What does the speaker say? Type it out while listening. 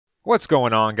What's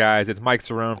going on, guys? It's Mike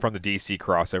Cerrone from the DC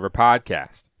Crossover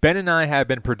Podcast. Ben and I have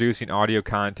been producing audio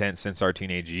content since our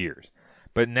teenage years.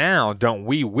 But now, don't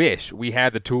we wish we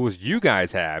had the tools you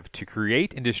guys have to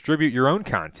create and distribute your own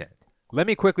content? Let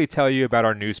me quickly tell you about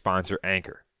our new sponsor,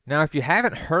 Anchor. Now, if you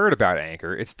haven't heard about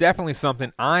Anchor, it's definitely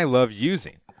something I love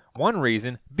using. One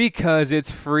reason, because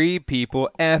it's free, people,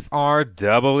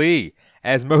 F-R-E-E.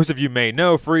 As most of you may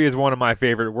know, free is one of my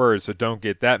favorite words, so don't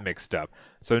get that mixed up.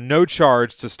 So no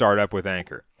charge to start up with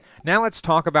Anchor. Now let's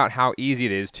talk about how easy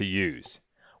it is to use.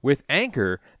 With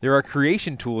Anchor, there are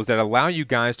creation tools that allow you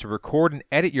guys to record and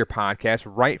edit your podcast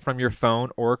right from your phone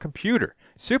or computer.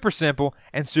 Super simple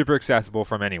and super accessible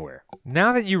from anywhere.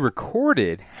 Now that you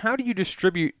recorded, how do you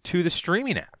distribute to the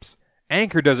streaming apps?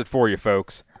 Anchor does it for you,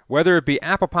 folks. Whether it be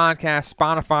Apple Podcasts,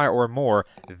 Spotify, or more,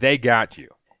 they got you.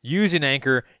 Using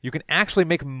Anchor, you can actually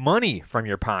make money from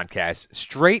your podcast.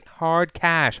 Straight hard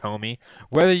cash, homie.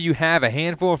 Whether you have a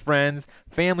handful of friends,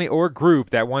 family, or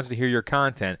group that wants to hear your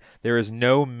content, there is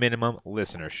no minimum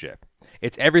listenership.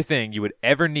 It's everything you would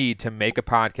ever need to make a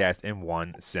podcast in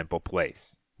one simple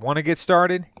place. Want to get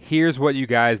started? Here's what you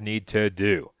guys need to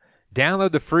do.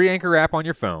 Download the free Anchor app on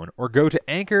your phone or go to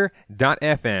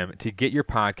anchor.fm to get your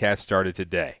podcast started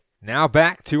today. Now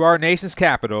back to our nation's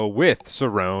capital with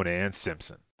Cerrone and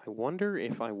Simpson. I wonder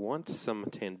if I want some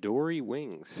tandoori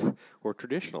wings, or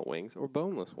traditional wings, or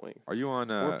boneless wings. Are you on,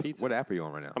 or pizza. What app are you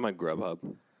on right now? I'm on Grubhub.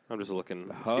 I'm just looking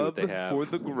to see Hub what they have. for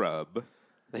the grub.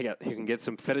 You can get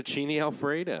some fettuccine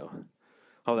Alfredo.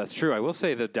 Oh, that's true. I will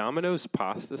say the Domino's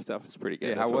pasta stuff is pretty good.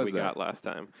 Yeah, that's how what was we that? got last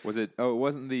time. Was it? Oh, it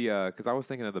wasn't the, because I was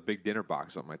thinking of the big dinner box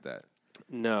or something like that.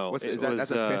 No.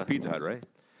 That's Pizza Hut, right?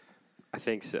 I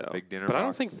think so. Big dinner but box. I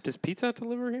don't think, does Pizza Hut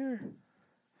deliver here?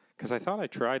 Because I thought I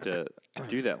tried to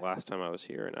do that last time I was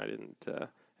here, and I didn't, and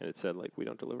it said, like, we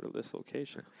don't deliver to this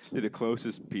location. The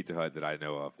closest Pizza Hut that I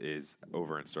know of is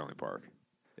over in Sterling Park.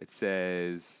 It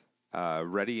says,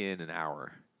 ready in an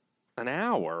hour. An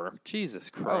hour? Jesus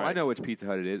Christ. Oh, I know which Pizza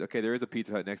Hut it is. Okay, there is a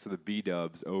Pizza Hut next to the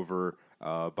B-Dubs over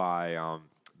by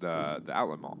the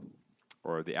outlet mall.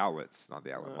 Or the outlets, not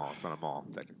the outlet mall. It's not a mall,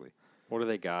 technically. What do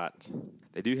they got?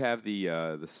 They do have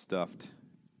the stuffed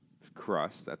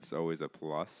crust. That's always a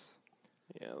plus.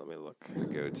 Yeah, let me look. To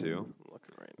go to. I'm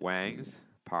looking right now. Wangs,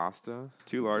 pasta,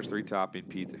 2 large, 3-topping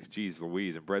pizza. Jeez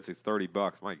Louise, and breadsticks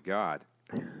 $30. My God.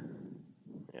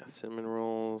 Yeah, cinnamon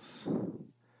rolls.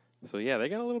 So, yeah, they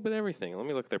got a little bit of everything. Let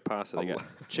me look at their pasta. They got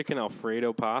chicken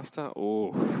Alfredo pasta.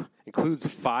 Oh, includes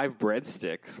 5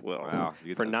 breadsticks. Well, wow,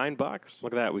 for $9.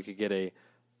 Look at that. We could get a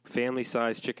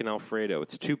family-sized chicken Alfredo.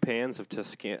 It's 2 pans of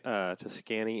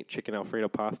Tuscany chicken Alfredo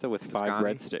pasta with 5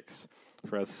 breadsticks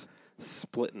for us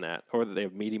splitting that. Or they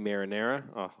have meaty marinara.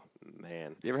 Oh,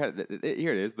 man. You ever had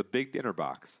here it is, the big dinner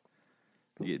box.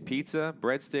 You get pizza,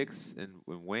 breadsticks, and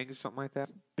wings or something like that?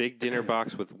 Big dinner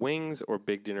box with wings or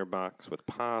big dinner box with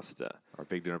pasta? Or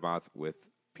big dinner box with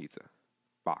pizza.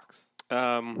 Box.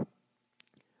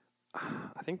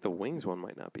 I think the wings one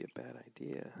might not be a bad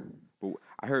idea. Well,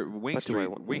 I heard Wing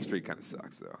Street kind of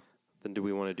sucks, though. Then do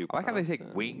we want to do I like how they say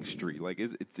pasta? Wing Street. Like,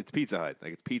 it's Pizza Hut.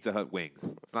 Like, it's Pizza Hut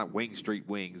wings. It's not Wing Street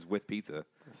wings with pizza.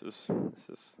 This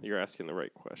is you're asking the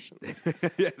right question.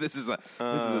 Yeah, this is a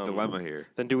dilemma here.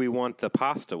 Then do we want the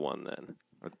pasta one then?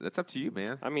 That's up to you,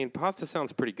 man. I mean, pasta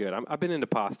sounds pretty good. I've been into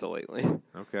pasta lately.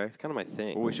 Okay. It's kind of my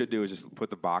thing. What we should do is just put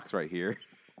the box right here.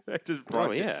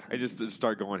 Yeah. I just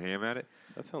start going ham at it.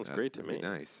 That sounds great to me.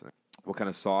 Nice. What kind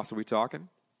of sauce are we talking?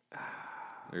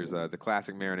 There's the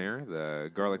classic marinara,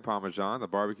 the garlic parmesan, the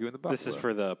barbecue, and the buffalo. This is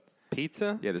for the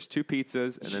pizza? Yeah, there's 2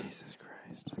 pizzas. And Jesus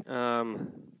Christ.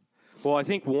 Well, I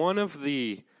think one of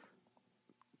the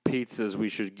pizzas we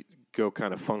should go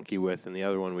kind of funky with, and the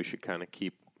other one we should kind of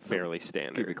keep fairly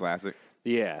standard. Keep it classic.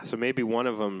 Yeah, so maybe one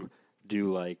of them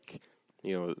do like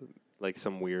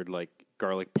some weird like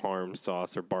garlic parm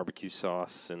sauce or barbecue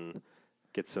sauce and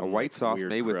get some a white sauce weird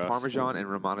made with crust Parmesan and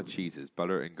Romano cheeses,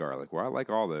 butter and garlic. Well, I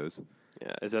like all those.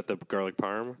 Yeah, is that the garlic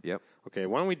parm? Yep. Okay,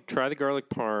 why don't we try the garlic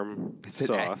parm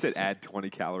sauce? It said add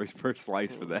 20 calories per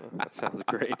slice for that. That sounds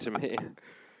great to me.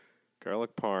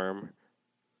 Garlic parm,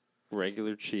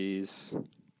 regular cheese.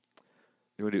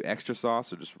 You want to do extra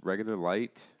sauce or just regular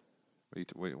light?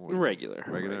 Regular. Regular?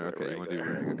 Okay, you want to do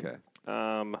regular.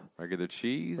 Okay. Regular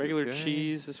cheese? Regular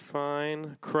cheese is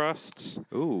fine. Crusts.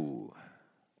 Ooh.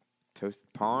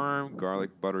 Toasted parm, garlic,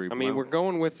 buttery. I mean, we're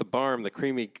going with the parm, the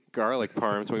creamy garlic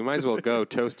parm, so we might as well go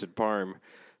toasted parm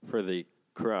for the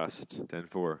crust.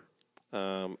 10-4.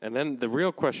 And then the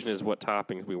real question is what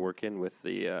toppings we work in with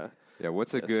the... yeah,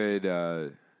 what's a good...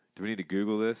 do we need to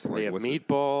Google this? They have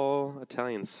meatball,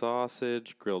 Italian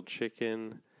sausage, grilled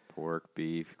chicken. Pork,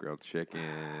 beef, grilled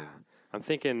chicken. I'm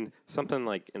thinking something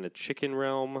like in the chicken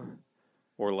realm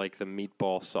or like the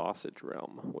meatball sausage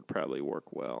realm would probably work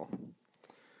well.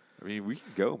 I mean, we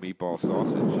can go meatball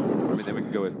sausage. I mean, then we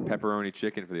can go with pepperoni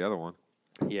chicken for the other one.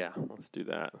 Yeah, let's do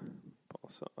that.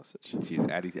 Meatball sausage.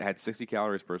 Jeez, add 60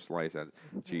 calories per slice.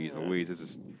 Jeez Louise, this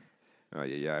is... Oh,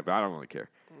 yeah, but I don't really care.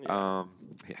 Yeah,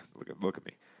 look at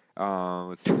me.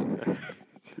 Let's see.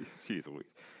 Jeez Louise.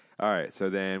 All right, so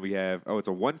then we have... Oh, it's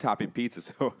a one-topping pizza,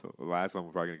 so the last one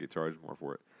we're probably going to get charged more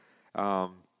for it.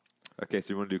 Okay,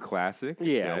 so you want to do classic?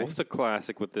 Yeah, okay. We'll stick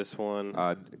classic with this one.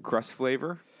 Crust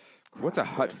flavor. What's a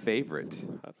hut favorite?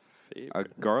 Hut favorite. A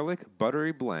garlic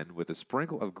buttery blend with a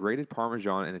sprinkle of grated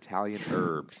Parmesan and Italian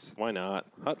herbs. Why not?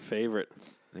 Hut favorite.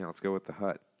 Yeah, let's go with the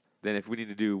hut. Then if we need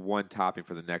to do one topping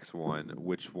for the next one,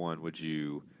 which one would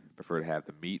you prefer to have,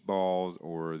 the meatballs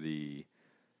or the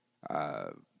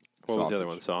what was the other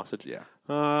one? Sausage? Yeah.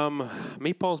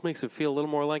 Meatballs makes it feel a little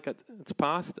more like it's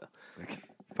pasta.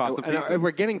 Pasta pizza.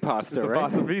 We're getting pasta, it's right? a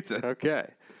pasta pizza. Okay.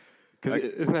 Because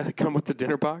isn't that come with the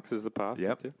dinner box? Is the pasta?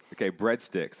 Yep. Too? Okay,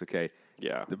 breadsticks. Okay.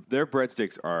 Yeah. Their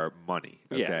breadsticks are money.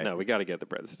 Okay? Yeah. No, we got to get the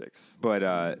breadsticks.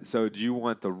 But so, do you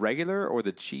want the regular or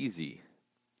the cheesy?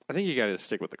 I think you got to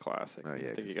stick with the classic. Oh, yeah,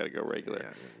 I think you got to go regular.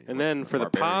 Yeah. And then for the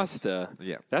pasta,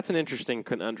 that's an interesting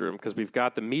conundrum because we've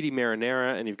got the meaty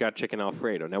marinara and you've got chicken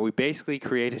Alfredo. Now, we basically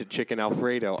created a chicken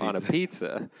Alfredo on a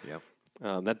pizza. Yep.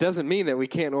 That doesn't mean that we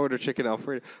can't order chicken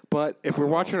Alfredo. But if we're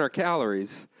watching our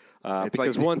calories,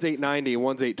 because like, one's 890 and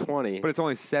one's 820. But it's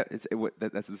only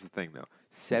that's the thing, though.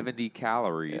 70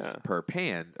 calories per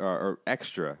pan or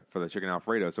extra for the chicken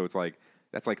Alfredo. So it's like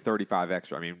that's like 35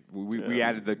 extra. I mean, we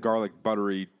added the garlic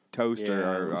buttery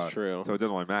toaster. Yeah, that's true. So it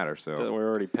doesn't really matter. So we're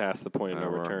already past the point of no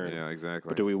return. Yeah, exactly.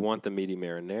 But do we want the meaty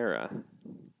marinara?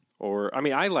 Or, I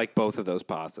mean, I like both of those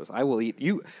pastas. I will eat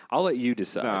you. I'll let you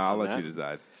decide. No, I'll let you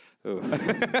decide.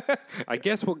 I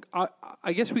guess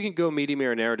I guess we can go meaty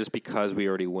marinara just because we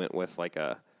already went with like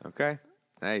an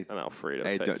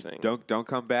Alfredo type thing. Don't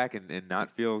come back and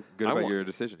not feel good about your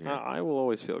decision here. I will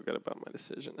always feel good about my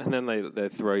decision. And then they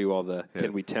throw you all the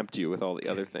can we tempt you with all the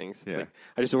other things. It's like,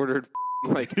 I just ordered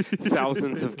like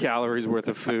thousands of calories worth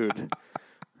of food.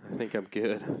 I think I'm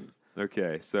good.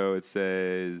 Okay, so it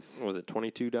says... What was it,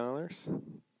 $22?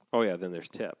 Oh, yeah, then there's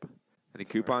tip. Any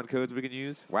coupon codes we can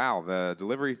use? Wow, the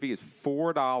delivery fee is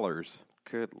 $4.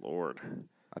 Good Lord.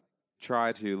 I'll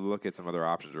try to look at some other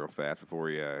options real fast before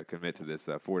we commit to this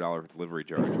 $4 delivery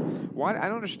charge. Why? I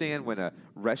don't understand when a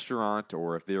restaurant,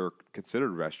 or if they're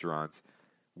considered restaurants,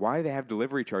 why do they have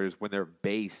delivery charges when they're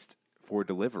based for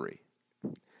delivery?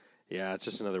 Yeah, it's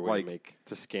just another way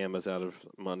to scam us out of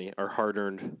money, our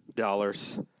hard-earned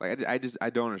dollars. Like I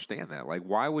don't understand that. Like,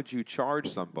 why would you charge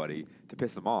somebody to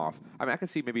piss them off? I mean, I can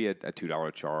see maybe a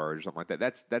 $2 charge or something like that.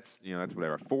 That's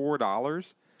whatever.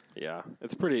 $4. Yeah,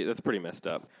 that's pretty messed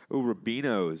up. Oh,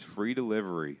 Rubino's free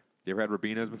delivery. You ever had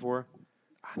Rubino's before?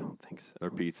 I don't think so.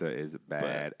 Their pizza is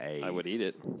bad. I would eat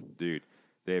it, dude.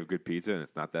 They have good pizza and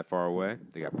it's not that far away.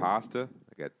 They got pasta.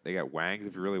 They got wangs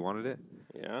if you really wanted it.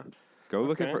 Yeah. Go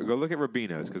look at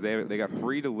Rubino's because they got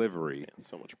free delivery. Man,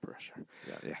 so much pressure.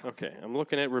 Yeah. Okay, I'm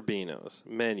looking at Rubino's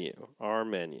menu. Our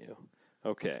menu.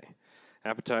 Okay,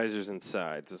 appetizers and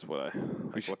sides is what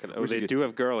I'm looking at. Oh, they do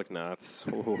have garlic knots.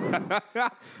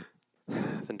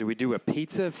 Then do we do a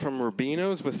pizza from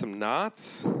Rubino's with some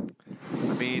knots?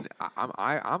 I mean,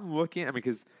 I'm looking. I mean,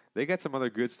 because they got some other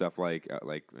good stuff like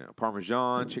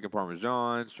Parmesan, chicken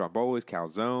Parmesan, Strombolis,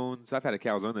 calzones. I've had a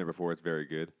calzone there before. It's very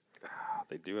good.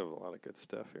 They do have a lot of good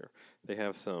stuff here. They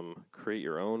have some create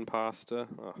your own pasta.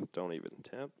 Oh, don't even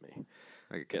tempt me.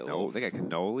 They got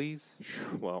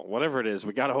cannolis. Well, whatever it is,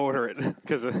 we got to order it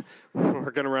because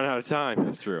we're going to run out of time.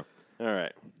 That's true. All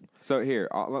right. So here,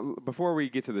 before we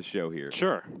get to the show here.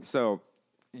 Sure. So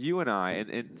you and I,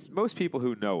 and most people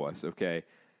who know us, okay,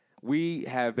 we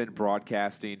have been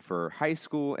broadcasting for high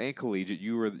school and collegiate.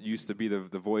 You used to be the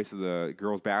voice of the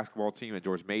girls' basketball team at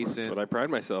George Mason. That's what I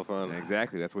pride myself on.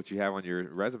 Exactly. That's what you have on your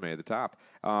resume at the top.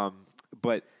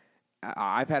 But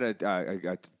I've had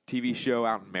a TV show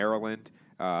out in Maryland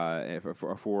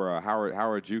for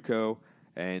Howard JUCO.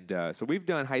 And so we've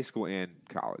done high school and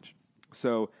college.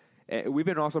 So we've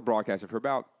been also broadcasting for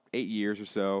about 8 years or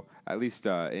so, at least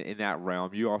in that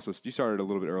realm. You started a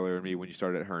little bit earlier than me when you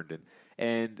started at Herndon.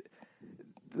 And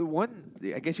the one,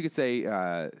 I guess you could say,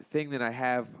 thing that I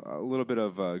have a little bit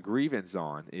of grievance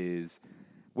on is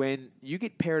when you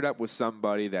get paired up with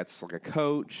somebody that's like a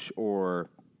coach or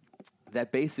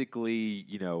that basically,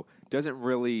 doesn't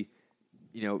really,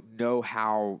 know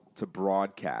how to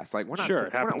broadcast. Like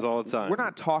it happens all the time. We're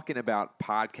not talking about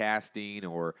podcasting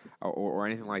or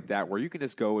anything like that, where you can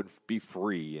just go and be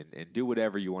free and do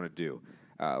whatever you want to do.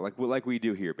 like we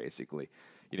do here, basically.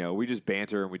 We just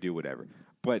banter and we do whatever.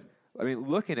 But I mean,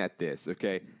 looking at this,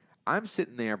 okay, I'm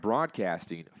sitting there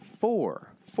broadcasting four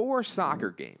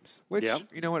soccer games, which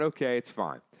you know what? Okay, it's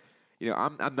fine.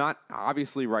 I'm not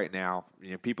obviously right now.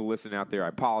 People listening out there, I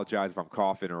apologize if I'm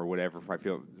coughing or whatever,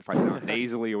 if I sound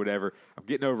nasally or whatever. I'm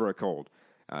getting over a cold.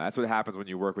 That's what happens when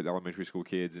you work with elementary school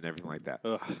kids and everything like that.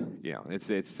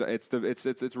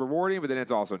 It's rewarding, but then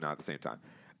it's also not at the same time.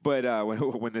 But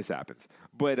when this happens,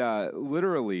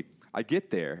 literally, I get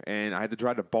there and I had to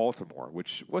drive to Baltimore,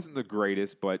 which wasn't the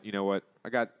greatest, but you know what? I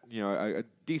got a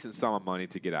decent sum of money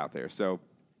to get out there, so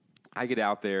I get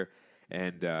out there.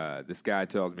 And this guy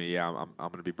tells me, yeah, I'm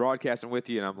going to be broadcasting with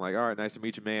you. And I'm like, all right, nice to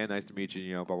meet you, man. Nice to meet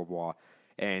you, blah, blah, blah.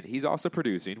 And he's also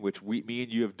producing, which me and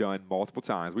you have done multiple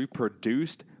times. We've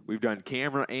produced, we've done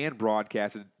camera and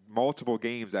broadcasted multiple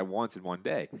games at once in one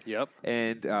day. Yep.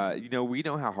 And, we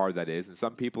know how hard that is. And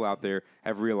some people out there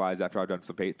have realized after I've done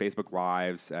some Facebook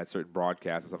Lives at certain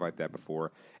broadcasts and stuff like that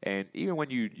before. And even when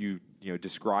you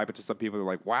describe it to some people, they're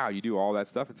like, wow, you do all that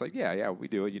stuff. It's like, yeah, we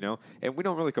do it, And we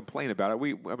don't really complain about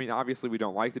it. Obviously we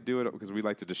don't like to do it because we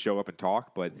like to just show up and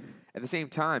talk. But at the same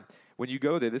time, when you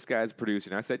go there, this guy's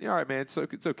producing. I said, all right, man, it's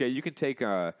okay. You can take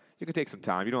some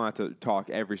time. You don't have to talk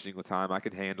every single time. I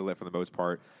can handle it for the most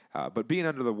part. But being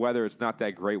under the weather, it's not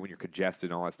that great when you're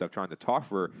congested and all that stuff. Trying to talk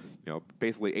for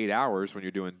basically 8 hours when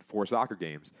you're doing 4 soccer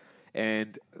games,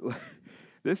 and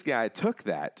this guy took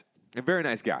that. A very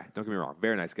nice guy. Don't get me wrong,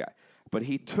 very nice guy. But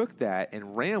he took that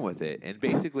and ran with it, and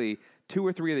basically 2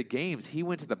 or 3 of the games, he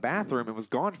went to the bathroom and was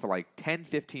gone for like 10,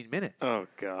 15 minutes. Oh,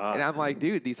 God. And I'm like,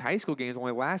 dude, these high school games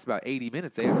only last about 80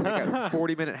 minutes. They got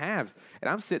 40-minute halves. And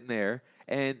I'm sitting there,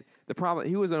 and the problem,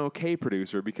 he was an okay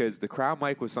producer because the crowd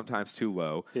mic was sometimes too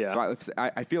low. Yeah. So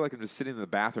I feel like I'm just sitting in the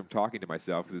bathroom talking to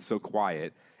myself because it's so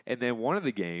quiet. And then one of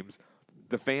the games,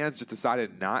 the fans just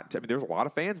decided not to. There was a lot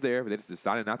of fans there, but they just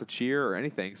decided not to cheer or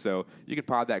anything. So you could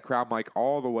pod that crowd mic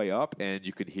all the way up, and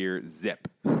you could hear zip.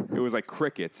 It was like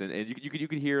crickets, and you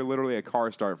could hear literally a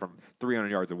car start from 300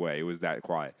 yards away. It was that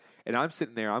quiet. And I'm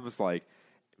sitting there, I'm just like,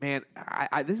 man,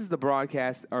 this is the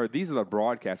broadcast, or these are the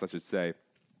broadcasts, I should say,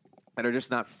 that are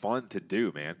just not fun to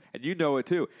do, man. And you know it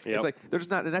too. Yep. It's like, they're just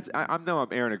not, and that's, I know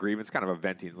I'm airing a grievance, kind of a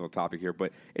venting little topic here,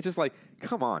 but it's just like,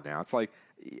 come on now. It's like,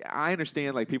 I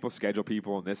understand like people schedule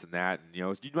people and this and that,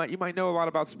 and you might know a lot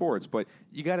about sports, but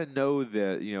you got to know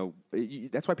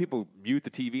that's why people mute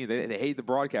the TV and they hate the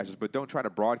broadcasters, but don't try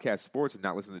to broadcast sports and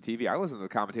not listen to TV. I listen to the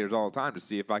commentators all the time to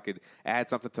see if I could add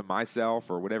something to myself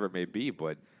or whatever it may be,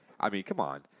 but I mean, come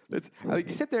on.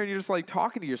 You sit there and you're just like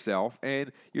talking to yourself,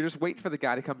 and you're just waiting for the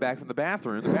guy to come back from the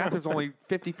bathroom. The bathroom's only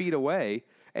 50 feet away,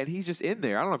 and he's just in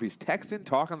there. I don't know if he's texting,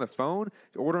 talking on the phone,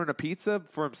 ordering a pizza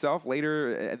for himself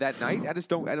later that night.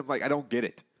 I don't get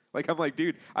it. Like, I'm like,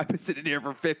 dude, I've been sitting here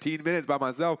for 15 minutes by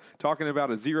myself talking about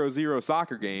a 0-0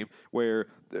 soccer game where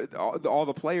all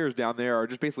the players down there are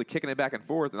just basically kicking it back and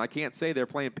forth, and I can't say they're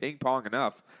playing ping pong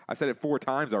enough. I've said it 4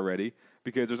 times already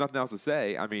because there's nothing else to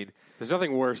say. I mean, there's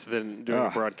nothing worse than doing a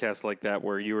broadcast like that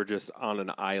where you were just on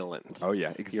an island. Oh,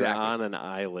 yeah, exactly. You're on an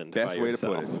island. Best way to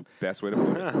put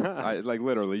it. Like,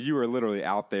 literally, you were literally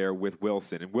out there with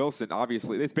Wilson. And Wilson,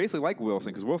 obviously, it's basically like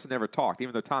Wilson because Wilson never talked,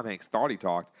 even though Tom Hanks thought he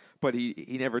talked, but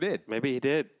he never did. Maybe he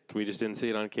did. We just didn't see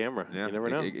it on camera. Yeah, you never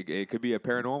know. It could be a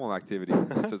paranormal activity,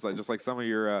 just like some of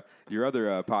your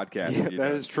other podcasts. Yeah,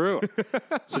 that is true.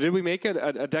 So did we make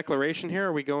a declaration here?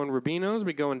 Are we going Rubino's? Are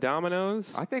we going Domino's?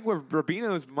 I think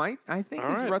Rubino's might. I think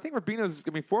Rubino's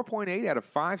going to be 4.8 out of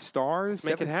 5 stars.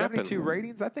 72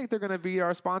 ratings. I think they're going to be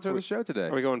our sponsor of the show today.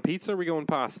 Are we going pizza or are we going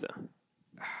pasta?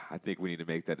 I think we need to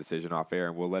make that decision off air,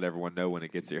 and we'll let everyone know when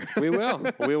it gets here. We will.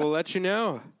 We will let you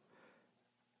know.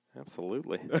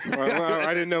 Absolutely. I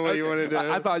didn't know what you wanted to do.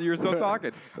 I thought you were still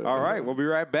talking. All right, we'll be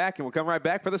right back, and we'll come right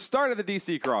back for the start of the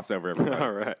DC crossover, everybody.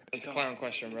 All right. It's a clown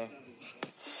question, bro.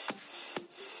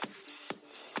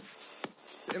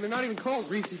 And they're not even called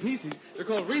Reese's Pieces. They're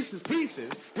called Reese's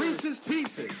Pieces. Reese's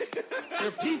Pieces.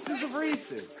 They're pieces of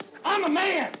Reese's. I'm a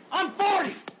man. I'm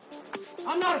 40.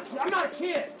 I'm not a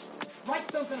kid.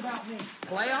 Write something about me.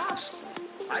 Playoffs?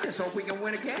 I just hope we can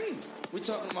win a game. We're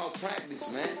talking about practice,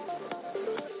 man.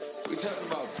 We're talking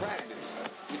about practice.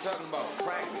 We're talking about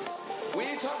practice. We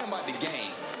ain't talking about the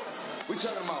game. We're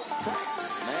talking about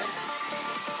practice, man.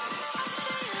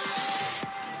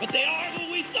 But they are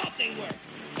what we thought they were.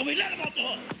 And we let them off the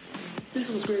hook. This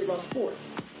is what's great about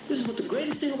sports. This is what the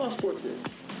greatest thing about sports is.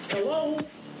 Hello?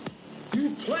 You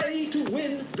play to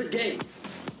win the game.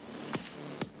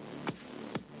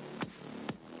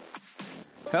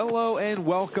 Hello and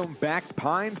welcome back,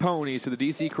 Pine Ponies, to the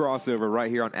DC crossover right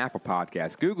here on Apple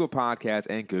Podcasts, Google Podcasts,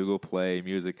 and Google Play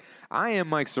Music. I am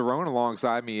Mike Cerrone.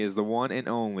 Alongside me is the one and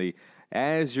only,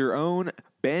 as your own,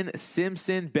 Ben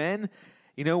Simpson. Ben,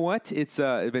 you know what? It's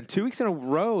been 2 weeks in a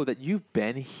row that you've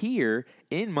been here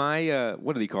in my,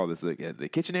 what do they call this, the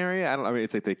kitchen area? I mean,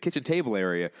 it's like the kitchen table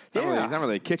area. It's not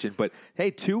really a kitchen, but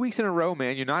hey, 2 weeks in a row,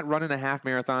 man, you're not running a half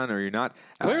marathon or you're not.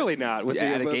 Clearly not, with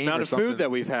the amount of food that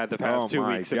we've had the past 2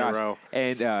 weeks in a row.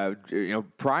 And,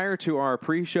 prior to our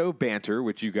pre-show banter,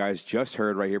 which you guys just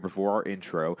heard right here before our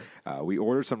intro, we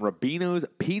ordered some Rubino's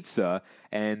pizza,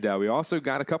 and we also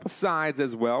got a couple sides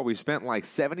as well. We spent like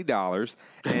 $70,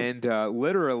 and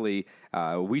literally,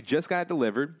 we just got it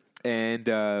delivered. And,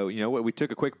 we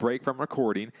took a quick break from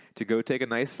recording to go take a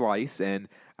nice slice. And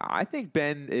I think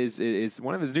Ben is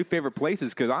one of his new favorite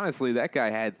places because, honestly, that guy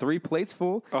had 3 plates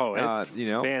full. Oh, it's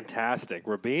fantastic.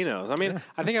 Rubino's. I mean,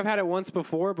 I think I've had it once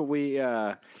before, but you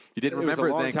didn't remember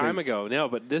it was a long time ago. No,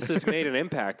 but this has made an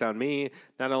impact on me,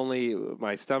 not only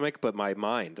my stomach, but my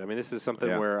mind. I mean, this is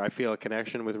something where I feel a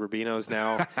connection with Rubino's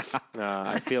now.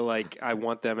 I feel like I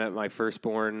want them at my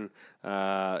firstborn.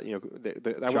 I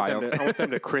want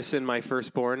them to christen my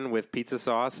firstborn with pizza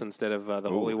sauce instead of the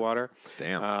holy water.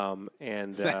 Damn.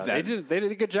 They did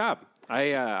a good job.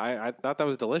 I thought that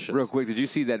was delicious. Real quick, did you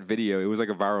see that video? It was like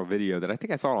a viral video that I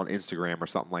think I saw it on Instagram or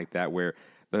something like that, where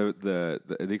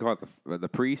they call it the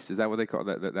priest. Is that what they call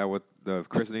that? That what the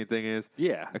christening thing is?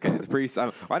 Yeah. Okay, the priest. I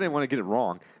didn't want to get it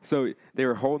wrong. So they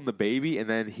were holding the baby, and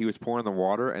then he was pouring the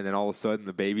water, and then all of a sudden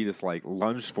the baby just like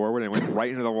lunged forward and went right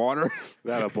into the water.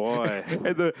 That a boy.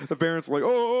 And the parents were like,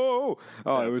 oh,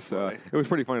 it was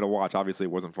pretty funny to watch. Obviously,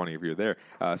 it wasn't funny if you were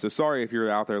there. So sorry if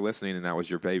you're out there listening and that was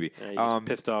your baby. Yeah, you just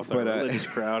pissed off the religious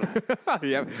crowd.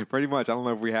 Yeah, pretty much. I don't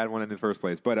know if we had one in the first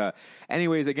place. But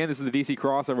anyways, again, this is the DC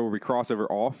crossover where we cross over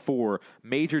all 4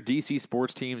 major DC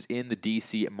sports teams in the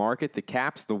DC market: the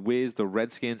Caps, the Wiz, the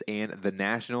Redskins, and the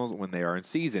Nationals when they are in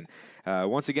season.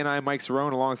 Once again, I'm Mike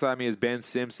Cerrone. Alongside me is Ben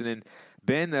Simpson. And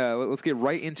Ben, let's get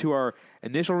right into our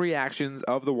initial reactions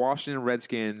of the Washington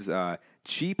Redskins'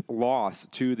 cheap loss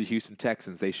to the Houston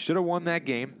Texans. They should have won that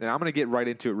game, and I'm going to get right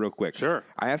into it real quick. Sure.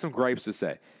 I have some gripes to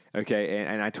say. Okay,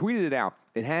 and I tweeted it out.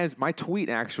 It has my tweet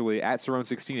actually at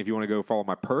Cerrone16. If you want to go follow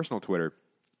my personal Twitter,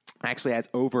 actually has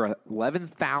over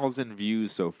 11,000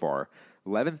 views so far.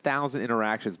 11,000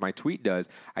 interactions. My tweet does.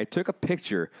 I took a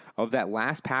picture of that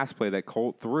last pass play that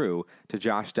Colt threw to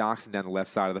Josh Doxson down the left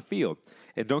side of the field.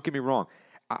 And don't get me wrong,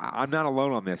 I'm not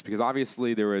alone on this because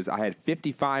obviously I had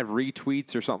 55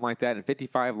 retweets or something like that and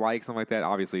 55 likes, something like that.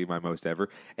 Obviously my most ever.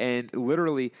 And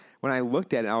literally when I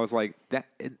looked at it, I was like,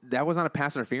 that was not a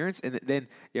pass interference. And then,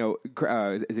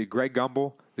 is it Greg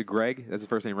Gumbel? Is it Greg? That's his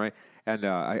first name, right? And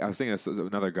I was thinking of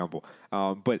another Gumbel.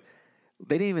 But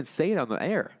they didn't even say it on the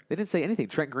air. They didn't say anything.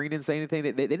 Trent Green didn't say anything.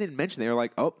 They didn't mention it. They were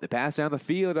like, oh, the pass down the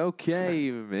field, okay,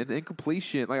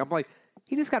 incompletion. Like, I'm like,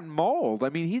 he just got mauled. I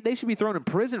mean, they should be thrown in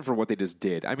prison for what they just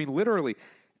did. I mean, literally,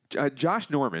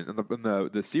 Josh Norman in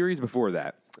the series before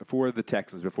that, for the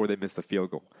Texans, before they missed the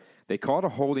field goal, they called a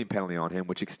holding penalty on him,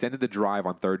 which extended the drive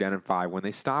on 3rd down and 5 when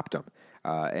they stopped him.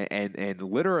 And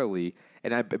literally,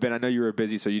 Ben, I know you were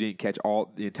busy, so you didn't catch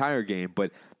the entire game,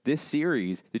 but this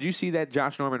series, did you see that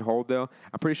Josh Norman hold, though?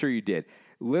 I'm pretty sure you did.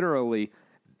 Literally,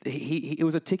 it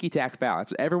was a ticky-tack foul.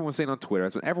 That's what everyone was saying on Twitter.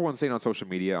 That's what everyone was saying on social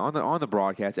media, on the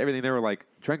broadcast, everything. They were like,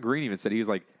 Trent Green even said, he was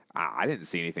like, I didn't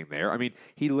see anything there. I mean,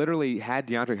 he literally had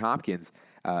DeAndre Hopkins,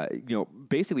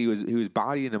 basically he was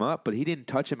bodying him up, but he didn't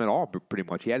touch him at all, pretty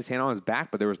much. He had his hand on his back,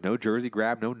 but there was no jersey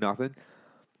grab, no nothing.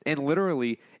 And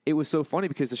literally, it was so funny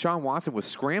because Deshaun Watson was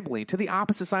scrambling to the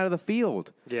opposite side of the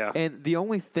field. Yeah. And the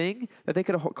only thing that they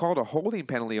could have called a holding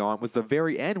penalty on was the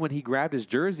very end when he grabbed his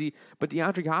jersey, but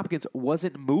DeAndre Hopkins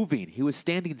wasn't moving. He was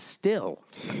standing still.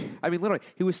 I mean, literally,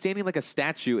 he was standing like a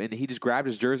statue, and he just grabbed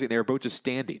his jersey, and they were both just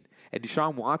standing. And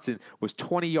Deshaun Watson was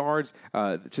 20 yards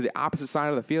to the opposite side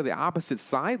of the field, the opposite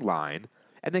sideline,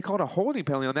 and they called a holding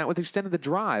penalty on that, which extended the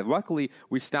drive. Luckily,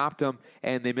 we stopped them,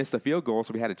 and they missed the field goal,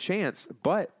 so we had a chance.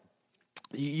 But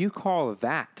you call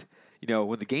that,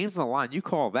 when the game's on the line, you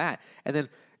call that. And then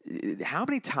how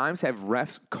many times have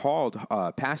refs called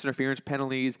pass interference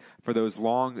penalties for those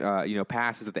long,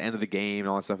 passes at the end of the game and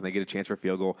all that stuff, and they get a chance for a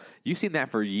field goal? You've seen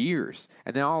that for years.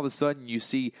 And then all of a sudden you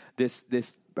see this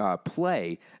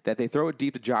play that they throw it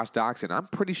deep to Josh Doxson. I'm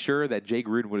pretty sure that Jay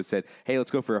Gruden would have said, hey,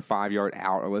 let's go for a 5-yard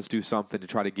out, or let's do something to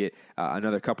try to get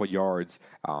another couple yards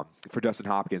for Dustin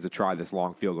Hopkins to try this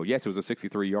long field goal. Yes, it was a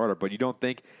 63-yarder, but you don't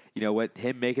think,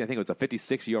 him making, I think it was a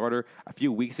 56-yarder a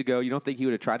few weeks ago, you don't think he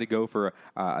would have tried to go for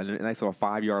a nice little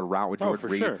 5-yard route with Jordan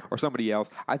Reed or somebody else?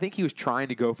 I think he was trying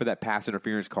to go for that pass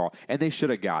interference call, and they should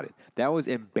have got it. That was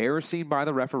embarrassing by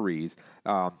the referees.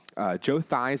 Joe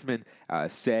Theismann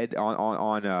said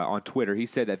on Twitter, he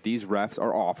said that these refs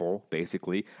are awful,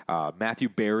 basically. Matthew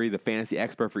Berry, the fantasy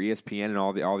expert for ESPN and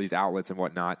all these outlets and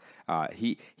whatnot,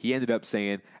 he ended up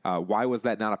saying, why was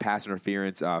that not a pass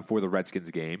interference for the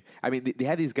Redskins game? I mean, they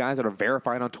had these guys that are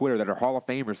verified on Twitter that are Hall of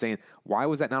Famers saying, why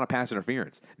was that not a pass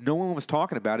interference? No one was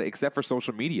talking about it except for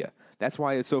social media. That's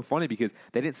why it's so funny, because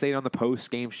they didn't say it on the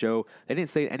post-game show. They didn't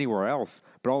say it anywhere else.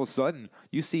 But all of a sudden,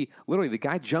 you see, literally, the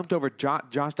guy jumped over Josh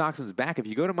Doxson's back. If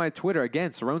you go to my Twitter, again,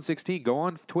 Cerrone16, go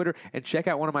on Twitter and check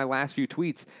out one of my last few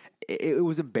tweets. It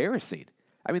was embarrassing.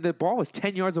 I mean, the ball was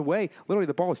 10 yards away. Literally,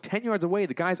 the ball was 10 yards away.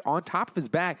 The guy's on top of his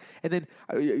back. And then,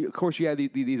 of course, you have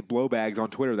these blowbags on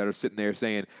Twitter that are sitting there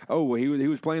saying, oh, well, he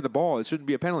was playing the ball. It shouldn't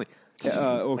be a penalty.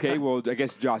 Okay, well, I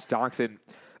guess Josh Doxson,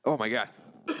 oh, my God.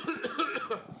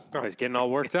 Oh, he's getting all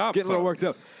worked up. Getting a little worked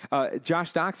up.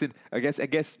 Josh Doxson, I guess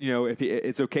if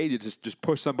it's okay to just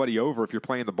push somebody over if you're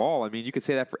playing the ball. I mean, you could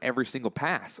say that for every single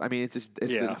pass. I mean, it's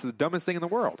the dumbest thing in the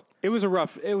world. It was a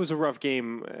rough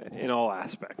game in all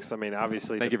aspects. I mean,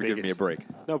 obviously, thank you for giving me a break.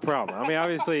 No problem. I mean,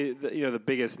 obviously, the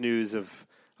biggest news of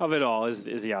it all is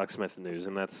the Alex Smith news,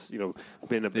 and that's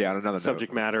been a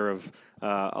subject matter of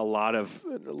a lot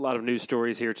of news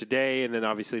stories here today, and then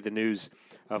obviously the news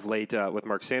of late with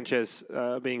Mark Sanchez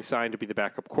being signed to be the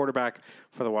backup quarterback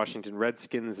for the Washington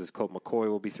Redskins, as Colt McCoy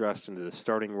will be thrust into the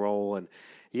starting role. And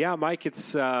yeah, Mike,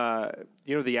 it's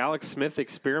the Alex Smith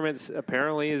experiment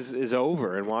apparently is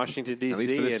over in Washington D.C. At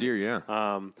least for this year,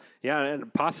 yeah,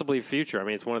 and possibly future. I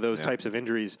mean, it's one of those types of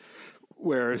injuries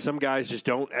where some guys just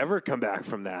don't ever come back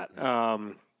from that.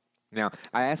 Now,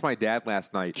 I asked my dad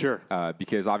last night, sure,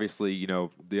 because obviously,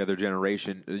 the other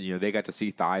generation, they got to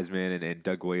see Theismann and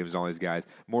Doug Williams and all these guys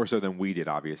more so than we did,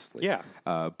 obviously. Yeah.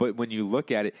 But when you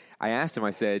look at it, I asked him,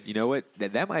 I said, you know what,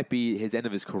 that might be his end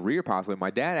of his career possibly.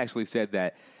 My dad actually said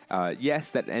that,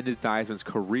 yes, that ended Theismann's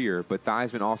career, but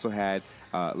Theismann also had,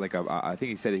 I think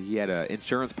he said he had an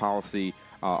insurance policy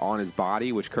on his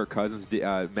body, which Kirk Cousins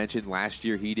mentioned last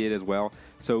year he did as well.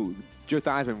 So Joe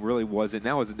Theismann really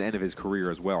that was the end of his career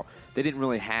as well. They didn't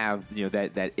really have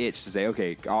that itch to say,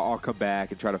 okay, I'll come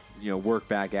back and try to work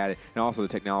back at it. And also the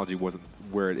technology wasn't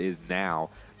where it is now,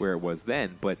 where it was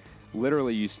then. But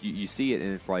literally you see it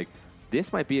and it's like,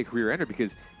 this might be a career ender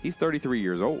because he's 33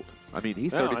 years old. I mean,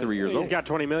 he's 33 years old. He's got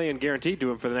 $20 million guaranteed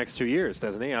to him for the next 2 years,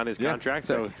 doesn't he, on his contract?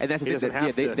 So and that's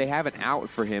the thing. They have an out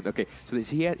for him. Okay, so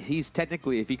he's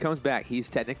technically, if he comes back, he's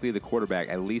technically the quarterback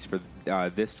at least for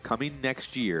this coming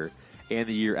next year and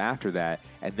the year after that,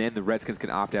 and then the Redskins can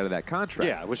opt out of that contract.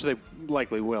 Yeah, which they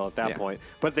likely will at that point.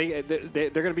 But they're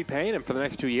going to be paying him for the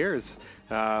next 2 years,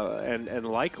 and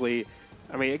likely.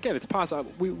 I mean, again, it's possible.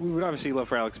 We would obviously love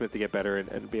for Alex Smith to get better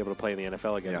and be able to play in the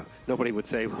NFL again. Yeah. Nobody would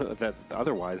say that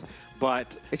otherwise.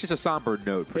 But it's just a somber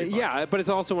note, pretty much. Yeah, but it's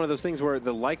also one of those things where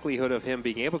the likelihood of him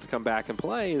being able to come back and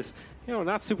play is,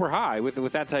 not super high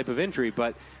with that type of injury.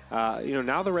 But,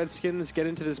 now the Redskins get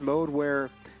into this mode where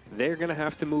they're going to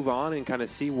have to move on and kind of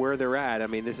see where they're at. I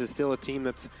mean, this is still a team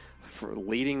that's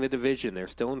leading the division. They're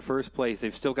still in first place.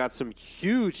 They've still got some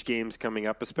huge games coming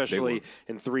up, especially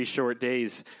in 3 short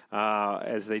days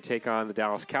as they take on the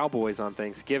Dallas Cowboys on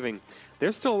Thanksgiving.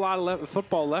 There's still a lot of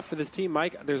football left for this team,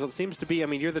 Mike. There seems to be,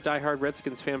 you're the diehard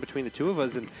Redskins fan between the two of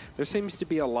us, and there seems to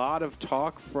be a lot of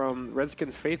talk from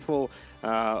Redskins faithful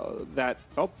that,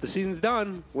 the season's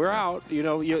done. We're out. You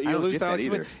lose to Alex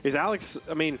Smith. Is Alex,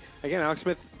 Alex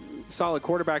Smith, solid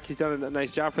quarterback. He's done a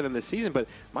nice job for them this season. But,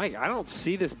 Mike, I don't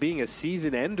see this being a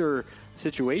season-ender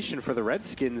situation for the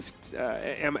Redskins.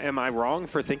 Am I wrong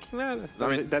for thinking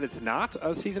that? That it's not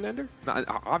a season-ender? No,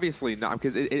 obviously not,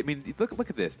 because, look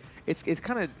at this. It's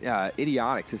kind of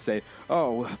idiotic to say,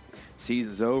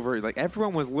 season's over. Like,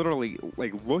 everyone was literally,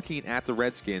 looking at the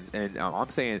Redskins, and I'm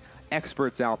saying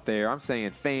experts out there, I'm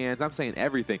saying fans, I'm saying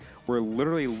everything. We're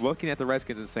literally looking at the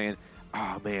Redskins and saying,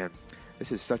 oh, man,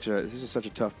 this is such a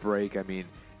tough break. I mean,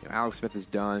 Alex Smith is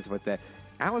done, stuff like that.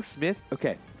 Alex Smith,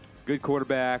 okay, good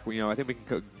quarterback. I think we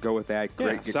can go with that.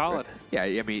 Great, solid.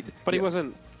 But he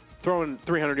wasn't throwing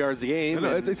 300 yards a game.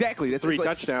 No, it's exactly. That's 3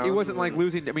 touchdowns. He wasn't like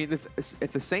losing.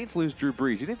 If the Saints lose Drew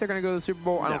Brees, you think they're going to go to the Super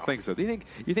Bowl? I don't think so. Do you think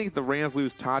if the Rams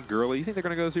lose Todd Gurley, you think they're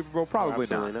going to go to the Super Bowl? Probably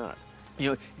absolutely not.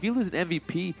 if you lose an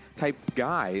MVP type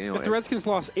guy, if the Redskins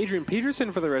lost Adrian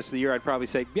Peterson for the rest of the year, I'd probably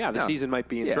say, the season might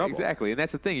be in trouble. Exactly, and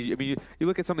that's the thing. I mean, you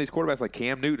look at some of these quarterbacks like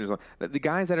Cam Newton, the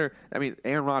guys that are. I mean,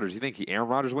 Aaron Rodgers. You think Aaron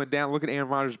Rodgers went down? Look at Aaron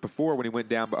Rodgers before when he went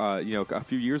down. A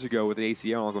few years ago with the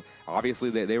ACL. Obviously,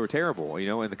 they were terrible.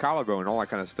 And the collarbone and all that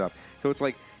kind of stuff. So it's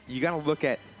like you got to look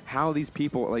at how these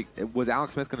people was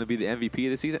Alex Smith going to be the MVP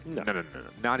of the season? No,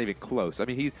 not even close. I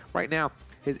mean, he's right now.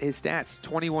 His stats,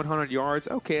 2,100 yards.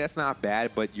 Okay, that's not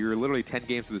bad, but you're literally 10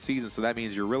 games of the season, so that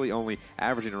means you're really only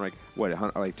averaging like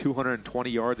 220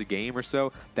 yards a game or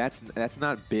so. That's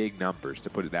not big numbers, to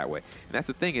put it that way. And that's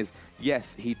the thing is,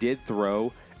 yes, he did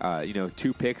throw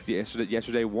 2 picks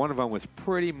yesterday. One of them was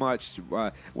pretty much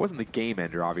wasn't the game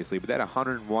ender, obviously, but that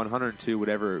 101, 102,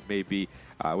 whatever it may be,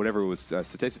 whatever it was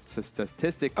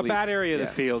statistically. A bad area of the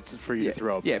field for you to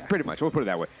throw. Yeah, pretty much. We'll put it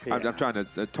that way. Yeah. I'm trying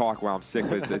to talk while I'm sick,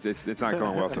 but it's not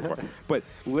going well so far. But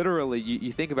literally,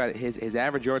 you think about it, his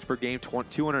average yards per game,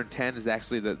 210 is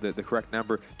actually the correct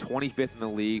number, 25th in the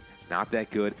league. Not that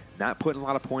good. Not putting a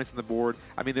lot of points on the board.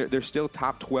 I mean, they're still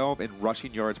top 12 in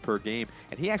rushing yards per game.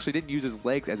 And he actually didn't use his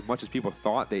legs as much as people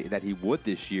thought that he would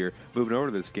this year, moving over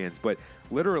to the Skins. But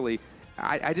literally,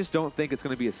 I just don't think it's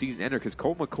going to be a season ender because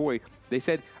Colt McCoy, they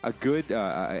said a good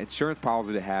insurance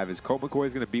policy to have is Colt McCoy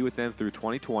is going to be with them through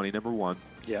 2020, number one.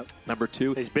 Yep. Number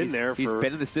two, he's been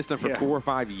in the system for 4 or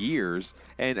 5 years,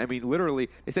 and I mean, literally,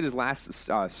 they said his last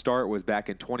start was back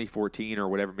in 2014 or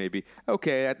whatever, maybe.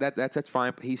 Okay, that's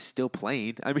fine, but he's still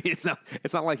playing. I mean, it's not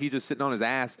like he's just sitting on his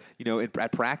ass,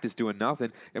 at practice doing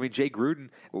nothing. I mean, Jay Gruden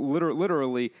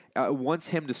literally wants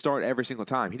him to start every single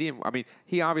time. He didn't. I mean,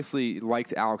 he obviously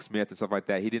liked Alex Smith and stuff like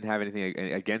that. He didn't have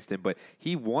anything against him, but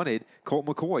he wanted Colt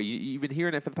McCoy. You've been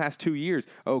hearing it for the past 2 years.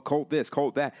 Oh, Colt this,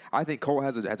 Colt that. I think Colt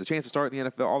has a chance to start in the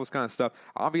NFL. All this kind of stuff.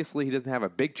 Obviously, he doesn't have a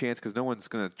big chance because no one's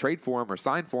going to trade for him or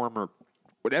sign for him or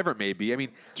whatever it may be. I mean,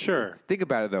 sure. Think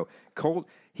about it though. Colt,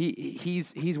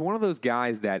 he's one of those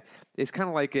guys that is kind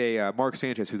of like a Mark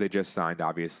Sanchez, who they just signed,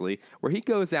 obviously, where he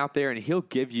goes out there and he'll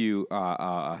give you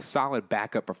a solid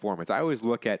backup performance. I always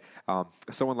look at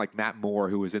someone like Matt Moore,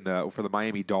 who was for the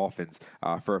Miami Dolphins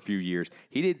for a few years.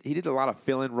 He did a lot of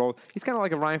fill-in role. He's kind of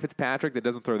like a Ryan Fitzpatrick that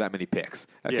doesn't throw that many picks.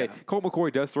 Okay, yeah. Colt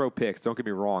McCoy does throw picks. Don't get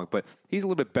me wrong, but he's a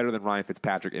little bit better than Ryan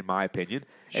Fitzpatrick in my opinion.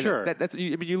 And sure, that's. I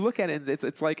mean, you look at it, and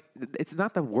it's like it's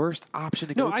not the worst option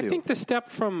to go to. No, I think the step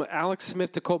from Alex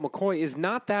Smith to Colt McCoy is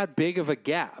not that big of a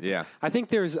gap. Yeah, I think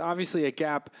there's obviously a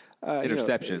gap.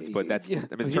 Interceptions, but that's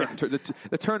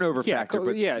the turnover factor.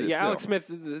 But Alex Smith.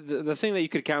 The thing that you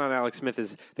could count on Alex Smith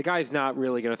is the guy's not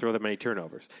really going to throw that many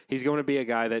turnovers. He's going to be a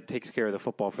guy that takes care of the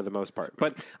football for the most part.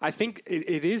 But I think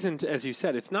it isn't, as you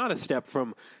said, it's not a step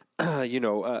from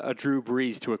a Drew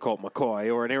Brees to a Colt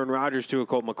McCoy or an Aaron Rodgers to a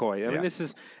Colt McCoy. I mean, this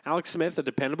is Alex Smith, a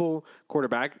dependable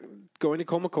quarterback, going to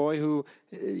Colt McCoy, who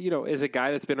is a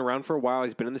guy that's been around for a while.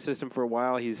 He's been in the system for a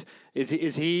while. Is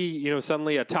he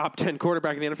suddenly a top 10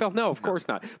 quarterback in the NFL? No, of course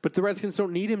not. But the Redskins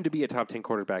don't need him to be a top 10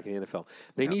 quarterback in the NFL.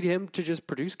 They need him to just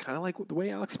produce kind of like the way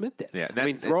Alex Smith did. Yeah, I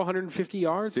mean, throw 150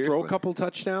 yards, seriously. throw a couple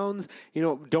touchdowns.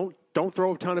 Don't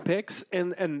throw a ton of picks,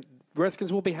 and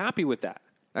Redskins will be happy with that.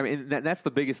 I mean, that's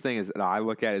the biggest thing is that I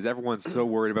look at is everyone's so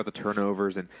worried about the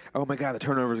turnovers and, oh, my God, the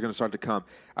turnovers are going to start to come.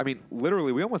 I mean,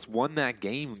 literally, we almost won that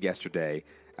game yesterday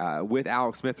with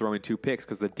Alex Smith throwing 2 picks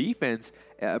because the defense,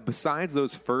 besides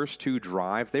those first 2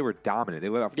 drives, they were dominant. They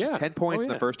let off 10 points in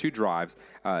the first 2 drives.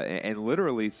 And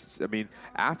literally, I mean,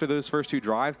 after those first 2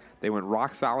 drives, they went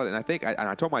rock solid. And I think, and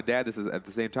I told my dad this at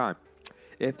the same time,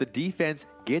 if the defense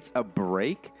gets a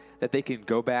break, that they can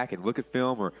go back and look at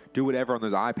film or do whatever on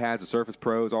those iPads, the Surface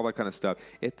Pros, all that kind of stuff.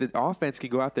 If the offense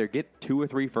can go out there, get 2 or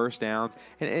 3 first downs,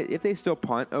 and if they still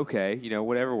punt, okay,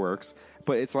 whatever works.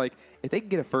 But it's like, if they can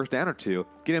get a first down or 2,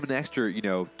 get them an extra,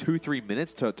 2-3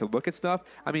 minutes to look at stuff.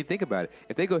 I mean, think about it.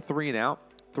 If they go 3 and out,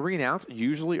 3 and outs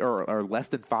usually are less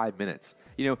than 5 minutes.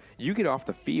 You get off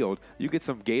the field, you get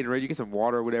some Gatorade, you get some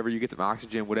water, whatever, you get some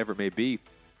oxygen, whatever it may be.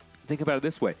 Think about it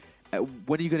this way.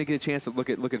 When are you going to get a chance to look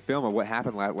at film of what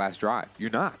happened last drive? You're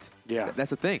not. Yeah, that's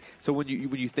the thing. So when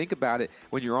you think about it,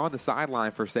 when you're on the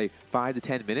sideline for say 5 to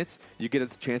 10 minutes, you get a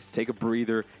chance to take a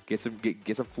breather, get some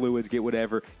fluids, get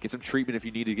whatever, get some treatment if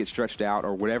you need to get stretched out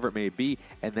or whatever it may be,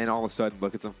 and then all of a sudden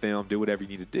look at some film, do whatever you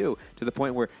need to do to the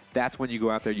point where that's when you go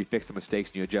out there, you fix the mistakes,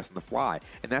 and you adjust on the fly.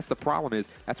 And that's the problem is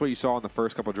that's what you saw in the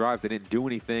first couple of drives. They didn't do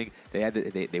anything.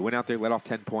 They went out there, let off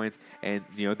 10 points, and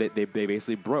they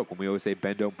basically broke. When we always say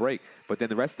bend don't break, but then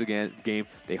the rest of the game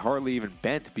they hardly even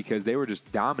bent because they were just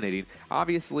dominating.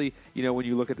 Obviously, when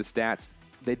you look at the stats,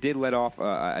 They did let off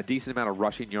a decent amount of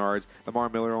rushing yards. Lamar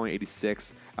Miller only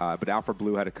 86, but Alfred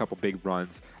Blue had a couple big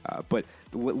runs. But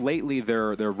lately,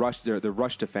 their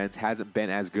rush defense hasn't been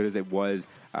as good as it was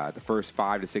the first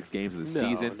 5 to 6 games of the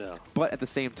season. No. But at the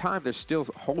same time, they're still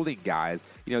holding guys.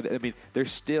 They're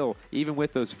still, even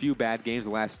with those few bad games,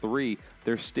 the last 3,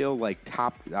 they're still like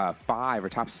top 5 or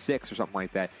top 6 or something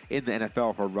like that in the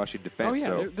NFL for rushing defense. Oh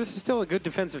yeah, so, this is still a good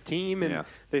defensive team, and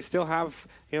they still have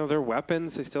their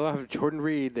weapons. They still have Jordan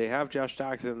Reed. They have Josh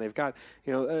Doctson. They've got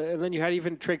and then you had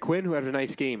even Trey Quinn, who had a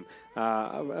nice game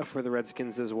for the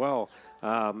Redskins as well,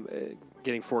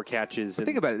 getting 4 catches. But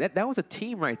think about it. That was a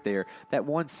team right there that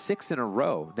won 6 in a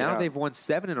row. Now they've won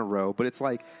 7 in a row, but it's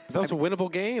like that was a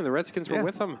winnable game. The Redskins were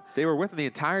with them. They were with them the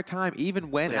entire time, even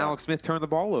when Alex Smith turned the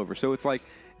ball over. So it's like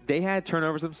they had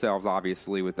turnovers themselves,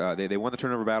 obviously. With they won the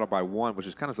turnover battle by 1, which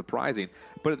is kind of surprising.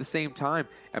 But at the same time,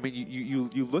 I mean,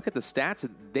 you look at the stats,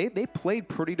 and they played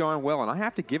pretty darn well. And I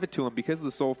have to give it to them because of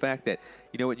the sole fact that,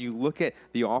 when you look at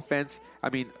the offense, I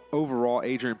mean, overall,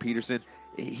 Adrian Peterson,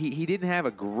 he didn't have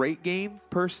a great game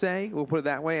per se. We'll put it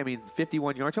that way. I mean,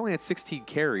 51 yards. He only had 16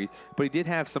 carries, but he did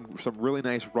have some really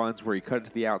nice runs where he cut it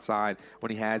to the outside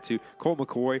when he had to. Colt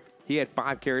McCoy, he had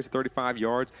 5 carries, 35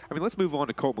 yards. I mean, let's move on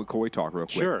to Colt McCoy talk real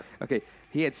quick. Sure. Okay.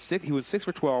 He was 6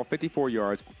 for 12, 54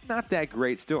 yards. Not that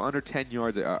great. Still under 10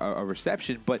 yards a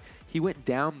reception, but he went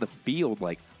down the field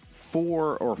like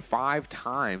 4 or 5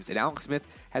 times, and Alex Smith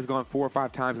has gone 4 or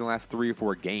 5 times in the last 3 or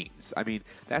 4 games. I mean,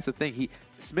 that's the thing.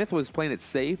 Smith was playing it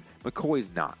safe. McCoy's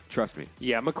not. Trust me.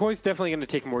 Yeah, McCoy's definitely going to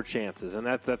take more chances, and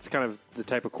that's kind of the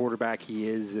type of quarterback he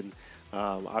is. And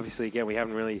obviously, again, we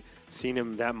haven't really seen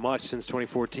him that much since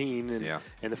 2014,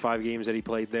 and the 5 games that he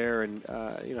played there, and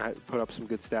put up some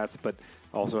good stats, but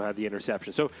also had the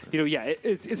interception. So,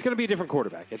 it's going to be a different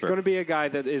quarterback. It's going to be a guy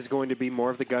that is going to be more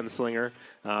of the gunslinger.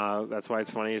 That's why it's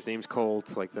funny. His name's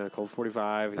Colt, like the Colt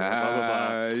 45. Blah,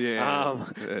 blah,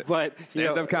 blah. But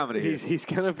stand-up comedy. He's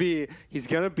going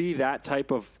to be that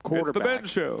type of quarterback. It's the Ben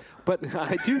Show. But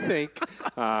I do think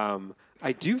that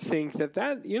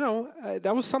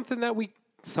was something that we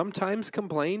sometimes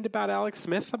complained about Alex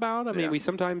Smith about. I mean, we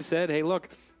sometimes said, "Hey, look."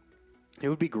 It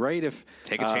would be great if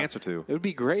take a chance or two. It would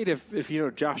be great if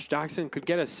Josh Doctson could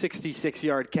get a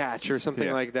 66-yard catch or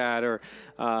something like that, or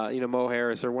Mo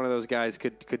Harris or one of those guys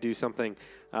could do something.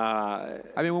 I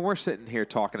mean, when we're sitting here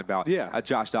talking about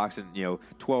Josh Doctson,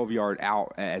 12-yard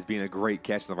out as being a great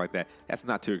catch, stuff like that, that's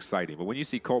not too exciting. But when you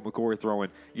see Colt McCoy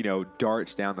throwing,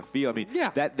 darts down the field, I mean,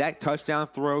 that touchdown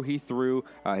throw he threw,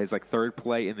 his third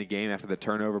play in the game after the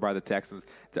turnover by the Texans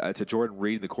to Jordan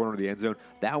Reed in the corner of the end zone,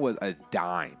 that was a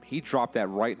dime. He dropped that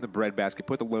right in the breadbasket,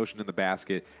 put the lotion in the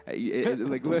basket. You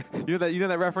know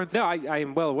that reference? No, I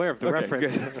am well aware of the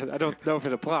reference. I don't know if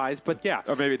it applies, but yeah.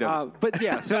 Or maybe it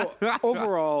doesn't. So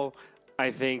overall,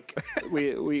 I think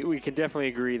we can definitely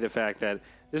agree the fact that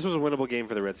this was a winnable game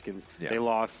for the Redskins. Yeah. They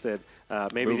lost it.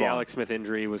 Maybe the Alex Smith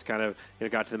injury was kind of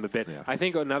got to them a bit. Yeah. I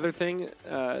think another thing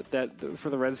that for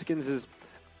the Redskins is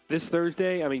this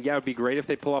Thursday. I mean, it would be great if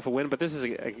they pull off a win, but this is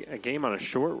a game on a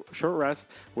short rest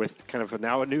with kind of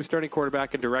now a new starting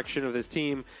quarterback and direction of this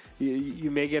team.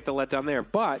 You may get the letdown there,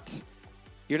 but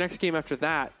your next game after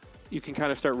that, you can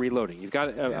kind of start reloading. You've got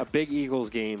a big Eagles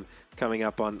game coming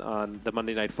up on the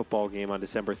Monday Night Football game on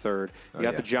December 3rd. You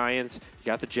got the Giants, you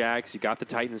got the Jags, you got the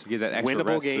Titans. You get that extra winnable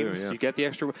rest games. Too, You get the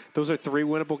extra. Those are 3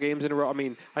 winnable games in a row. I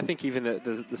mean, I think even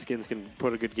the Skins can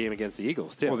put a good game against the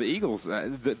Eagles too. Well, the Eagles,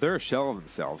 they're a shell of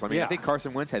themselves. I mean, I think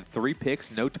Carson Wentz had 3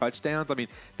 picks, no touchdowns. I mean,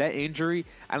 that injury.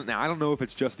 I don't know if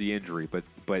it's just the injury, but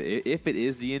if it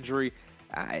is the injury,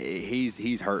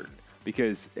 he's hurting.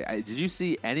 Because did you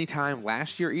see any time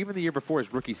last year, even the year before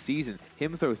his rookie season,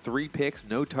 him throw 3 picks,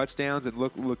 no touchdowns, and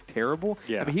look terrible?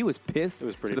 Yeah. I mean, he was pissed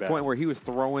to the point where he was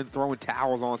throwing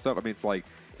towels on stuff. I mean, it's like,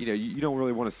 you don't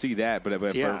really want to see that, but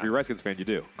if you're a Redskins fan, you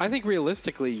do. I think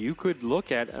realistically, you could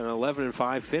look at an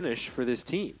 11-5 finish for this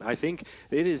team. I think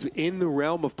it is in the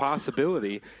realm of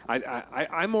possibility.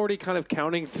 I'm already kind of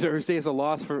counting Thursday as a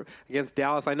loss against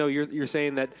Dallas. I know you're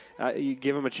saying that you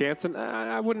give them a chance, and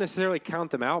I wouldn't necessarily count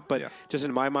them out, but just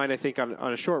in my mind, I think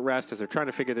on a short rest, as they're trying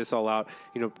to figure this all out,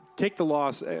 take the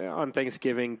loss on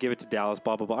Thanksgiving, give it to Dallas,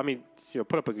 blah, blah, blah. I mean,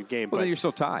 put up a good game. Well, but then you're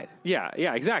still tied. Yeah,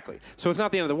 exactly. So it's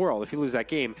not the end of the world if you lose that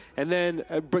game. And then,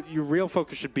 but your real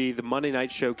focus should be the Monday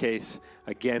night showcase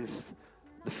against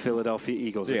the Philadelphia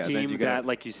Eagles, Yeah, a then team you gotta- that,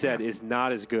 like you said, is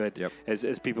not as good Yep.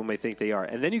 as people may think they are.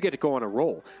 And then you get to go on a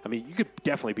roll. I mean, you could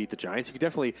definitely beat the Giants. You could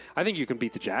definitely – I think you can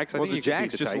beat the Jags. Well, I think the you can beat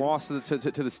Jags the just Titans. lost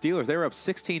to the Steelers. They were up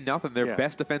 16-0, their Yeah.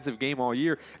 best defensive game all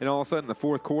year. And all of a sudden, in the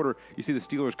fourth quarter, you see the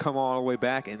Steelers come all the way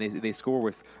back, and they score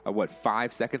with,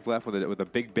 5 seconds left with a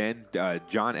Big Ben,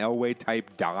 John Elway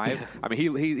type dive. I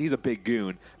mean, he's a big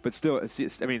goon, but still,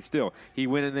 he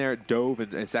went in there, dove,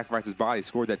 and sacrificed his body,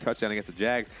 scored that touchdown against the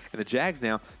Jags. And the Jags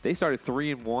now, they started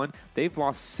 3-1. They've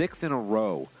lost 6 in a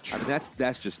row. I mean,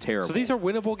 that's just terrible. So these are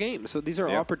winnable games. So these are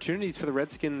Yep. opportunities for the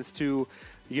Redskins to,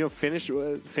 finish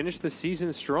the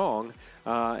season strong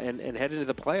and head into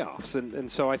the playoffs. And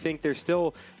so I think there's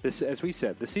still this, as we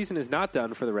said, the season is not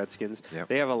done for the Redskins. Yep.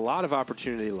 They have a lot of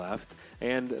opportunity left,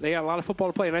 and they got a lot of football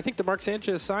to play. And I think the Mark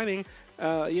Sanchez signing,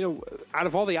 out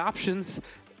of all the options,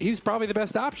 he's probably the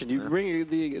best option. You bring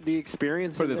the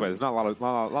experience. Put it this way: there's not a lot of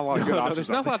good options. There's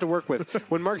not a lot to work with.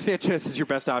 When Mark Sanchez is your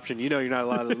best option, you're not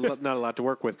a lot to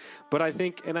work with. But I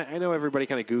think, and I know everybody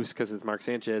kind of goose because it's Mark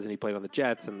Sanchez and he played on the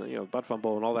Jets and butt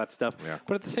fumble and all that stuff. Yeah.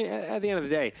 But at the end of the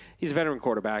day, he's a veteran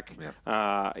quarterback.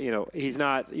 Yeah. He's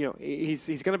not.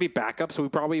 He's going to be backup, so we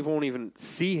probably won't even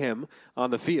see him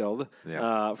on the field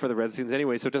for the Redskins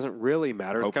anyway. So it doesn't really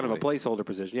matter. It's kind of a placeholder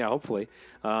position. Yeah, hopefully.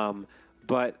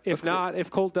 But if not, if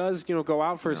Colt does, go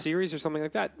out for a series or something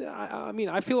like that, I mean,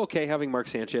 I feel okay having Mark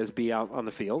Sanchez be out on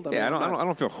the field. I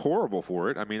don't feel horrible for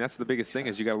it. I mean, that's the biggest thing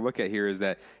is you got to look at here is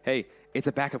that, hey, it's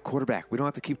a backup quarterback. We don't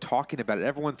have to keep talking about it.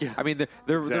 Everyone, I mean,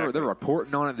 they're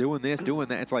reporting on it, doing this, doing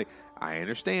that. It's like, I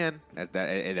understand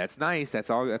that's nice. That's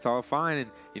all fine.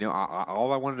 And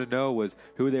all I wanted to know was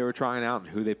who they were trying out and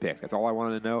who they picked. That's all I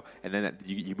wanted to know. And then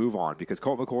you move on because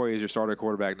Colt McCoy is your starter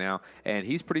quarterback now, and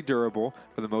he's pretty durable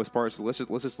for the most part. So let's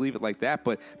just leave it like that.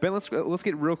 But Ben, let's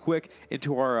get real quick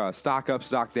into our stock up,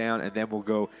 stock down, and then we'll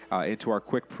go into our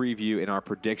quick preview and our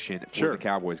prediction for the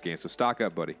Cowboys game. So stock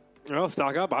up, buddy. Well,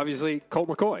 stock up, obviously, Colt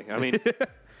McCoy. I mean,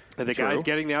 the guy's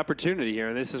getting the opportunity here,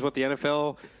 and this is what the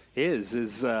NFL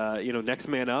is next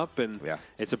man up, and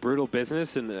it's a brutal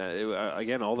business. And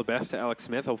again, all the best to Alex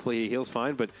Smith. Hopefully he heals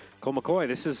fine. But Colt McCoy,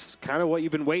 this is kind of what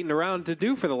you've been waiting around to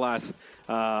do for the last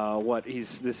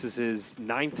this is his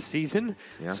 9th season.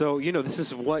 Yeah. So this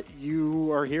is what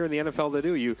you are here in the NFL to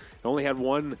do. You only had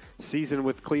one season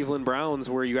with Cleveland Browns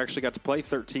where you actually got to play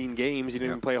 13 games. You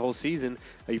didn't even play a whole season.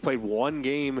 You played one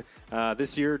game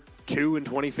this year, 2 in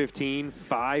 2015,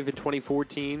 5 in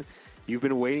 2014. You've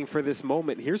been waiting for this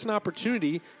moment. Here's an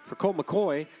opportunity for Colt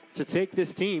McCoy to take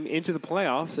this team into the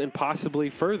playoffs and possibly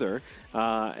further.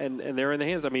 And they're in the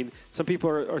hands. I mean, some people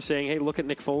are saying, hey, look at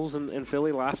Nick Foles in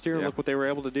Philly last year and look what they were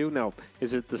able to do. No.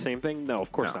 Is it the same thing? No,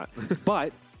 of course not.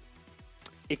 But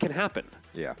it can happen.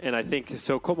 Yeah. And I think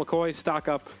so. Colt McCoy, stock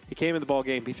up. He came in the ball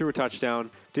game. He threw a touchdown.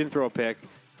 Didn't throw a pick.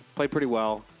 Played pretty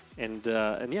well. And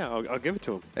I'll give it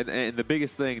to him. And the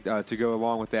biggest thing to go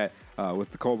along with that,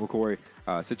 with the Colt McCoy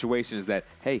situation is that,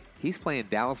 hey, he's playing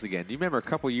Dallas again. Do you remember a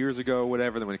couple years ago,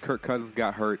 whatever, when Kirk Cousins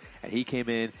got hurt and he came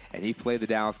in and he played the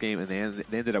Dallas game and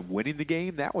they ended up winning the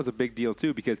game? That was a big deal,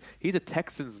 too, because he's a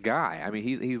Texans guy. I mean,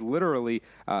 he's literally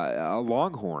a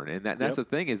Longhorn. And that's the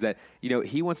thing is that,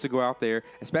 he wants to go out there,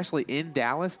 especially in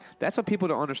Dallas. That's what people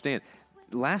don't understand.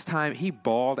 Last time, he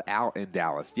balled out in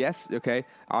Dallas. Yes, okay,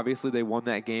 obviously they won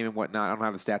that game and whatnot. I don't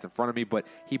have the stats in front of me, but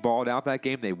he balled out that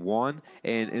game. They won,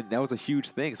 and that was a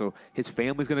huge thing. So his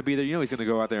family's going to be there. He's going to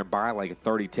go out there and buy like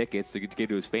 30 tickets to get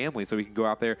to his family so he can go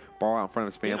out there, ball out in front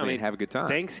of his family, and have a good time.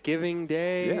 Thanksgiving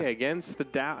Day against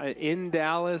in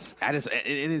Dallas.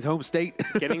 In his home state.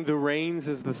 Getting the reins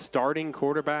as the starting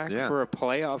quarterback for a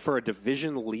playoff, for a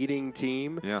division-leading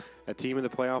team. Yeah. A team in the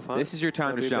playoff hunt. This is your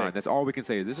time to shine. That's all we can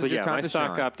say. Is this is your time to shine.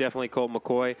 Stock up, definitely Colt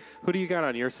McCoy. Who do you got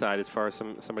on your side as far as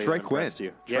somebody Trey that impressed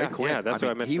Quinn. you? Trey Quinn. Yeah, that's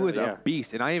what I mentioned. He was a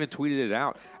beast, and I even tweeted it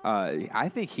out. I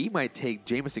think he might take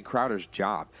Jamison Crowder's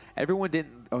job. Everyone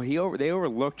didn't. They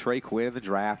overlooked Trey Quinn in the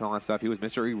draft and all that stuff. He was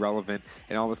Mr. Irrelevant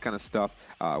and all this kind of stuff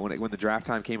when the draft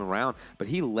time came around. But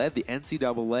he led the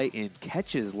NCAA in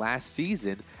catches last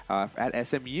season at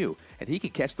SMU, and he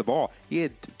can catch the ball. He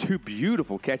had 2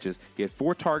 beautiful catches. He had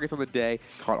 4 targets on the day,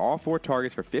 caught all 4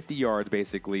 targets for 50 yards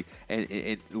basically.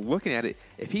 And looking at it,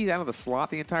 if he's out of the slot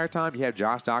the entire time, you have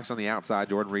Josh Doctson on the outside,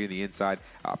 Jordan Reed on the inside,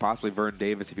 possibly Vernon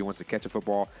Davis if he wants to catch a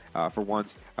football for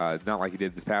once, not like he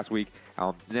did this past week.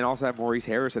 And then also have Maurice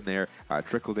Harrison there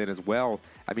trickled in as well.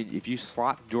 I mean, if you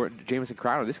slot Jamison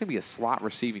Crowder, this is going to be a slot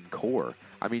receiving core.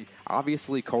 I mean,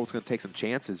 obviously Colt's going to take some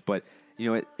chances, but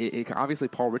obviously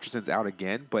Paul Richardson's out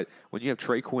again. But when you have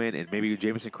Trey Quinn and maybe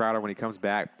Jamison Crowder when he comes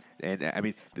back, And, I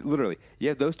mean, literally, you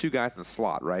have those two guys in the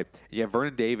slot, right? You have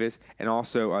Vernon Davis and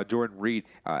also Jordan Reed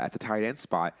at the tight end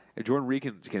spot. And Jordan Reed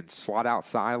can slot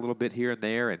outside a little bit here and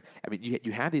there. And, I mean,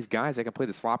 you have these guys that can play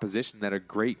the slot position that are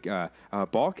great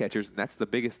ball catchers, and that's the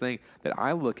biggest thing that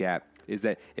I look at is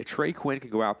that if Trey Quinn can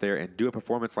go out there and do a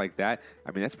performance like that,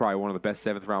 I mean, that's probably one of the best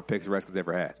 7th-round picks the Redskins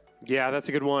ever had. Yeah, that's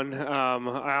a good one.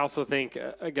 I also think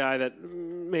a guy that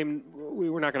maybe we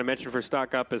were not going to mention for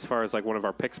stock up as far as like one of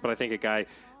our picks, but I think a guy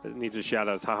that needs a shout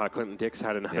out is Clinton Dix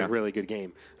had another really good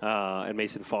game, and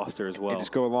Mason Foster as well. And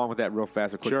just go along with that real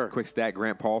fast. A quick stat.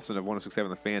 Grant Paulson of 106.7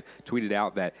 The Fan tweeted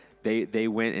out that they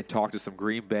went and talked to some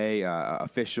Green Bay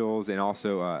officials and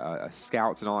also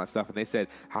scouts and all that stuff, and they said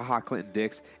Clinton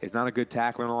Dix is not a good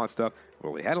tackler and all that stuff.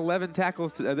 Well, he had 11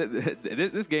 tackles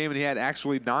this game, and he had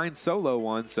actually 9 solo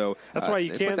ones. So that's why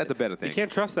you can't. That's a better thing. You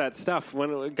can't trust that stuff.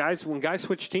 When guys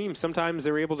switch teams, sometimes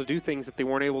they're able to do things that they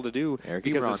weren't able to do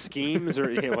because of schemes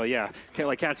or can't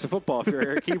like catch the football if you're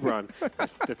Eric Ebron.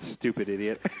 That's stupid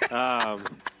idiot.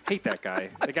 Hate that guy.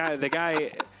 The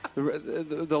guy.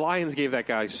 The Lions gave that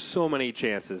guy so many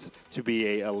chances to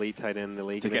be a elite tight end in the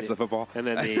league to catch the football, and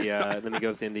then then he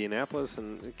goes to Indianapolis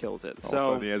and kills it.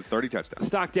 So he has 30 touchdowns.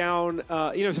 Stock down.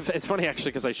 It's funny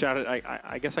actually because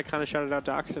I guess I kind of shouted out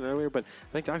Doxson earlier, but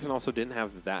I think Doxson also didn't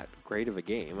have that great of a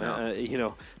game.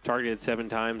 No. Targeted 7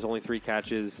 times, only 3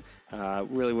 catches.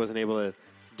 Really wasn't able to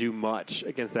do much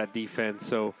against that defense.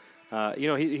 So.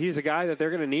 He's a guy that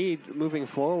they're going to need moving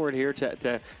forward here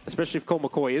to especially if Colt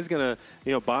McCoy is going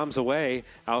to, bombs away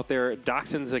out there.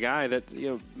 Doxson's a guy that,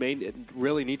 may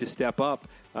really need to step up.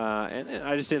 And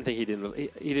I just didn't think he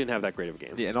didn't have that great of a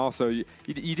game. Yeah, and also you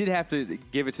did have to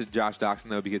give it to Josh Doxson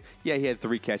though because he had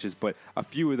 3 catches, but a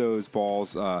few of those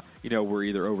balls were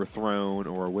either overthrown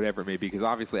or whatever it may be. Because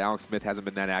obviously Alex Smith hasn't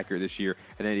been that accurate this year,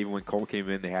 and then even when Cole came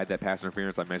in, they had that pass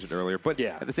interference I mentioned earlier. But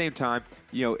at the same time,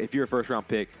 if you're a first-round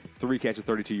pick, 3 catches,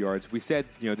 32 yards, we said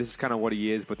this is kind of what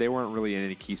he is, but they weren't really in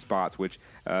any key spots, which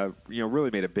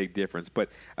really made a big difference. But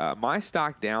my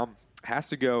stock down has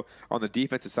to go on the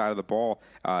defensive side of the ball,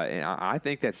 and I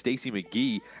think that Stacey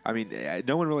McGee. I mean,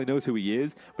 no one really knows who he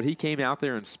is, but he came out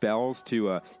there in spells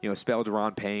to spell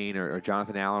Deron Payne or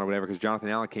Jonathan Allen or whatever, because Jonathan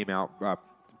Allen came out.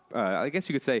 I guess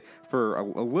you could say for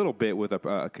a little bit with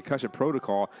a concussion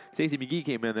protocol. Stacey McGee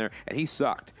came in there and he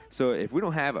sucked. So if we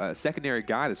don't have a secondary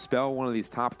guy to spell one of these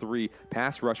top 3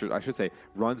 pass rushers, I should say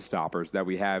run stoppers that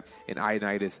we have in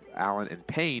Ioannidis, Allen, and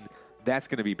Payne, that's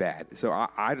going to be bad. So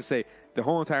I just say the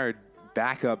whole entire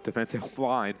backup defensive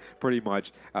line pretty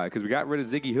much because we got rid of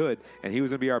Ziggy Hood and he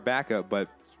was going to be our backup, but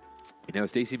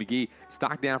Stacey McGee,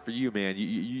 stock down for you, man.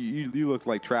 You look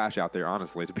like trash out there,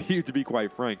 honestly, to be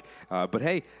quite frank. But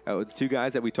hey, it's 2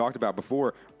 guys that we talked about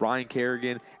before, Brian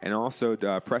Kerrigan and also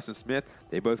Preston Smith.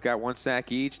 They both got 1 sack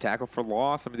each, tackle for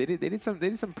loss. I mean, they did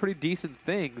some pretty decent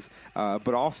things.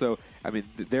 But also, I mean,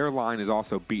 their line is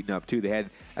also beaten up too. They had,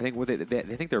 I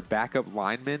think their backup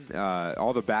linemen,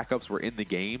 all the backups were in the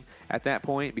game at that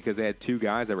point because they had 2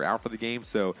 guys that were out for the game.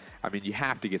 So I mean, you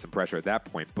have to get some pressure at that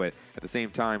point. But at the same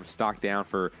time, stock down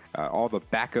for all the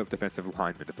backup defensive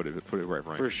linemen to put it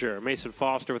right. For sure. Mason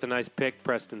Foster with a nice pick.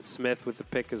 Preston Smith with the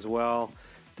pick as well.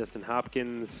 Dustin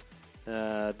Hopkins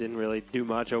didn't really do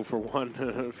much. 0 for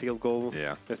 1 field goal.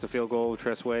 Yeah. Missed a field goal.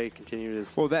 Tressway continued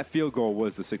his. Well, that field goal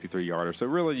was the 63-yarder, so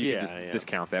really you can just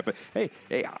discount that. But hey,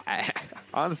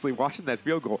 honestly, watching that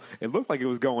field goal, it looked like it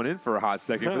was going in for a hot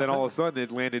second, but then all of a sudden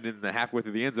it landed in the halfway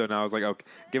through the end zone. And I was like, okay,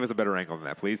 give us a better angle than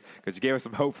that, please, because you gave us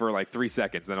some hope for like 3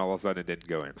 seconds, then all of a sudden it didn't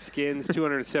go in. Skins,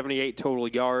 278 total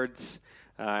yards,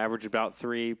 average about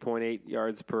 3.8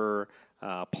 yards per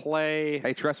play.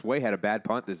 Hey, Tressway had a bad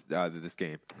punt this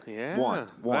game. Yeah, one.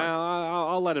 Well,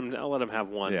 I'll let him have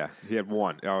 1. Yeah, he had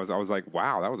 1. I was like,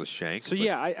 wow, that was a shank. So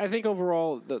I think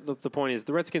overall the point is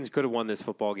the Redskins could have won this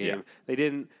football game. Yeah. They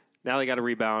didn't. Now they got to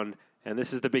rebound. And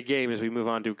this is the big game as we move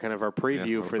on to kind of our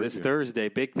preview for this Thursday,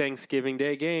 big Thanksgiving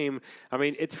Day game. I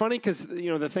mean, it's funny because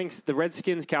the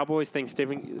Redskins Cowboys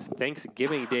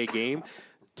Thanksgiving Day game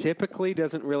typically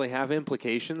doesn't really have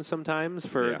implications sometimes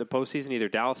for the postseason. Either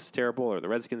Dallas is terrible or the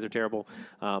Redskins are terrible.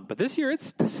 But this year,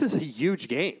 this is a huge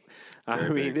game. I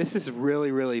mean, this is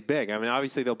really, really big. I mean,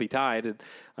 obviously they'll be tied, at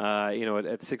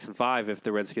 6-5 if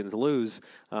the Redskins lose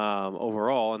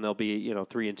overall, and they'll be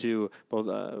 3-2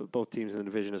 both teams in the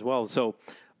division as well. So.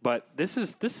 But this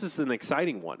is an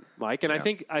exciting one, Mike, and I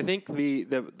think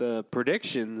the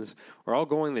predictions are all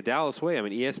going the Dallas way. I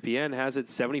mean, ESPN has it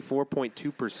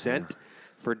 74.2%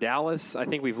 For Dallas, I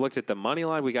think we've looked at the money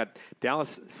line. We got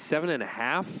Dallas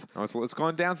 7.5. Oh, it's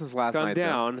gone down since last It's night.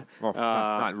 gone down. Well,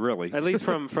 not really. At least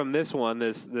from this one,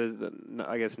 this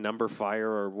I guess Number Fire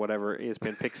or whatever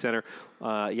ESPN Pick Center.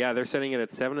 They're setting it at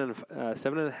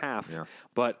 7.5. Yeah.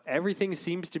 But everything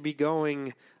seems to be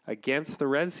going against the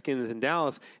Redskins in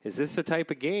Dallas. Is this the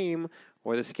type of game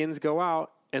where the Skins go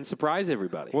out and surprise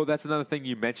everybody? Well, that's another thing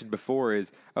you mentioned before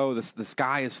is, the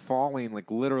sky is falling.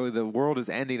 Like, literally, the world is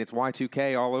ending. It's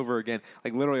Y2K all over again.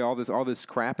 Like, literally, all this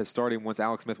crap is starting once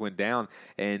Alex Smith went down.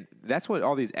 And that's what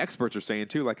all these experts are saying,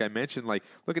 too. Like I mentioned, like,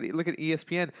 look at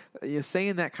ESPN.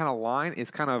 Saying that kind of line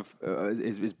is kind of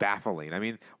is baffling. I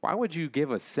mean, why would you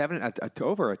give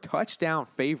over a touchdown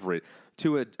favorite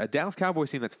to a Dallas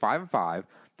Cowboys team that's 5-5,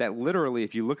 that literally,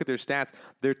 if you look at their stats,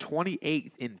 they're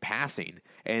 28th in passing.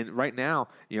 And right now,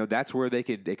 that's where they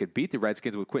could beat the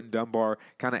Redskins with Quentin Dunbar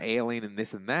kind of ailing and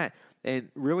this and that. And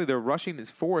really, their rushing is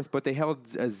fourth, but they held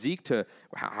Zeke to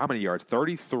how many yards?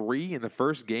 33 in the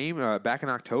first game back in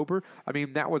October. I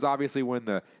mean, that was obviously when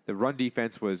the run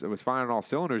defense was firing on all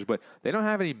cylinders, but they don't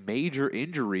have any major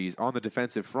injuries on the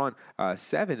defensive front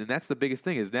seven, and that's the biggest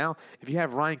thing is now if you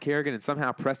have Ryan Kerrigan and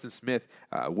somehow Preston Smith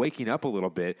waking up a little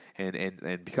bit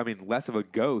and becoming less of a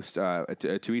ghost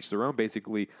to each their own,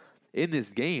 basically, in this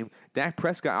game, Dak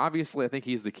Prescott, obviously, I think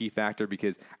he's the key factor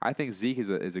because I think Zeke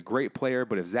is a great player,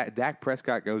 but if Dak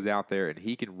Prescott goes out there and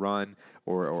he can run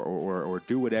or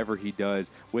do whatever he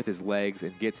does with his legs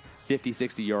and gets 50,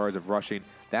 60 yards of rushing,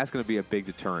 that's going to be a big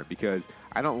deterrent because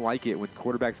I don't like it when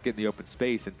quarterbacks get in the open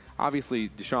space. And obviously,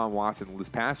 Deshaun Watson this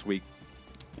past week,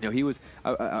 he was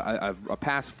a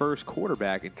pass-first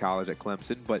quarterback in college at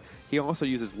Clemson, but he also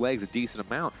uses legs a decent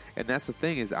amount. And that's the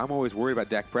thing is I'm always worried about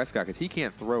Dak Prescott because he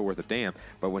can't throw worth a damn.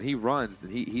 But when he runs,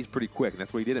 he's pretty quick, and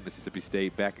that's what he did at Mississippi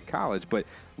State back in college. But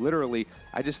literally,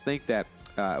 I just think that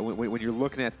when you're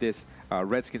looking at this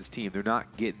Redskins team, they're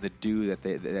not getting the due that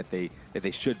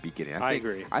they should be getting. I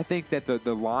agree. I think that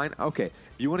the line, okay, if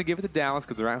you want to give it to Dallas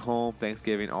because they're at home,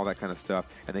 Thanksgiving, all that kind of stuff,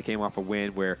 and they came off a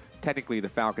win where technically the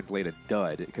Falcons laid a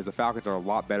dud because the Falcons are a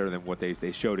lot better than what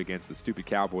they showed against the stupid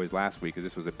Cowboys last week because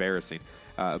this was embarrassing.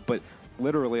 But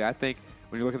literally, I think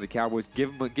when you look at the Cowboys,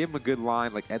 give them a good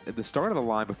line. Like at the start of the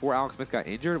line before Alex Smith got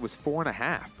injured, it was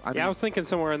 4.5. I was thinking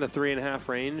somewhere in the 3.5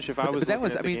 range. But that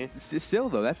was, still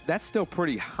though, that's still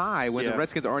pretty high when the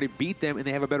Redskins already beat them and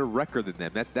they have a better record than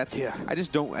them. I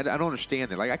just don't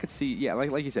understand that. Like I could see,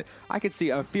 like you said, I could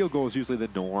see a field goal is usually the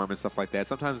norm and stuff like that.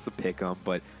 Sometimes it's a pick 'em,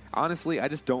 but honestly, I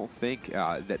just don't think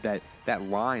that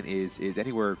line is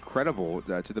anywhere credible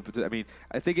I mean,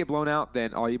 if they get blown out,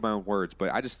 then I'll eat my own words.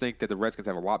 But I just think that the Redskins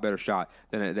have a lot better shot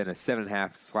than a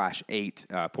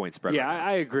 7.5/8 point spread. Yeah,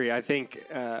 I agree. I think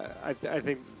I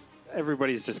think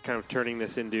everybody's just kind of turning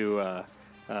this into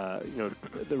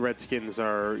the Redskins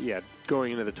are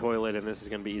going into the toilet, and this is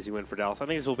going to be an easy win for Dallas. I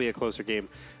think this will be a closer game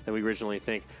than we originally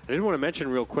think. I did want to mention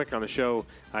real quick on the show,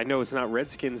 I know it's not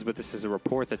Redskins, but this is a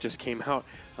report that just came out.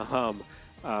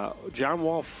 John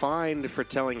Wall fined for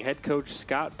telling head coach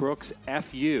Scott Brooks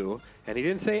F you, and he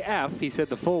didn't say F, he said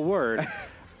the full word.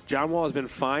 John Wall has been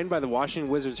fined by the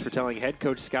Washington Wizards for telling head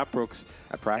coach Scott Brooks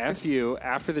F you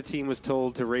after the team was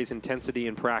told to raise intensity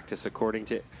in practice, according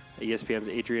to ESPN's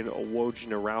Adrian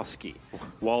Wojnarowski.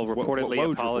 Wall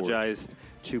reportedly apologized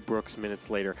to Brooks minutes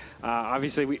later.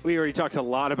 Obviously, we already talked a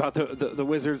lot about the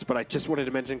Wizards, but I just wanted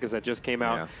to mention because that just came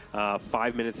out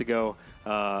 5 minutes ago.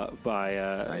 So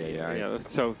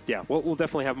we'll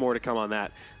definitely have more to come on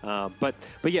that. But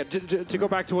to go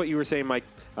back to what you were saying, Mike.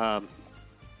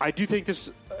 I do think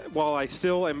this. While I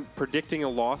still am predicting a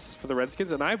loss for the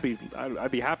Redskins, and I'd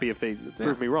be happy if they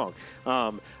prove me wrong.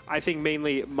 I think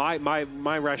mainly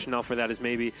my rationale for that is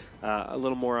maybe a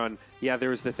little more on there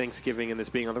was the Thanksgiving and this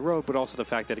being on the road, but also the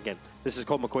fact that again this is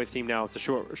Colt McCoy's team now. It's a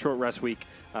short rest week.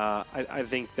 I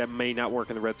think that may not work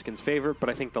in the Redskins' favor, but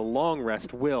I think the long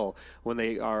rest will when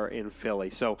they are in Philly.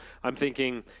 So I'm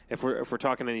thinking if we're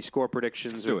talking any score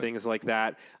predictions or things like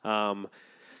that. I'm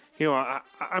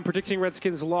predicting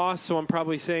Redskins loss, so I'm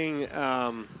probably saying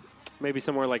maybe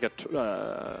somewhere like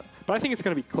but I think it's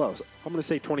going to be close. I'm going to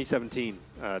say 2017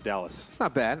 Dallas. It's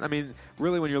not bad. I mean,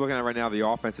 really, when you're looking at right now, the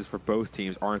offenses for both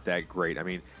teams aren't that great. I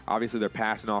mean, obviously their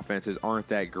passing offenses aren't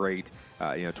that great.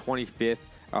 25th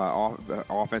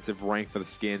offensive rank for the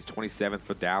Skins, 27th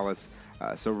for Dallas.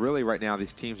 So really right now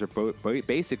these teams are both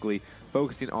basically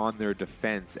focusing on their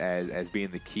defense as being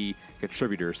the key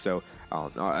contributors. So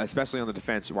especially on the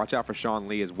defense, watch out for Sean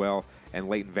Lee as well and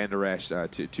Leighton Vander Esch,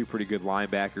 two pretty good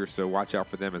linebackers. So watch out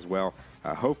for them as well.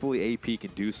 Hopefully AP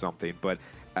can do something. But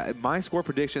my score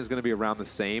prediction is going to be around the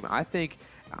same. I think,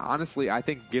 honestly,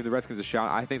 give the Redskins a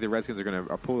shot. I think the Redskins are going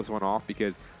to pull this one off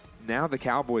because now the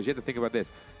Cowboys, you have to think about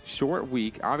this. Short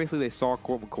week. Obviously, they saw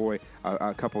Colt McCoy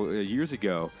a couple of years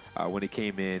ago when he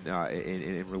came in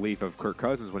relief of Kirk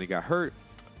Cousins when he got hurt.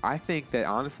 I think that,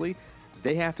 honestly,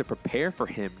 they have to prepare for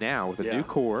him now with a new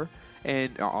core.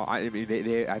 And I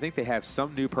think they have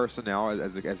some new personnel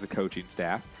as the coaching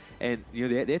staff. And,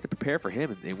 they have to prepare for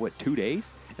him in 2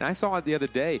 days? And I saw it the other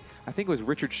day. I think it was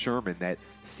Richard Sherman that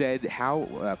said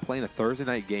how playing a Thursday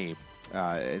night game,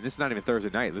 and this is not even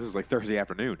Thursday night. This is like Thursday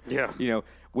afternoon. Yeah.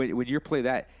 When you play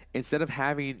that, instead of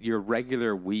having your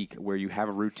regular week where you have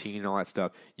a routine and all that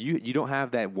stuff, you don't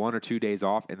have that 1 or 2 days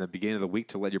off in the beginning of the week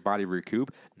to let your body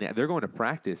recoup. Now, they're going to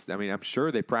practice. I mean, I'm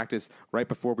sure they practiced right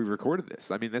before we recorded this.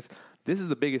 I mean, this is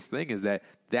the biggest thing is that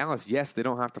Dallas, yes, they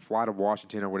don't have to fly to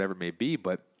Washington or whatever it may be,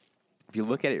 but if you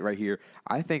look at it right here,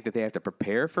 I think that they have to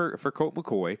prepare for Colt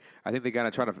McCoy. I think they got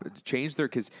to try to change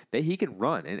because he can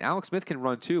run, and Alex Smith can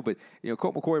run too. But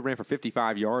Colt McCoy ran for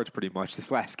 55 yards pretty much this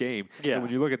last game. Yeah. So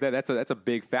when you look at that, that's a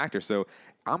big factor. So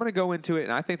I'm going to go into it,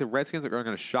 and I think the Redskins are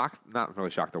going to not really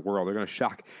shock the world. They're going to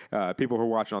shock people who are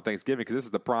watching on Thanksgiving because this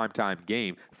is the prime time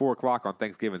game. 4 o'clock on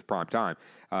Thanksgiving is prime time.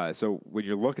 So when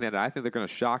you're looking at it, I think they're going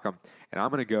to shock them, and I'm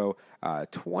going to go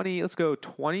 20. Let's go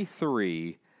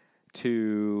 23.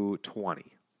 To 20.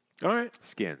 All right.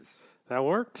 Skins. That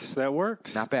works.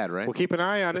 Not bad, right? We'll keep an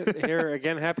eye on it here.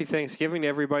 Again, happy Thanksgiving to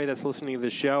everybody that's listening to the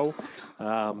show.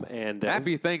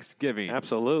 Happy Thanksgiving.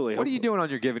 Absolutely. What are you doing on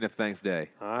your Giving of Thanks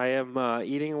Day? I am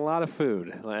eating a lot of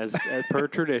food, as per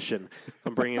tradition.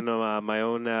 I'm bringing my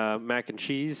own mac and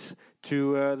cheese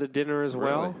to the dinner as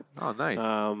well. Really? Oh, nice.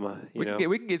 We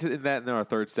can get to that in our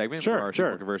third segment. Sure, for our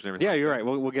sure. Conversion and everything. Yeah, you're right.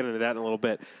 We'll get into that in a little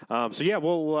bit.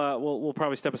 We'll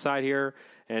probably step aside here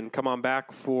and come on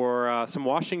back for some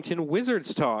Washington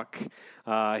Wizards talk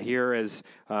here as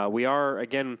we are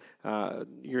again. You're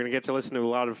going to get to listen to a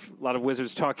lot of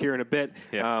Wizards talk here in a bit.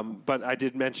 Yeah. But I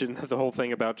did mention the whole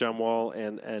thing about John Wall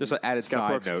and just an added Scott side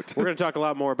Brooks. note. We're going to talk a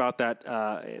lot more about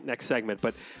that next segment.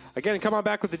 But again, come on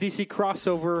back with the DC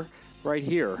crossover right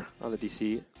here on the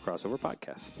DC Crossover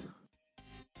Podcast.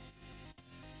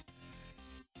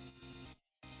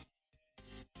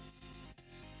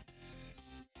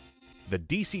 The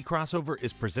DC Crossover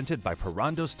is presented by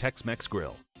Perando's Tex-Mex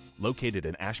Grill. Located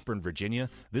in Ashburn, Virginia,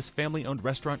 this family-owned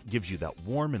restaurant gives you that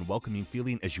warm and welcoming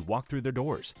feeling as you walk through their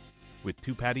doors. With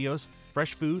 2 patios,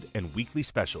 fresh food, and weekly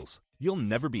specials, you'll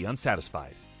never be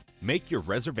unsatisfied. Make your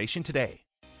reservation today.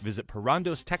 Visit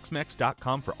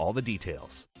perandostexmex.com for all the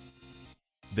details.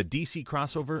 The DC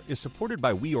Crossover is supported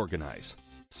by We Organize.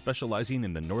 Specializing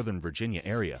in the Northern Virginia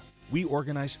area, We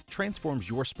Organize transforms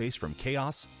your space from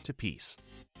chaos to peace,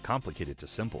 complicated to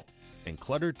simple, and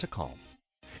cluttered to calm.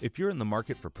 If you're in the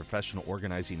market for professional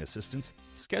organizing assistance,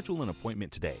 schedule an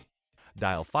appointment today.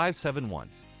 Dial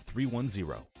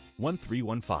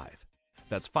 571-310-1315.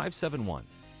 That's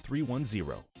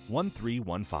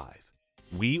 571-310-1315.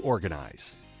 We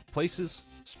Organize. Places,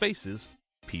 spaces,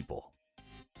 people.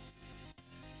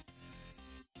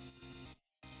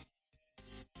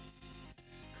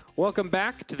 Welcome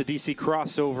back to the DC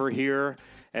Crossover here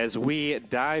as we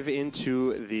dive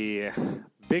into the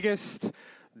biggest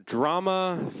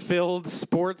drama-filled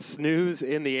sports news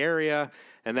in the area,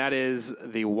 and that is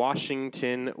the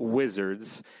Washington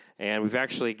Wizards. And we've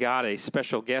actually got a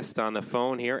special guest on the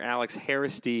phone here, Alex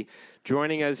Harristy,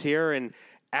 joining us here. And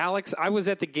Alex, I was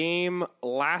at the game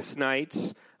last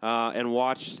night and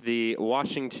watched the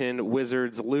Washington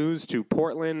Wizards lose to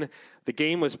Portland. The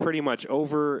game was pretty much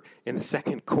over in the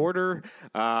second quarter.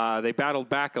 They battled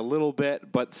back a little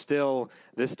bit, but still,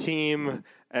 this team,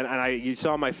 you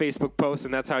saw my Facebook post,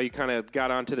 and that's how you kind of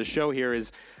got onto the show here,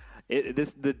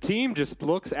 the team just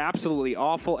looks absolutely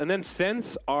awful. And then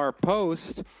since our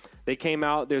post, they came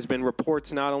out. There's been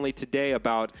reports not only today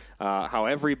about how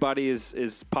everybody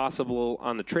is possible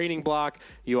on the trading block.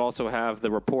 You also have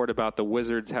the report about the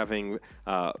Wizards having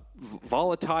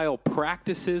volatile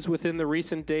practices within the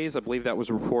recent days. I believe that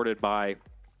was reported by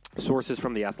sources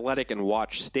from The Athletic and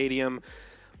Watch Stadium.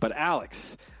 But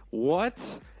Alex,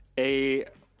 what a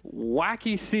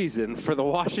wacky season for the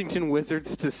Washington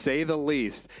Wizards, to say the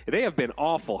least. They have been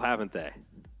awful, haven't they?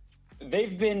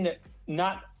 They've been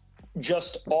not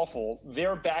just awful.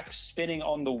 They're back spinning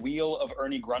on the wheel of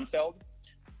Ernie Grunfeld.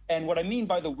 And what I mean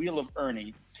by the wheel of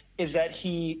Ernie is that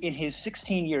he, in his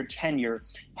 16-year tenure,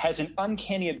 has an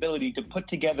uncanny ability to put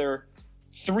together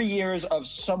 3 years of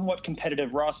somewhat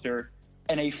competitive roster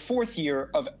and a 4th year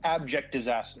of abject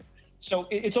disaster. So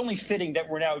it's only fitting that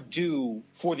we're now due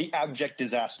for the abject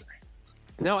disaster.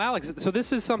 Now, Alex, so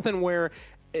this is something where,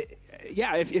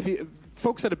 if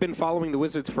folks that have been following the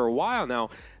Wizards for a while now,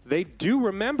 they do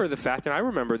remember the fact, and I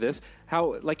remember this,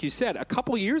 how, like you said, a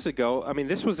couple years ago, I mean,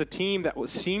 this was a team that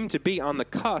seemed to be on the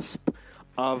cusp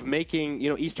of making,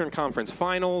 Eastern Conference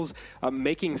Finals,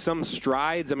 making some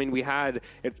strides. I mean, we had,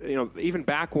 even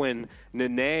back when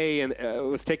Nene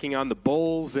was taking on the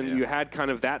Bulls, and you had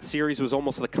kind of that series was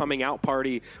almost the coming out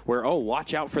party where,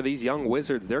 watch out for these young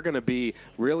Wizards. They're going to be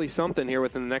really something here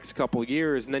within the next couple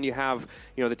years. And then you have,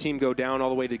 the team go down all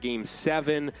the way to Game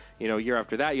 7. Year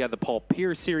after that, you had the Paul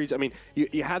Pierce series. I mean,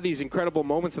 you had these incredible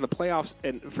moments in the playoffs.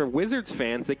 And for Wizards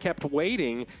fans, they kept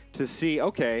waiting to see,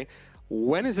 okay,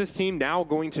 when is this team now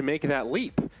going to make that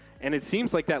leap? And it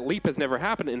seems like that leap has never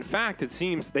happened. In fact, it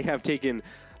seems they have taken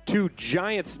 2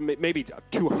 giants, maybe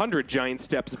 200 giant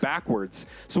steps backwards.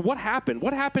 So what happened?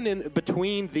 What happened in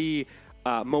between the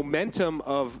momentum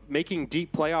of making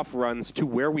deep playoff runs to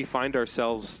where we find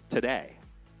ourselves today?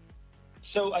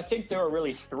 So I think there are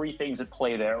really 3 things at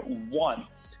play there. One,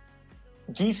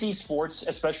 DC sports,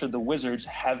 especially the Wizards,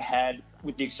 have had,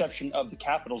 with the exception of the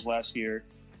Capitals last year,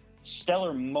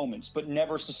 stellar moments, but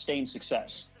never sustained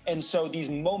success. And so these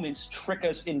moments trick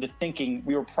us into thinking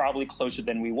we were probably closer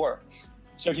than we were.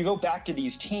 So if you go back to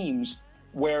these teams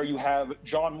where you have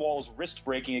John Wall's wrist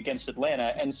breaking against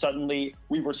Atlanta, and suddenly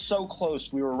we were so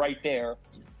close, we were right there.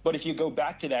 But if you go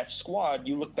back to that squad,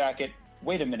 you look back at,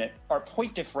 wait a minute, our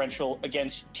point differential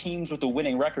against teams with a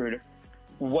winning record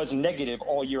was negative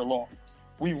all year long.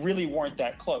 We really weren't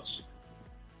that close.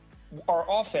 Our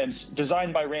offense,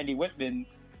 designed by Randy Whitman,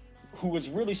 who was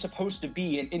really supposed to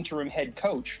be an interim head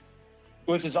coach,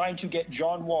 was designed to get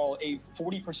John Wall, a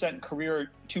 40%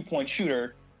 career 2-point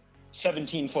shooter,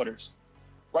 17-footers,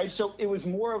 right? So it was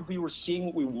more of we were seeing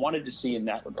what we wanted to see in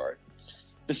that regard.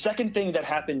 The second thing that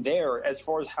happened there, as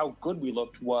far as how good we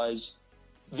looked, was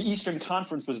the Eastern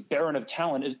Conference was barren of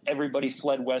talent as everybody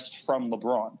fled west from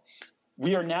LeBron.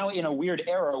 We are now in a weird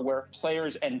era where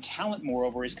players and talent,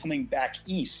 moreover, is coming back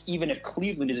east, even if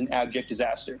Cleveland is an abject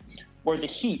disaster, where the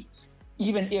Heat,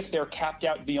 even if they're capped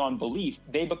out beyond belief,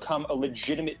 they become a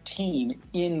legitimate team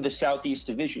in the Southeast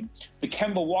Division. The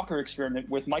Kemba Walker experiment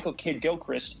with Michael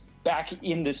Kidd-Gilchrist back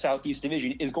in the Southeast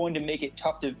Division is going to make it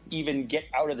tough to even get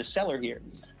out of the cellar here,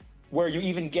 where you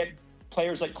even get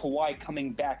players like Kawhi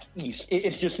coming back east.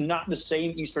 It's just not the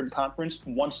same Eastern Conference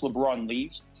once LeBron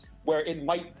leaves, where it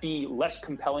might be less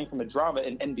compelling from the drama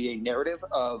and NBA narrative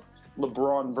of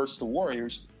LeBron versus the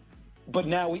Warriors. But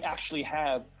now we actually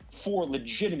have 4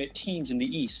 legitimate teams in the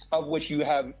East, of which you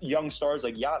have young stars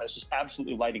like Giannis just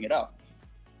absolutely lighting it up.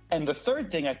 And the third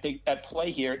thing I think at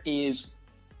play here is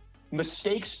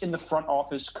mistakes in the front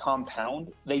office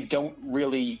compound. They don't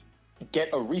really get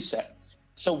a reset.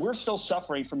 So we're still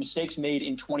suffering from mistakes made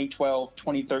in 2012,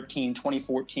 2013,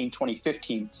 2014,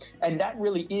 2015. And that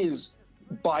really is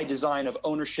by design of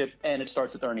ownership, and it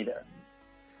starts with Ernie there.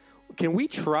 Can we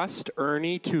trust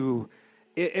Ernie to...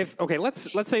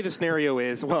 let's say the scenario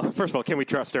is, well, first of all, can we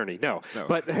trust Ernie? No.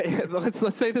 But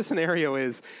let's say the scenario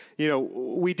is,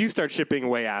 we do start shipping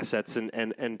away assets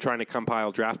and trying to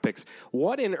compile draft picks.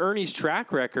 What in Ernie's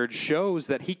track record shows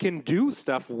that he can do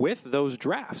stuff with those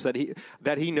drafts,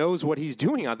 that he knows what he's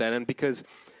doing on that end? Because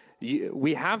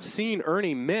we have seen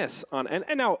Ernie miss on, and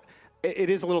now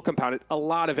it is a little compounded. A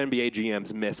lot of NBA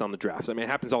GMs miss on the drafts. I mean, it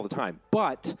happens all the time.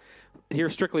 But here,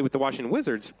 strictly with the Washington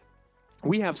Wizards,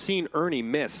 we have seen Ernie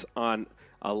miss on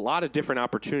a lot of different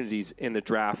opportunities in the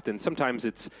draft, and sometimes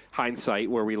it's hindsight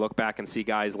where we look back and see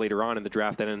guys later on in the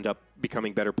draft that end up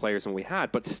becoming better players than we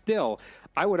had. But still,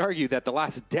 I would argue that the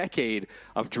last decade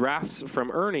of drafts from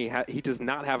Ernie, he does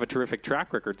not have a terrific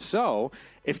track record. So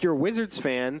if you're a Wizards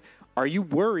fan, are you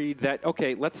worried that,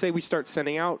 okay, let's say we start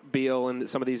sending out Beal and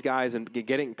some of these guys and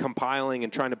compiling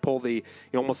and trying to pull the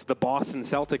almost the Boston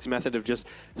Celtics method of just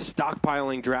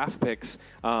stockpiling draft picks.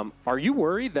 Are you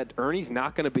worried that Ernie's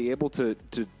not going to be able to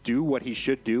do what he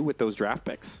should do with those draft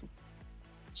picks?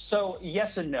 So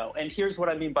yes and no. And here's what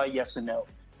I mean by yes and no.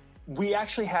 We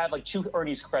actually had, to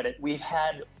Ernie's credit, we've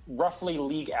had roughly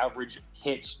league average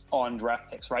hits on draft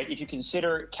picks, right? If you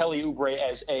consider Kelly Oubre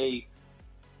as a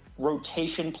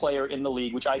rotation player in the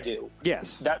league, which I do.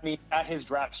 Yes. That means at his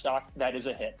draft stock, that is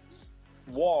a hit.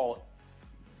 Wall,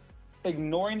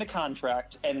 ignoring the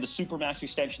contract and the Supermax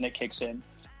extension that kicks in,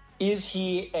 is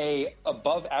he a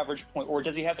above average point, or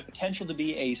does he have the potential to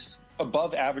be a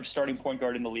above average starting point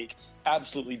guard in the league?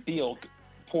 Absolutely. Beal,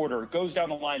 Porter, goes down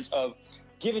the lines of,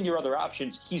 given your other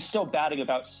options, he's still batting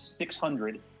about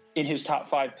 600 in his top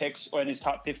 5 picks or in his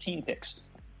top 15 picks.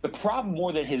 The problem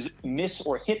more than his miss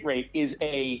or hit rate is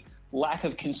a lack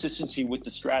of consistency with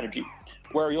the strategy.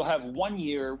 where you'll have 1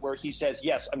 year where he says,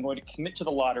 yes, I'm going to commit to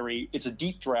the lottery. It's a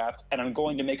deep draft, and I'm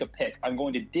going to make a pick. I'm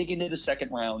going to dig into the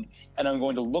second round, and I'm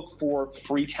going to look for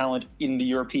free talent in the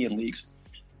European leagues.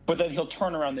 But then he'll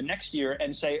turn around the next year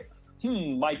and say,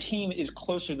 my team is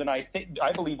closer than I think.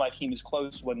 I believe my team is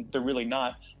close when they're really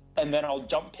not. And then I'll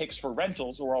dump picks for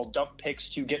rentals, or I'll dump picks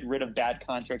to get rid of bad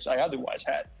contracts I otherwise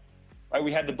had. Right?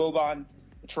 We had the Boban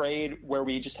trade where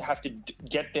we just have to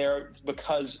get there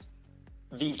because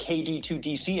the KD to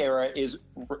DC era is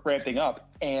ramping up,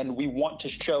 and we want to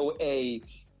show a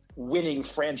winning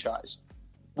franchise.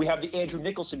 We have the Andrew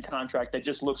Nicholson contract that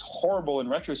just looks horrible in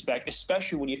retrospect,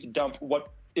 especially when you have to dump what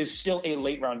is still a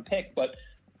late-round pick, but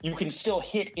you can still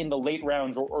hit in the late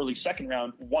rounds or early second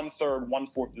round 1/3,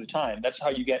 1/4 of the time. That's how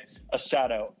you get a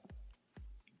Sato.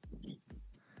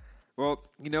 Well,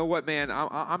 you know what, man?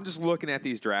 I'm just looking at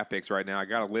these draft picks right now. I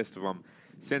got a list of them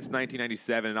since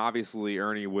 1997, and obviously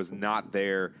Ernie was not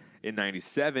there in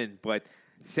 97, but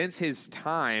since his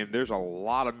time, there's a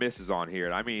lot of misses on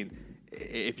here. I mean,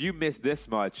 if you miss this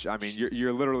much, I mean,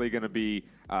 you're literally going to be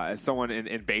someone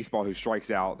in baseball who strikes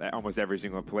out at almost every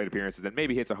single plate appearance and then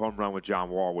maybe hits a home run with John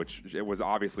Wall, which it was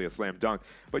obviously a slam dunk.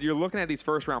 But you're looking at these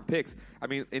first-round picks. I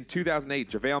mean, in 2008,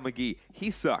 JaVale McGee,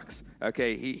 he sucks.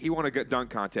 Okay, he won a good dunk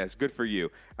contest. Good for you.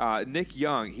 Nick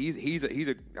Young, he's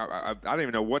a I don't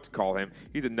even know what to call him.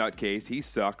 He's a nutcase. He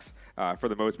sucks for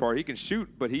the most part. He can shoot,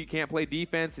 but he can't play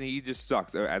defense, and he just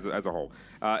sucks as a whole.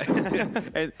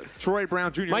 And Troy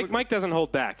Brown Jr. Mike doesn't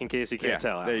hold back, in case you can't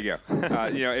tell. There you go.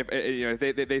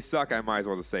 If they suck, I might as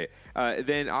well just say it.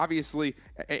 Then obviously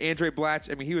Andre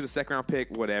Blatch. I mean, he was a second-round pick,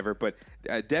 whatever. But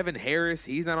Devin Harris,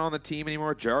 he's not on the team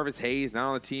anymore. Jarvis Hayes, not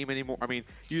on the team anymore. I mean,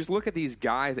 you just look at these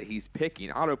guys that he's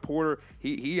picking. Otto Porter,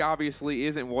 he obviously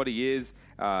isn't what he is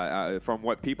from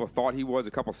what people thought he was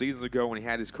a couple seasons ago when he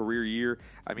had his career year.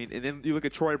 I mean, and then you look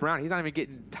at Troy Brown. He's not even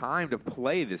getting time to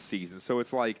play this season. So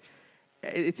it's like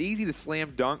it's easy to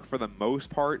slam dunk for the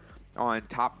most part on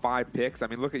top 5 picks. I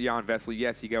mean, look at Jan Vesely.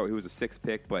 Yes, he was a 6th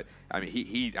pick, but I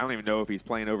mean, I don't even know if he's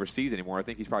playing overseas anymore. I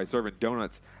think he's probably serving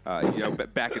donuts,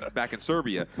 back in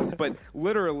Serbia. But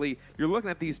literally, you're looking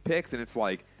at these picks, and it's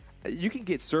like you can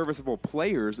get serviceable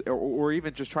players, or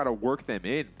even just try to work them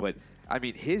in. But I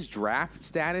mean, his draft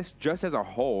status, just as a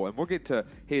whole, and we'll get to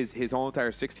his whole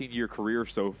entire 16-year career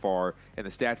so far and the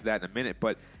stats of that in a minute.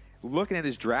 But looking at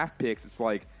his draft picks, it's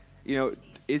like,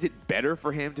 is it better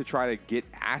for him to try to get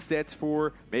assets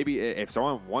for maybe if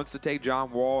someone wants to take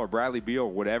John Wall or Bradley Beal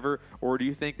or whatever, or do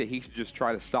you think that he should just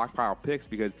try to stockpile picks?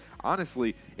 Because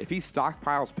honestly, if he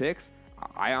stockpiles picks,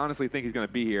 I honestly think he's going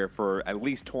to be here for at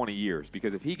least 20 years,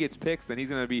 because if he gets picks, then he's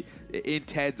going to be in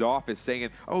Ted's office saying,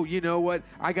 oh, you know what?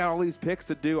 I got all these picks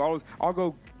to do. I'll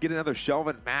go get another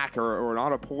Shelvin Mack or an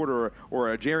Otto Porter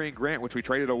or a Jerry Grant, which we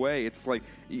traded away. It's like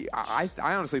I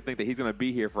honestly think that he's going to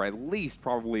be here for at least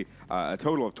probably a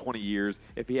total of 20 years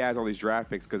if he has all these draft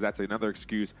picks, because that's another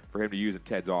excuse for him to use in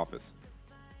Ted's office.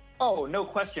 Oh, no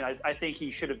question. I think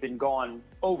he should have been gone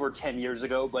over 10 years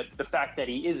ago, but the fact that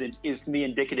he isn't is to me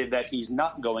indicative that he's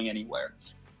not going anywhere,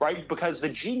 right? Because the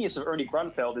genius of Ernie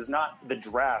Grunfeld is not the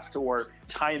draft or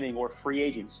timing or free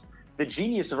agents. The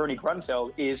genius of Ernie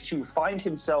Grunfeld is to find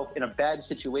himself in a bad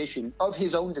situation of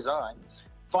his own design,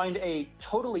 find a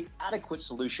totally adequate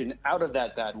solution out of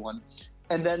that bad one,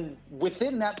 and then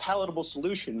within that palatable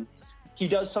solution, he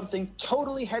does something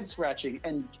totally head-scratching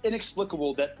and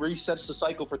inexplicable that resets the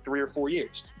cycle for 3 or 4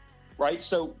 years, right?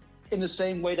 So in the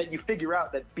same way that you figure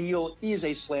out that Beal is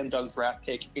a slam dunk draft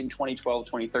pick in 2012,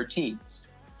 2013,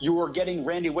 you are getting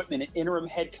Randy Whitman, an interim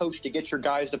head coach, to get your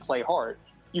guys to play hard.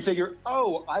 You figure,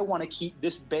 oh, I want to keep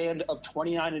this band of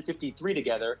 29 and 53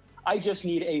 together. I just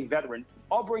need a veteran.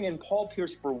 I'll bring in Paul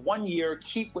Pierce for 1 year,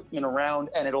 keep Whitman around,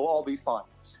 and it'll all be fine.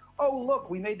 Oh, look,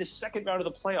 we made the second round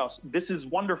of the playoffs. This is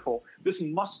wonderful. This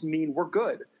must mean we're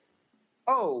good.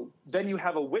 Oh, then you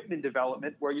have a Whitman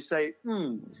development where you say,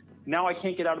 now I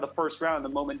can't get out of the first round the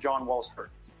moment John Wall's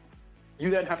hurt. You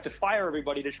then have to fire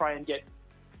everybody to try and get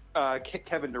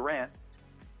Kevin Durant.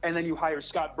 And then you hire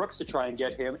Scott Brooks to try and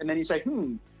get him. And then you say,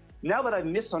 now that I've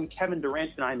missed on Kevin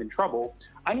Durant and I'm in trouble,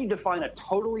 I need to find a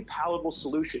totally palatable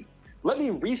solution. Let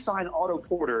me re-sign Otto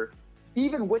Porter,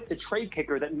 even with the trade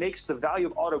kicker that makes the value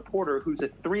of Otto Porter, who's a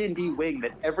 3-and-D wing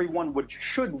that everyone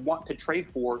should want to trade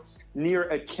for near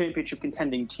a championship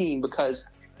contending team, because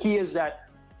he is that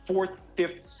 4th,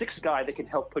 5th, 6th guy that can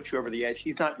help put you over the edge.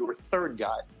 He's not your 3rd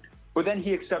guy. But then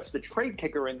he accepts the trade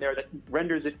kicker in there that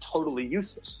renders it totally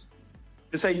useless.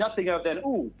 To say nothing of then,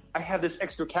 I have this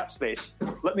extra cap space.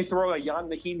 Let me throw a Jan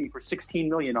Mahinmi for $16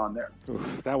 million on there.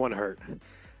 Oof, that one hurt.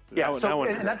 Yeah,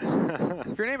 and that's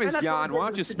If your name is Jan, why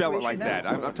don't you spell it like that?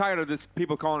 I'm tired of this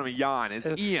people calling him Jan. It's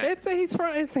Ian.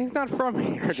 He's not from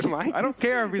here, Mike. I don't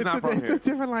care if he's not from here. It's a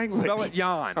different language. Spell it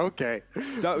Jan. Okay.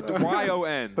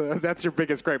 Y-O-N. That's your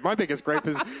biggest gripe. My biggest gripe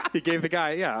is he gave the guy,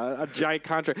 a giant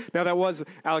contract. Now, that was,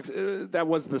 Alex, that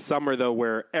was the summer, though,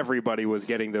 where everybody was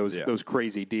getting those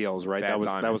crazy deals, right? Bad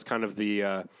timing. That was kind of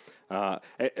the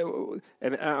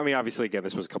and I mean, obviously, again,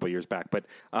 this was a couple of years back. But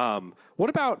what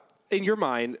about, in your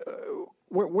mind,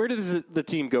 where does the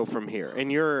team go from here?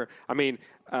 And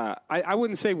I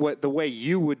wouldn't say the way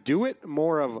you would do it,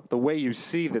 more of the way you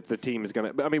see that the team is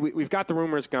going to. I mean, we've got the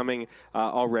rumors coming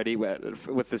already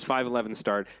with this 5-11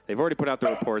 start. They've already put out the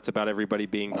reports about everybody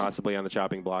being possibly on the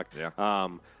chopping block. Yeah.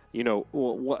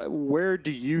 Where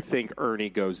do you think Ernie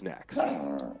goes next?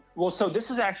 Well, so this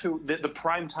is actually the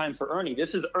prime time for Ernie.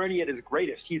 This is Ernie at his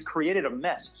greatest. He's created a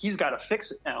mess. He's got to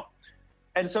fix it now.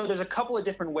 And so there's a couple of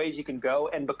different ways you can go.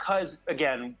 And because,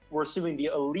 again, we're assuming the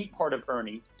elite part of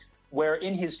Ernie, where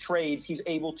in his trades he's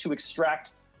able to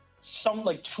extract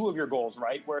two of your goals,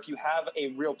 right? Where if you have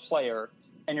a real player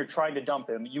and you're trying to dump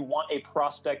him, you want a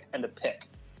prospect and a pick.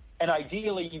 And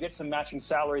ideally, you get some matching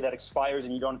salary that expires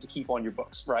and you don't have to keep on your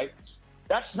books, right?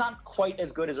 That's not quite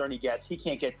as good as Ernie gets. He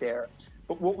can't get there.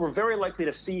 But what we're very likely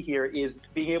to see here is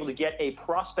being able to get a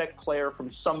prospect player from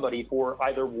somebody for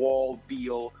either Wall,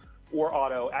 Beal, or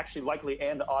Otto. Actually, likely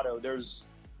and Otto. There's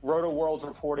Roto World's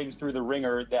reporting through the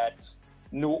Ringer that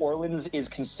New Orleans is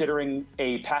considering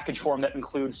a package for him that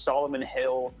includes Solomon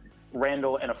Hill,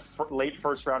 Randall, and a late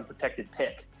first-round protected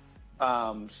pick.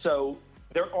 So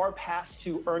there are paths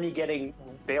to Ernie getting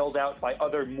bailed out by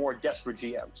other more desperate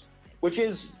GMs, which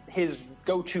is his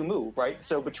go-to move, right?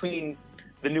 So between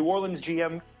the New Orleans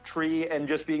GM tree and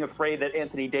just being afraid that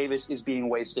Anthony Davis is being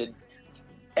wasted,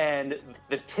 and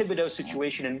the Thibodeau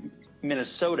situation in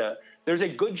Minnesota, there's a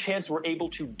good chance we're able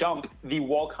to dump the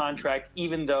Wall contract, the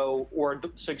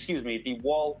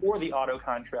Wall or the Otto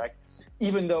contract,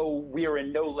 even though we are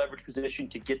in no leverage position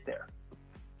to get there.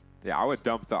 Yeah, I would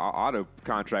dump the Otto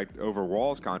contract over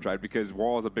Wall's contract because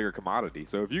Wall is a bigger commodity.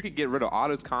 So if you can get rid of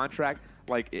Otto's contract,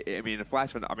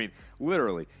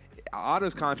 literally,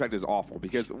 Otto's contract is awful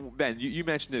because, Ben, you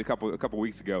mentioned it a couple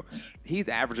weeks ago. He's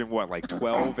averaging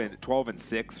 12 and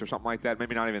 6 or something like that.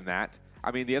 Maybe not even that.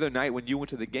 I mean, the other night when you went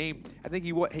to the game, I think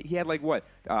he had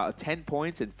 10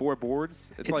 points and 4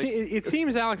 boards. It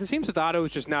seems, Alex. It seems that Otto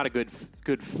is just not a good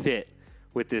fit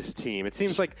with this team. It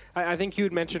seems like I think you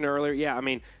had mentioned earlier. Yeah, I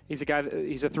mean, he's a guy.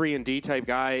 He's a 3-and-D type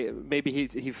guy. Maybe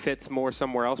he fits more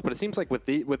somewhere else. But it seems like with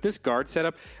this guard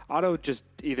setup, Otto just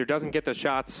either doesn't get the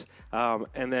shots,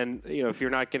 and then if you're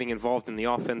not getting involved in the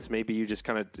offense, maybe you just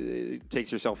kind of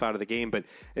takes yourself out of the game. But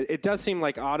it does seem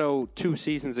like Otto 2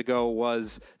 seasons ago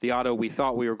was the Otto we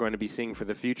thought we were going to be seeing for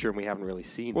the future, and we haven't really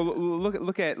seen. Well,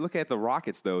 look at the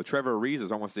Rockets though. Trevor Ariza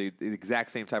is almost the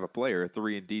exact same type of player, a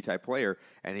 3-and-D type player,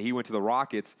 and he went to the Rockets.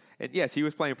 And yes, he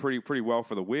was playing pretty well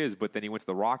for the Wiz, but then he went to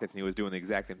the Rockets and he was doing the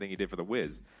exact same thing he did for the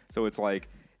Wiz. So it's like,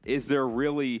 is there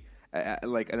really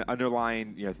an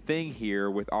underlying thing here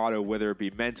with Otto, whether it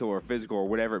be mental or physical or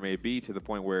whatever it may be, to the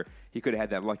point where he could have had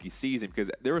that lucky season?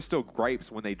 Because there were still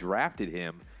gripes when they drafted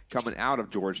him coming out of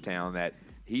Georgetown that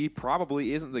he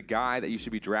probably isn't the guy that you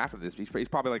should be drafting this. He's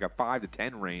probably like a 5 to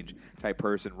 10 range type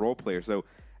person, role player. So,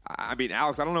 I mean,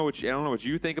 Alex, I don't know what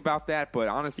you think about that, but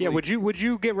honestly, would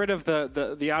you get rid of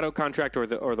the Otto contract or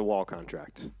the Wall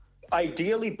contract?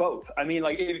 Ideally, both. I mean,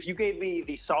 if you gave me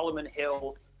the Solomon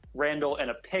Hill, Randall,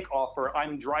 and a pick offer,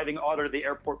 I'm driving Otto to the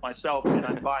airport myself, and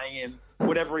I'm buying him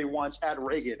whatever he wants at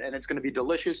Reagan, and it's going to be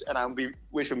delicious, and I'll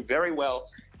wish him very well,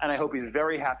 and I hope he's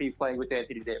very happy playing with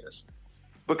Anthony Davis,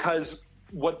 because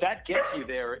what that gets you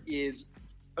there is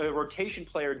a rotation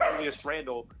player, Julius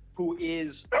Randle, who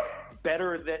is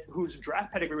whose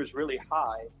draft pedigree was really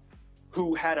high,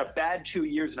 who had a bad 2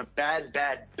 years in a bad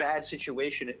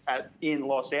situation in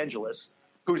Los Angeles,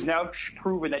 who's now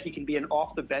proven that he can be an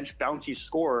off-the-bench bounty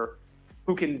scorer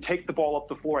who can take the ball up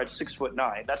the floor at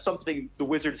 6'9". That's something the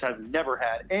Wizards have never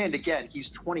had. And again, he's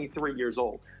 23 years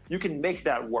old. You can make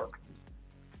that work.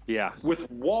 Yeah. With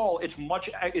Wall,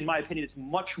 in my opinion, it's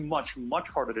much, much, much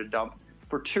harder to dump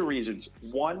for 2 reasons.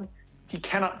 One, he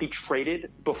cannot be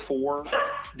traded before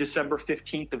December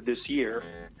 15th of this year.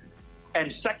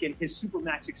 And second, his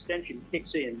Supermax extension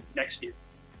kicks in next year.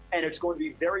 And it's going to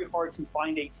be very hard to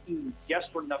find a team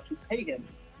desperate enough to pay him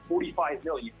 $45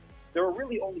 million. There are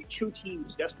really only 2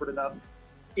 teams desperate enough,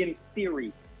 in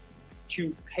theory,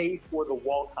 to pay for the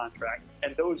Wall contract.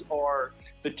 And those are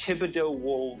the Thibodeau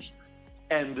Wolves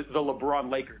and the LeBron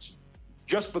Lakers.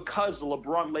 Just because the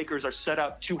LeBron Lakers are set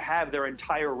up to have their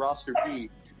entire roster be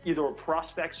either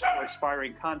prospects or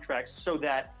expiring contracts, so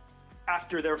that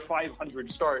after their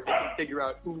 500 start, they can figure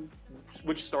out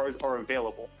which stars are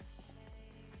available.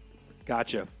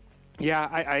 Gotcha. Yeah,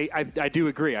 I do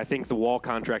agree. I think the Wall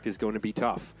contract is going to be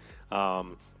tough.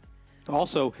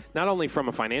 Also, not only from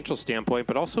a financial standpoint,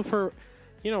 but also for,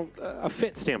 a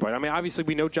fit standpoint. I mean, obviously,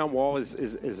 we know John Wall is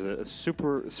a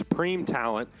supreme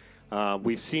talent.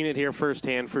 We've seen it here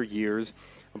firsthand for years.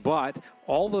 But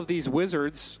all of these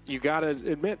Wizards, you got to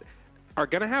admit, are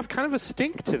going to have kind of a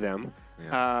stink to them.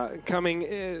 Coming,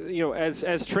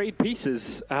 as trade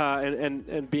pieces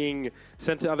and being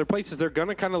sent to other places, they're going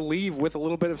to kind of leave with a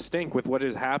little bit of stink with what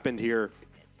has happened here,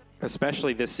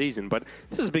 especially this season. But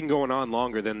this has been going on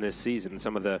longer than this season.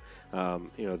 Some of the,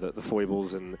 the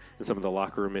foibles and some of the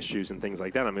locker room issues and things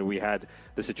like that. I mean, we had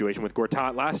the situation with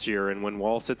Gortat last year, and when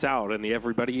Wall sits out, and the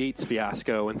everybody eats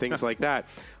fiasco and things like that.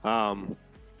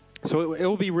 So it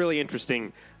will be really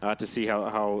interesting to see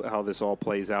how this all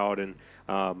plays out. And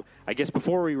I guess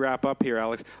before we wrap up here,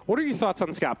 Alex, what are your thoughts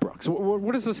on Scott Brooks?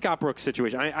 What is the Scott Brooks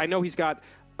situation? I know he's got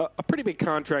a pretty big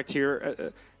contract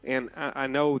here, and I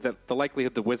know that the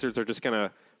likelihood the Wizards are just going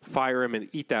to fire him and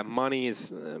eat that money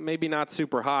is maybe not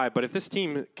super high. But if this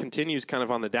team continues kind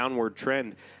of on the downward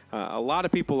trend, a lot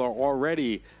of people are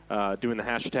already doing the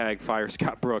hashtag fire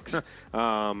Scott Brooks.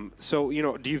 So,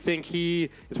 do you think he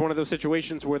is one of those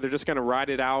situations where they're just going to ride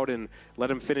it out and let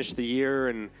him finish the year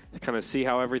and kind of see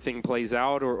how everything plays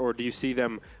out? Or do you see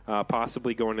them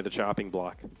possibly going to the chopping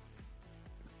block?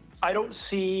 I don't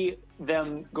see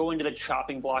them going to the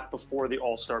chopping block before the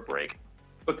All-Star break.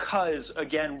 Because,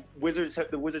 again,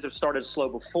 the Wizards have started slow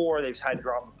before. They've had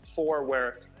drama before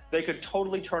where they could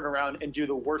totally turn around and do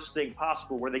the worst thing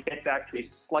possible where they get back to a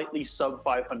slightly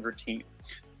sub-500 team.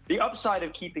 The upside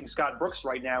of keeping Scott Brooks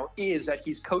right now is that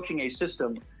he's coaching a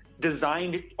system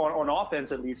designed, on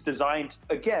offense at least, designed,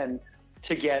 again,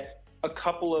 to get a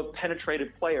couple of penetrative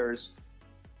players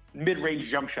mid-range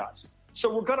jump shots.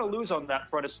 So we're going to lose on that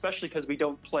front, especially because we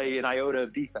don't play an iota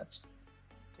of defense.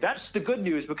 That's the good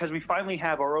news because we finally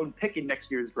have our own pick in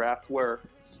next year's draft where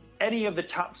any of the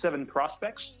top 7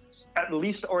 prospects at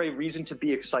least are a reason to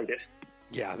be excited.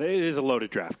 Yeah, it is a loaded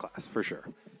draft class for sure.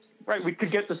 Right, we could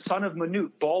get the son of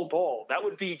Manute, Ball. That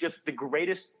would be just the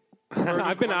greatest.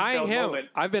 I've been eyeing him.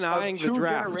 I've been eyeing the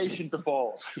draft. 2 generations of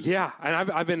balls. Yeah,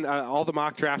 and I've been all the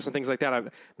mock drafts and things like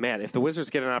that. Man, if the Wizards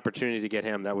get an opportunity to get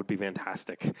him, that would be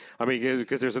fantastic. I mean,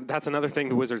 because that's another thing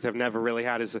the Wizards have never really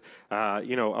had is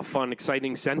a fun,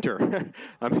 exciting center.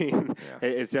 I mean,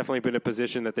 it's definitely been a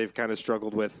position that they've kind of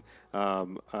struggled with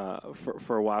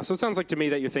for a while. So it sounds like to me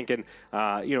that you're thinking,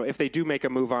 if they do make a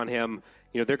move on him,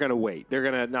 they're going to wait. They're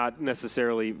going to not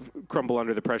necessarily crumble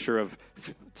under the pressure of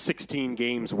 16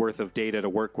 games worth of data to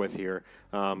work with here.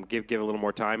 Give a little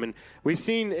more time. And we've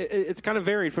seen it's kind of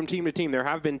varied from team to team. There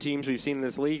have been teams we've seen in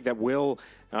this league that will,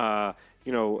 fire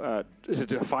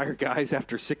guys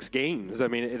after 6 games. I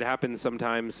mean, it happens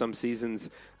sometimes, some seasons.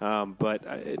 But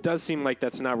it does seem like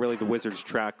that's not really the Wizards'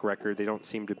 track record. They don't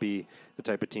seem to be the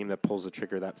type of team that pulls the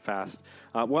trigger that fast.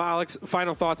 Well, Alex,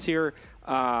 final thoughts here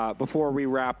before we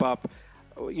wrap up.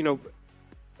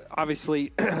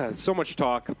 Obviously, so much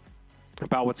talk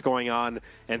about what's going on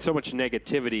and so much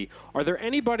negativity. Are there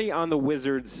anybody on the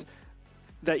Wizards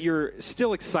that you're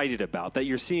still excited about, that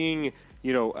you're seeing,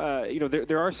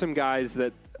 there are some guys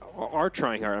that are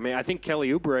trying hard. I mean, I think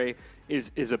Kelly Oubre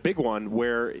is a big one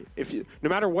where no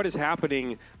matter what is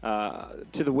happening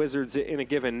to the Wizards in a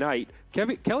given night,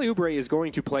 Kelly Oubre is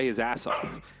going to play his ass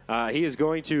off. He is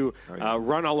going to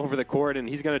run all over the court, and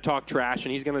he's going to talk trash,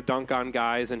 and he's going to dunk on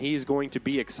guys, and he's going to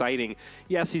be exciting.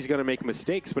 Yes, he's going to make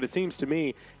mistakes, but it seems to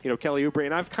me, Kelly Oubre,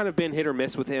 and I've kind of been hit or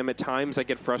miss with him. At times I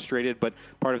get frustrated, but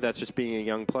part of that's just being a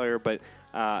young player. But,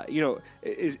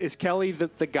 is Kelly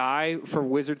the guy for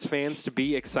Wizards fans to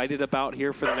be excited about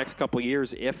here for the next couple of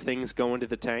years if things go into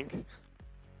the tank?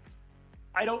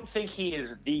 I don't think he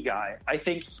is the guy. I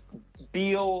think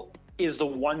Beal is the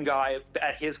one guy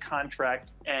at his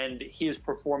contract and his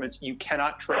performance you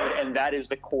cannot trade, and that is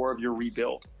the core of your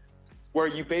rebuild, where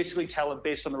you basically tell him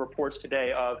based on the reports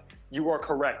today of, you are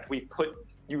correct, we put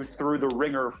you through the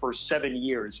ringer for 7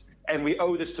 years, and we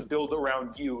owe this to build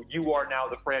around you. You are now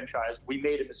the franchise. We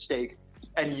made a mistake,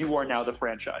 and you are now the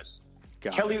franchise.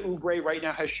 Kelly Oubre right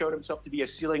now has shown himself to be a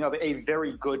ceiling of a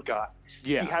very good guy.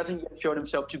 Yeah. He hasn't yet shown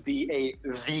himself to be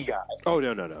the guy. Oh,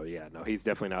 no. Yeah, no, he's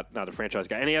definitely not a franchise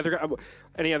guy. Any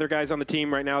other guys on the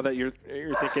team right now that you're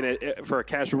thinking for a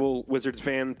casual Wizards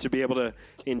fan to be able to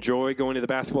enjoy going to the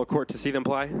basketball court to see them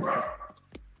play?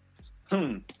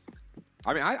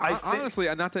 I mean, I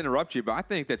honestly, not to interrupt you, but I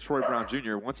think that Troy Brown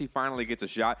Jr., once he finally gets a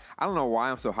shot, I don't know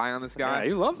why I'm so high on this guy. Yeah,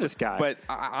 you love this guy. But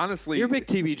honestly. You're a big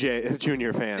TBJ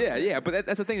Jr. fan. Yeah, but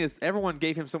that's the thing is everyone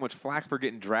gave him so much flack for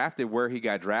getting drafted where he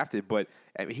got drafted, but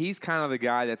I mean, he's kind of the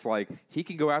guy that's like, he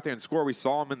can go out there and score. We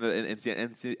saw him in the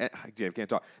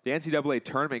the NCAA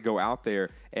tournament go out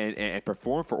there and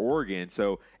perform for Oregon.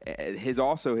 So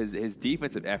his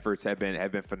defensive efforts have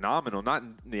been phenomenal. Not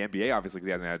in the NBA, obviously, because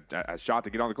he hasn't had a shot to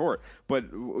get on the court, but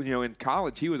in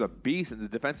college he was a beast in the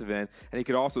defensive end, and he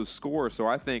could also score. So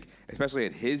I think, especially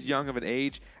at his young of an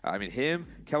age, I mean, him,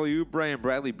 Kelly Oubre, and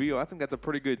Bradley Beal, I think that's a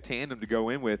pretty good tandem to go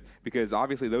in with, because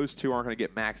obviously those two aren't going to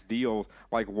get max deals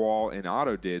like Wall and Otto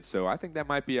did. So I think that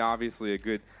might be obviously a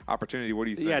good opportunity. What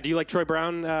do you think? Yeah, do you like Troy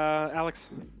Brown,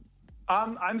 Alex?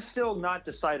 I'm still not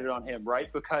decided on him,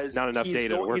 right? Because not enough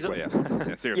data to work with. Yeah,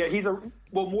 seriously. Yeah,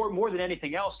 more than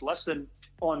anything else, less than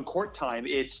on court time.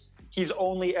 He's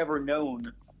only ever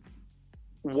known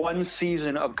one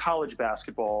season of college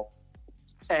basketball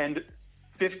and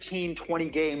 15, 20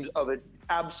 games of an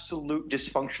absolute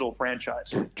dysfunctional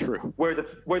franchise. True. Where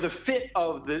the fit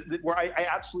of where I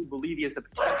absolutely believe he has the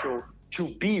potential to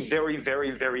be very,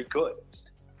 very, very good.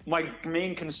 My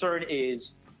main concern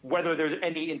is whether there's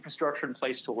any infrastructure in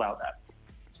place to allow that.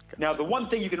 Now, the one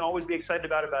thing you can always be excited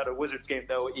about a Wizards game,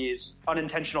 though, is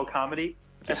unintentional comedy,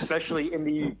 especially in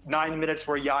the 9 minutes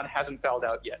where Jan hasn't fouled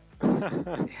out yet.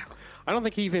 I don't know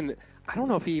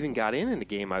if he even got in the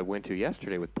game I went to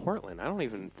yesterday with Portland. I don't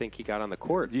even think he got on the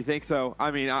court. Do you think so?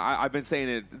 I mean, I've been saying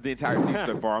it the entire season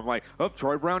so far. I'm like,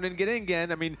 Troy Brown didn't get in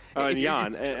again. I mean,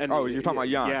 Jan. You're talking about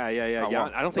Jan. Yeah. Oh,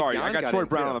 Jan. I don't sorry, think Jan I got Troy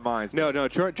Brown too. on the mind. No.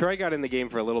 Troy got in the game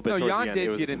for a little bit. No, towards Jan the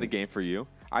end. did get in the game for you.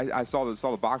 I saw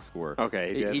the box score.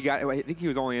 Okay, he got. I think he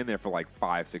was only in there for like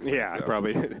 5-6 minutes. Yeah, so.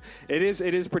 Probably. It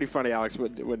is pretty funny, Alex,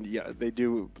 when they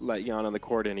do let Jan on the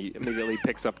court and he immediately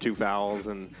picks up 2 fouls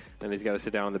and he's got to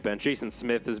sit down on the bench. Jason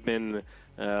Smith has been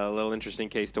a little interesting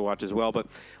case to watch as well, but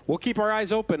we'll keep our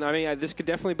eyes open. I mean, this could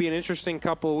definitely be an interesting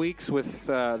couple of weeks with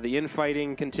the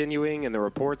infighting continuing and the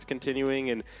reports continuing,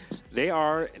 and they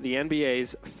are the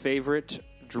NBA's favorite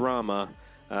drama,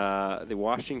 the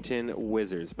Washington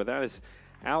Wizards. But that is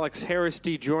Alex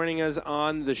Hairsty joining us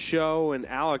on the show. And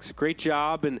Alex, great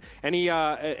job. And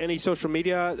any social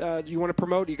media you want to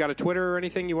promote? You got a Twitter or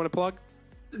anything you want to plug?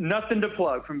 Nothing to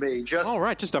plug from me. Just all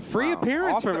right, just a free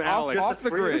appearance from Alex. Off the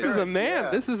grid. This is a man. Yeah.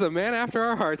 This is a man after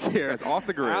our hearts here. It's off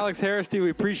the grid. Alex Hairsty, we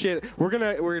appreciate it.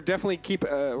 We're definitely keep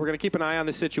an eye on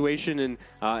the situation, and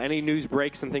any news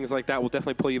breaks and things like that, we'll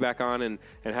definitely pull you back on and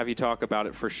have you talk about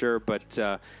it for sure.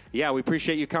 But we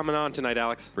appreciate you coming on tonight,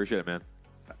 Alex. Appreciate it, man.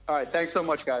 All right, thanks so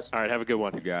much, guys. All right, have a good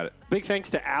one. You got it. Big thanks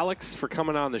to Alex for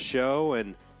coming on the show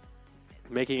and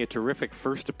making a terrific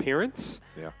first appearance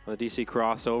on the DC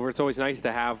crossover. It's always nice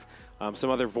to have some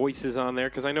other voices on there,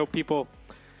 because I know people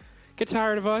get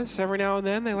tired of us every now and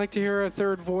then. They like to hear a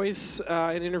third voice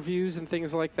in interviews and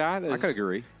things like that. I could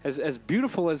agree. As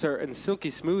beautiful as and silky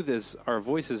smooth as our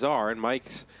voices are, and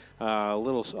Mike's a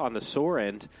little on the sore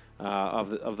end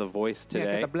of the voice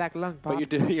today. Yeah, the black lung, Pop.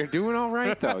 But you're doing all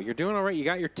right, though. You're doing all right. You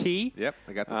got your tea. Yep,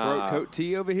 I got the throat coat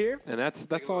tea over here. And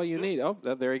that's all you need. Oh,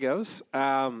 there he goes.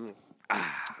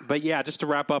 But yeah, just to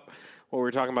wrap up what we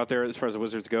were talking about there as far as the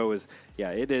Wizards go is,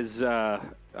 it has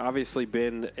obviously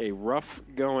been a rough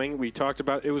going. We talked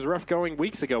about it was rough going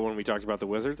weeks ago when we talked about the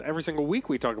Wizards. Every single week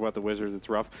we talk about the Wizards, it's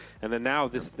rough. And then now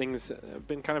this thing's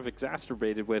been kind of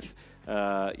exacerbated with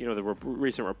the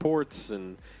recent reports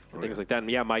and things like that.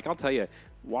 And yeah, Mike, I'll tell you,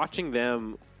 watching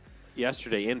them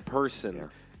yesterday in person,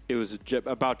 it was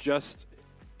about just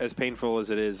as painful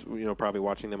as it is, probably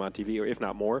watching them on TV, or if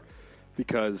not more,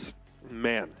 because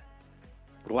man,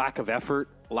 lack of effort,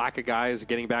 lack of guys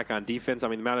getting back on defense. I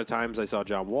mean, the amount of times I saw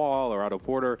John Wall or Otto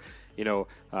Porter,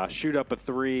 shoot up a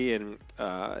three and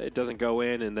it doesn't go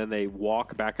in, and then they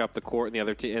walk back up the court, and the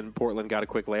other team, and Portland got a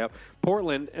quick layup.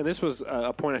 Portland, and this was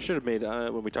a point I should have made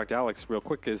when we talked to Alex real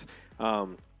quick, is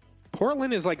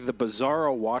Portland is like the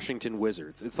bizarro Washington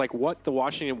Wizards. It's like what the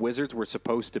Washington Wizards were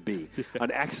supposed to be.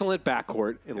 An excellent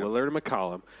backcourt in Lillard and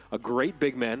McCollum, a great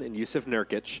big man in Yusuf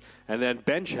Nurkic, and then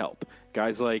bench help.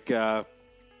 Guys like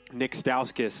Nick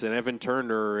Stauskas and Evan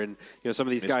Turner and some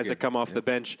of these guys that come off the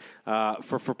bench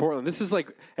for Portland. This is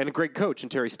like, and a great coach in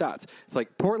Terry Stotts. It's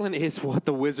like Portland is what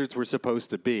the Wizards were supposed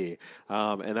to be,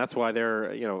 and that's why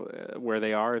they're where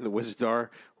they are, and the Wizards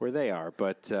are where they are.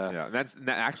 But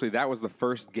that was the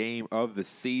first game of the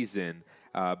season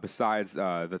besides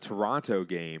the Toronto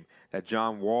game, that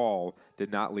John Wall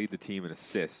did not lead the team in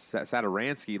assists.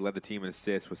 Satoransky led the team in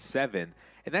assists with 7.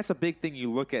 And that's a big thing.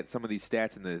 You look at some of these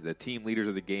stats and the team leaders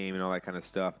of the game and all that kind of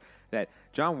stuff, that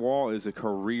John Wall is a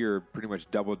career pretty much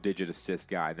double-digit assist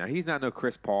guy. Now, he's not no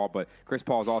Chris Paul, but Chris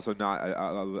Paul is also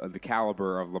not the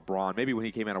caliber of LeBron. Maybe when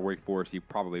he came out of Wake Forest, he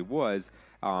probably was.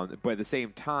 But at the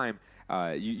same time,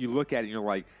 you look at it and you're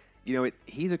like,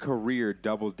 he's a career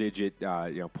double-digit,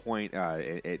 point,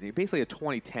 basically a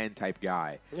 2010 type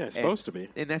guy. Yeah, he's supposed to be.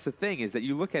 And that's the thing is that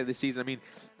you look at this season. I mean,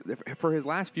 for his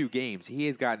last few games, he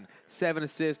has gotten 7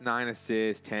 assists, 9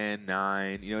 assists, 10,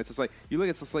 9. It's just like you look.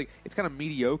 It's just like it's kind of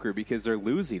mediocre because they're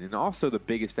losing. And also the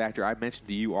biggest factor I mentioned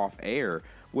to you off air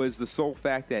was the sole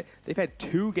fact that they've had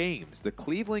 2 games: the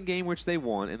Cleveland game which they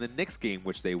won, and the Knicks game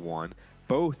which they won,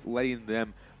 both letting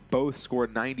them. Both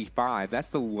scored 95. That's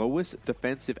the lowest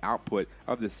defensive output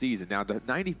of the season. Now,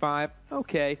 95,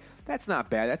 okay, that's not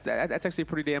bad. That's actually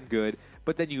pretty damn good.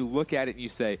 But then you look at it and you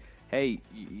say, hey,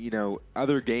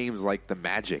 other games like the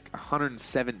Magic,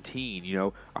 117,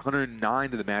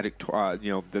 109 to the Magic,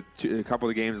 a couple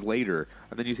of games later.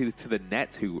 And then you see to the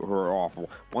Nets who are awful,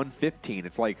 115.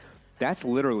 It's like, that's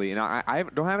literally, and I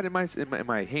don't have it in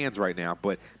my hands right now,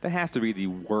 but that has to be the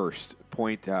worst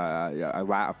points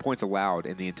allowed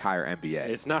in the entire NBA.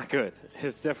 It's not good.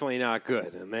 It's definitely not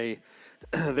good, and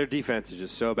their defense is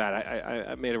just so bad.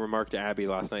 I made a remark to Abby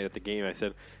last night at the game. I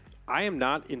said, I am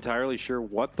not entirely sure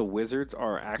what the Wizards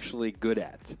are actually good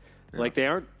at. Yeah. Like they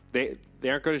aren't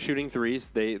good at shooting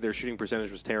threes. Their shooting percentage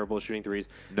was terrible at shooting threes.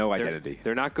 No identity.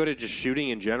 They're not good at just shooting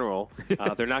in general.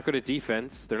 They're not good at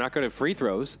defense. They're not good at free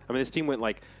throws. I mean, this team went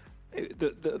like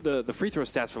the free throw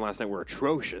stats from last night were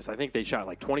atrocious. I think they shot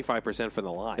like 25% from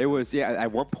the line. It was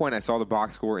at one point I saw the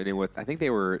box score and I think they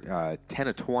were 10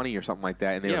 to 20 or something like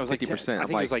that, and they were 50%. I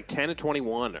think it was like 10 to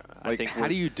 21. I think how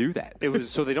do you do that? It was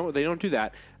so they don't do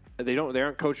that. They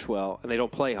aren't coached well, and they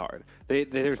don't play hard.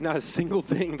 There's not a single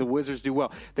thing the Wizards do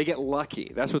well. They get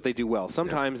lucky. That's what they do well.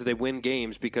 Sometimes they win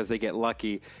games because they get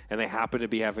lucky, and they happen to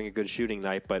be having a good shooting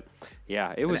night. But,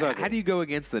 yeah, it was ugly. How do you go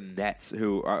against the Nets,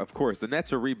 who, of course, the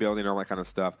Nets are rebuilding and all that kind of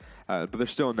stuff, but they're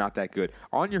still not that good.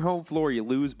 On your home floor, you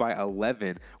lose by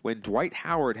 11 when Dwight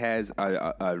Howard has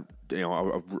a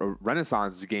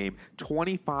renaissance game,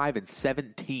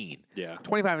 25-17. Yeah,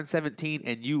 25-17,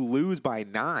 and you lose by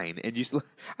 9. And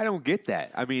I don't get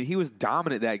that. I mean, he was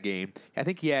dominant that game. I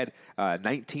think he had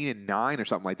 19-9 or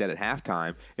something like that at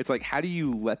halftime. It's like, how do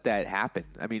you let that happen?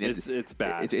 I mean, it's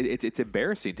bad. It's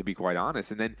embarrassing, to be quite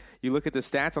honest. And then you look at the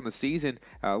stats on the season.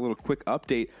 A little quick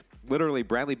update. Literally,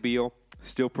 Bradley Beal.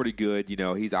 Still pretty good.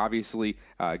 He's obviously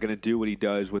going to do what he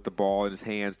does with the ball in his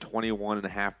hands.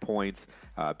 21.5 points,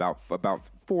 about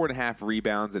 4.5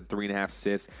 rebounds and 3.5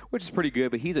 assists, which is pretty good.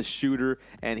 But he's a shooter,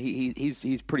 and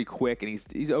he's pretty quick, and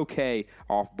he's okay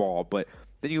off ball. But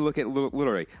then you look at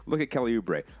Kelly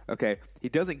Oubre. Okay, he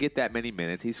doesn't get that many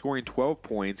minutes. He's scoring 12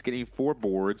 points, getting 4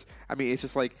 boards. I mean, it's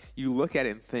just like you look at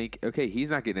it and think, okay, he's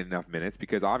not getting enough minutes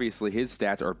because obviously his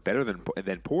stats are better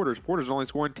than Porter's. Porter's only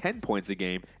scoring 10 points a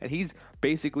game, and he's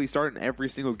basically starting every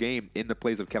single game in the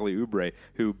place of Kelly Oubre,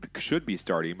 who should be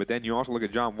starting. But then you also look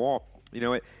at John Wall.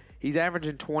 He's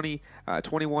averaging 21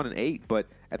 and 8, but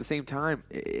at the same time,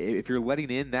 if you're letting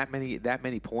in that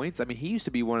many points, I mean, he used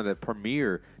to be one of the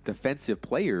premier defensive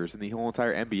players in the whole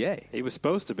entire NBA. He was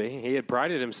supposed to be. He had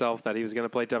prided himself that he was going to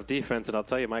play tough defense, and I'll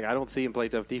tell you, Mike, I don't see him play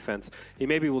tough defense. He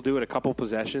maybe will do it a couple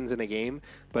possessions in a game,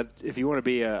 but if you want to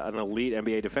be an elite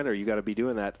NBA defender, you got to be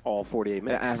doing that all 48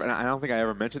 minutes. And I don't think I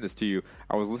ever mentioned this to you.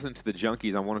 I was listening to the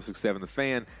Junkies on 106.7 The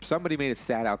Fan. Somebody made a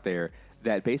stat out there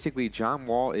that basically John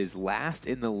Wall is last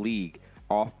in the league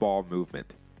off-ball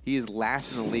movement. He is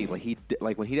last in the league.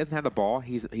 Like when he doesn't have the ball,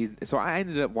 he's. So I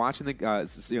ended up watching the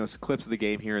clips of the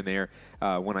game here and there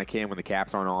when I can, when the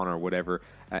caps aren't on or whatever.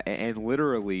 And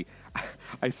literally,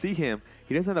 I see him.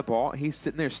 He doesn't have the ball. He's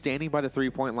sitting there standing by the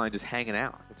 3-point line, just hanging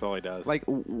out. That's all he does. Like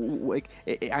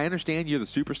I understand you're the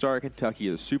superstar at Kentucky.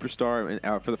 You're the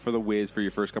superstar for the Wiz for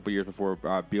your first couple years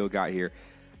before Beal got here.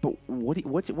 But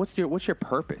what's your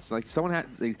purpose? Like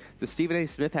does Stephen A.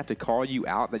 Smith have to call you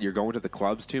out that you're going to the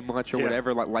clubs too much or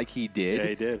whatever, like he did? Yeah,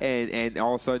 he did. And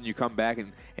all of a sudden you come back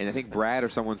and I think Brad or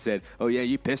someone said, "Oh yeah,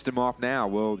 you pissed him off now."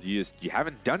 Well, you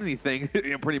haven't done anything.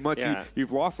 Pretty much. Yeah.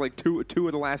 You've lost like two of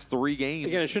the last 3 games.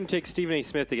 Again, it shouldn't take Stephen A.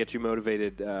 Smith to get you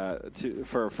motivated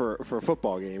for a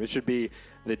football game. It should be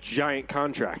the giant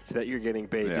contract that you're getting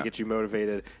paid to get you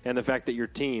motivated, and the fact that your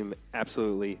team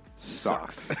absolutely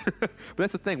sucks. But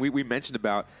that's the thing we mentioned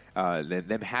about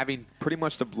them having pretty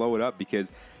much to blow it up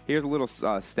because here's a little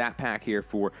stat pack here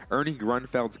for Ernie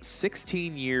Grunfeld's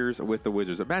 16 years with the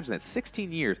Wizards. Imagine that,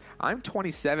 16 years. I'm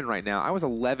 27 right now. I was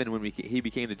 11 when he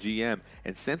became the GM,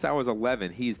 and since I was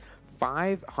 11, he's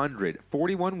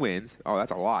 541 wins. Oh,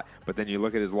 that's a lot. But then you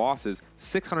look at his losses,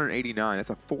 689. That's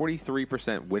a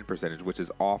 43% win percentage, which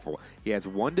is awful. He has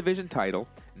one division title,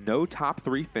 no top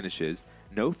 3 finishes,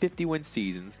 no 50-win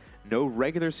seasons, no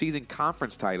regular season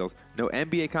conference titles, no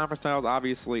NBA conference titles,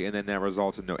 obviously, and then that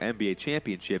results in no NBA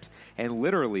championships. And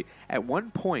literally, at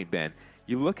one point, Ben,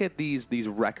 you look at these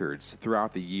records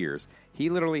throughout the years, he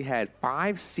literally had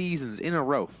 5 seasons in a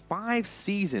row, 5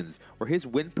 seasons where his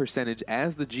win percentage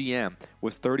as the GM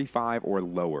was 35 or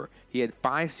lower. He had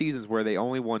 5 seasons where they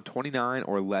only won 29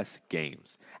 or less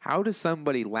games. How does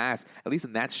somebody last, at least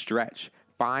in that stretch,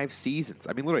 5 seasons?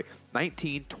 I mean, literally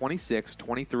 19, 26,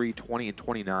 23, 20, and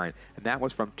 29, and that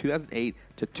was from 2008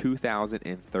 to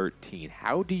 2013.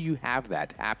 How do you have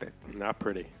that happen? Not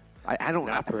pretty. I don't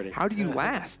know. Pretty. How do you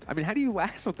last? I mean, how do you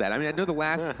last with that? I mean, I know the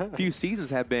last few seasons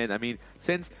have been, I mean,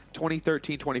 since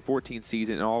 2013, 2014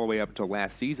 season and all the way up until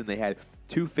last season, they had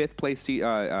 2 fifth-place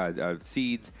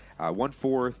seeds, 1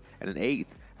 fourth, and an 8th.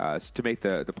 To make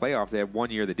the playoffs. They have 1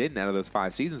 year they didn't out of those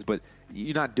 5 seasons, but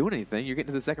you're not doing anything. You're getting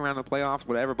to the second round of the playoffs,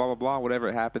 whatever, blah, blah, blah, whatever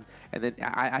it happens. And then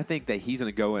I think that he's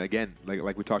going to go, and again,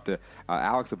 like we talked to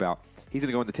Alex about, he's going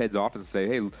to go into Ted's office and say,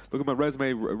 hey, look at my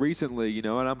resume recently, you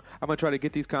know, and I'm going to try to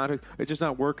get these contracts. It's just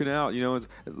not working out, you know.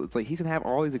 It's like he's going to have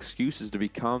all these excuses to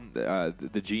become the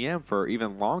GM for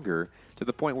even longer, to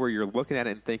the point where you're looking at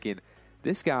it and thinking,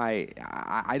 this guy,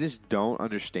 I just don't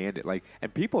understand it. Like,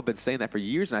 and people have been saying that for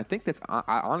years, and I think that's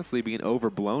honestly being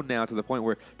overblown now, to the point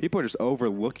where people are just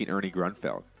overlooking Ernie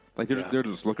Grunfeld. Like, they're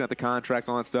just looking at the contracts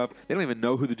and all that stuff. They don't even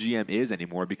know who the GM is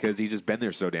anymore because he's just been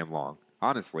there so damn long,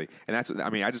 honestly. And that's, I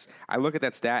mean, I look at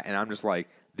that stat and I'm just like,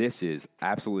 this is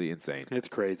absolutely insane. It's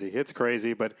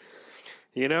crazy, but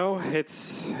you know,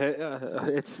 it's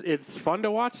fun to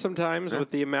watch sometimes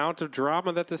with the amount of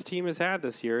drama that this team has had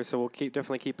this year. So we'll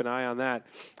definitely keep an eye on that.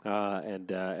 And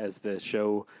as the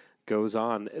show goes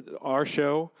on, our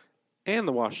show and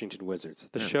the Washington Wizards,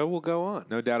 the show will go on.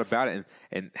 No doubt about it.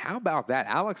 And how about that?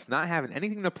 Alex not having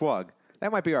anything to plug.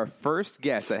 That might be our first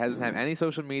guest that hasn't had any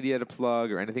social media to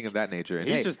plug or anything of that nature. And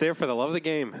he's just there for the love of the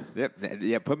game.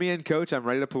 Yep. Put me in, coach. I'm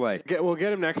ready to play. We'll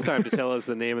get him next time to tell us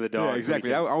the name of the dog. Yeah,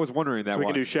 exactly. I was wondering that. So we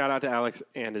can do shout out to Alex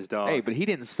and his dog. Hey, but he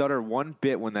didn't stutter one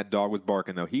bit when that dog was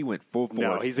barking, though. He went full force.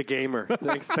 No, he's a gamer.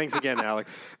 Thanks again,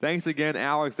 Alex. Thanks again,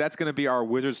 Alex. That's going to be our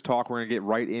Wizards talk. We're going to get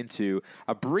right into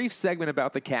a brief segment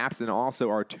about the Caps and also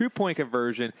our 2-point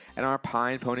conversion and our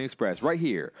Pine Pony Express right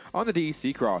here on the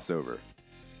DC Crossover.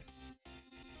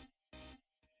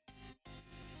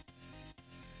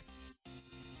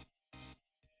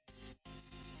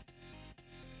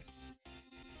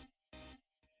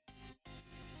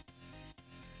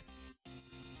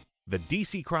 The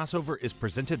DC Crossover is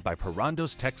presented by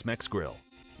Parando's Tex-Mex Grill.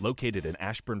 Located in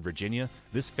Ashburn, Virginia,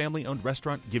 this family-owned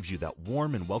restaurant gives you that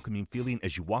warm and welcoming feeling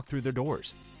as you walk through their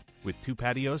doors. With 2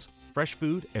 patios, fresh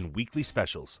food, and weekly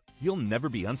specials, you'll never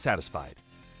be unsatisfied.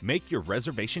 Make your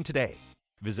reservation today.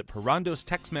 Visit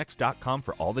ParandosTexMex.com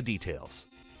for all the details.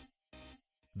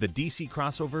 The DC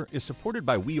Crossover is supported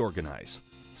by We Organize.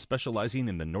 Specializing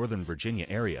in the Northern Virginia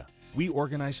area, We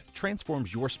Organize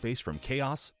transforms your space from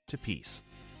chaos to peace.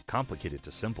 Complicated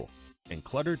to simple, and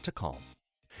cluttered to calm.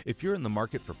 If you're in the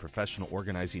market for professional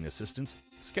organizing assistance,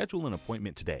 schedule an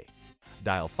appointment today.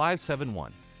 Dial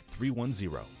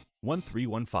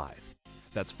 571-310-1315.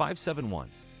 That's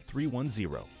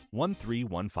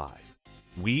 571-310-1315.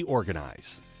 We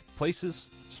Organize. Places,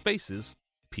 spaces,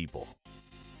 people.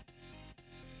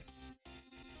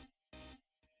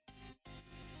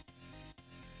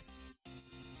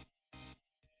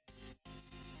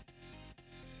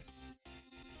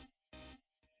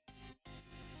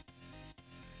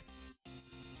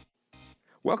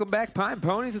 Welcome back, Pine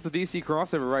Ponies. It's the DC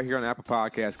Crossover right here on Apple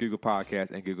Podcasts, Google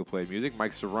Podcasts, and Google Play Music.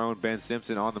 Mike Cerrone, Ben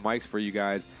Simpson on the mics for you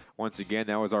guys once again.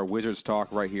 That was our Wizards talk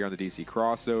right here on the DC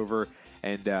Crossover.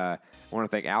 And I want to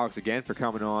thank Alex again for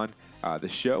coming on the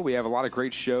show. We have a lot of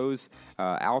great shows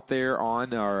out there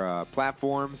on our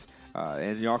platforms.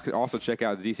 And y'all can also check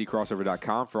out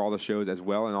DCCrossover.com for all the shows as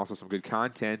well, and also some good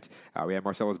content. We had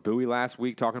Marcellus Bowie last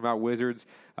week talking about Wizards.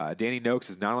 Danny Noakes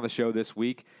is not on the show this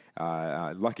week.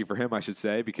 Lucky for him, I should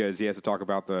say, because he has to talk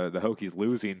about the Hokies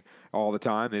losing all the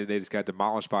time. They just got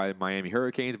demolished by the Miami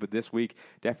Hurricanes. But this week,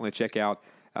 definitely check out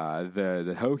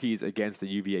the Hokies against the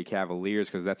UVA Cavaliers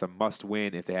because that's a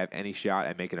must-win if they have any shot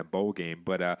at making a bowl game.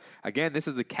 But again, this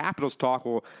is the Capitals talk.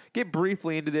 We'll get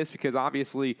briefly into this because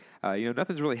obviously,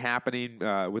 nothing's really happening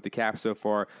with the Caps so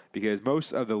far because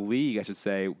most of the league, I should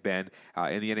say, Ben,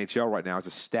 in the NHL right now is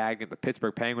just stagnant. The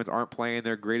Pittsburgh Penguins aren't playing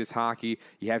their greatest hockey.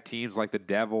 You have teams like the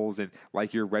Devils and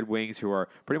like your Red Wings who are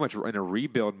pretty much in a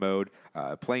rebuild mode,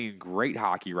 playing great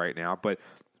hockey right now. But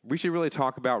we should really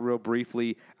talk about real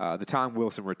briefly the Tom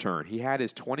Wilson return. He had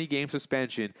his 20-game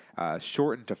suspension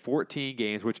shortened to 14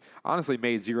 games, which honestly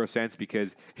made zero sense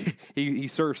because he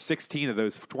served 16 of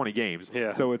those 20 games.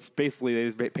 Yeah. So it's basically they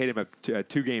just paid him a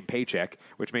 2-game paycheck,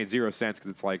 which made zero sense because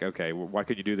it's like, okay, well, why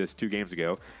couldn't you do this 2 games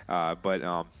ago? But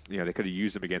they could have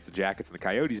used him against the Jackets and the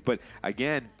Coyotes. But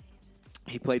again,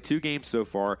 he played 2 games so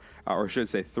far, or should I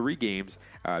say 3 games,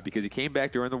 because he came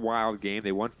back during the Wild game.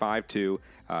 They won 5-2.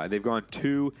 They've gone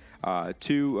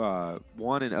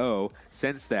 1-0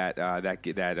 since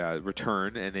that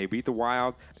return, and they beat the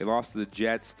Wild. They lost to the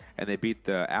Jets, and they beat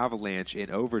the Avalanche in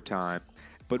overtime.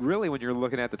 But really, when you're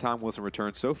looking at the Tom Wilson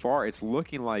return so far, it's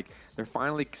looking like they're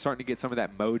finally starting to get some of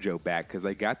that mojo back because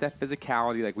they got that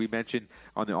physicality, like we mentioned,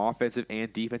 on the offensive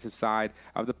and defensive side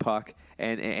of the puck,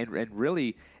 and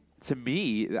really. To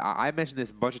me, I mentioned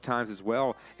this a bunch of times as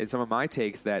well in some of my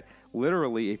takes that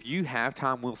literally if you have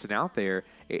Tom Wilson out there,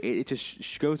 it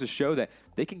just goes to show that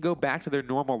they can go back to their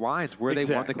normal lines where they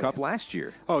won the Cup last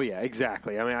year. Oh, yeah,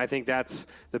 exactly. I mean, I think that's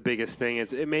the biggest thing.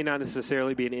 It may not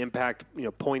necessarily be an impact,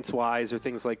 points-wise or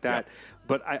things like that,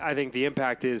 but I think the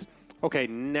impact is, okay,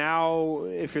 now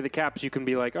if you're the Caps, you can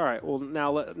be like, all right, well,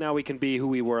 now we can be who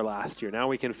we were last year. Now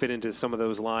we can fit into some of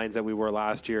those lines that we were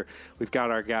last year. We've got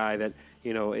our guy that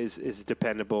is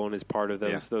dependable and is part of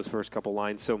those first couple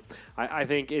lines. So I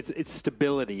think it's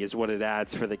stability is what it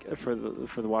adds for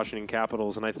the Washington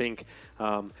Capitals. And I think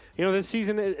this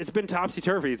season it's been topsy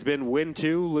turvy. It's been win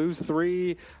 2, lose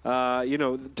 3.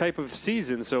 Type of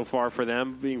season so far for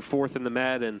them, being 4th in the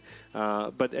Med. And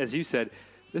but as you said,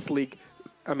 this league.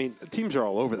 I mean, teams are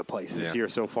all over the place this year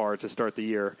so far to start the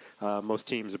year. Most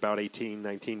teams about 18,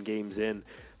 19 games in.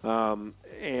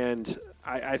 And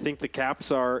I think the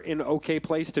Caps are in an okay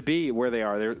place to be where they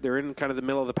are. They're in kind of the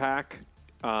middle of the pack.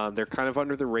 They're kind of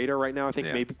under the radar right now. I think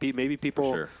maybe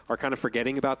people are kind of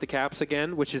forgetting about the Caps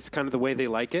again, which is kind of the way they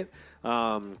like it.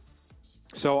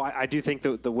 So I do think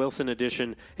the Wilson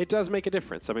addition, it does make a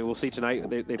difference. I mean, we'll see tonight.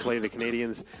 They play the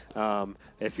Canadians.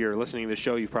 If you're listening to the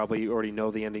show, you probably already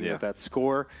know the ending of that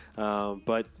score.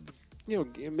 But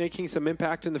making some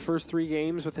impact in the first 3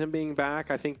 games with him being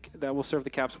back, I think that will serve the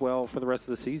Caps well for the rest of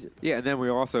the season. Yeah, and then we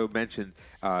also mentioned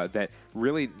that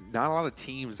really not a lot of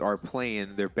teams are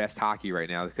playing their best hockey right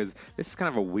now because this is kind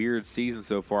of a weird season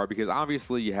so far because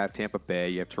obviously you have Tampa Bay,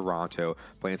 you have Toronto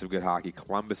playing some good hockey.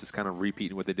 Columbus is kind of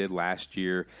repeating what they did last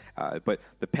year. But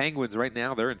the Penguins right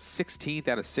now, they're in 16th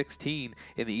out of 16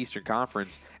 in the Eastern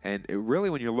Conference. And really,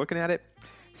 when you're looking at it,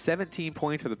 17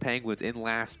 points for the Penguins in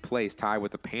last place, tied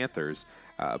with the Panthers,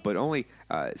 but only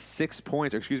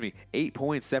 8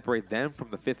 points separate them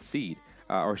from the 5th seed,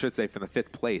 or I should say from the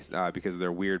 5th place because of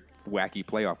their weird, wacky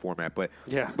playoff format. But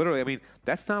literally, I mean,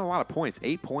 that's not a lot of points.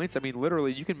 8 points, I mean,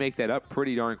 literally, you can make that up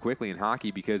pretty darn quickly in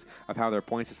hockey because of how their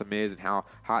point system is and how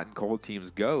hot and cold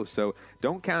teams go. So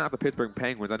don't count out the Pittsburgh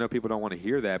Penguins. I know people don't want to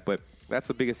hear that, but that's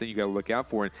the biggest thing you got to look out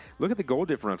for. And look at the goal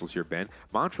differentials here, Ben.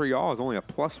 Montreal is only a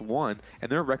 +1,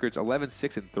 and their record's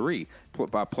 11-6-3.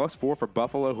 +4 for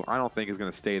Buffalo, who I don't think is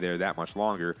going to stay there that much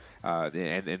longer,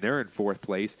 and they're in 4th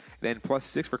place. Then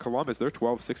 +6 for Columbus, they're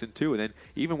 12-6-2. And then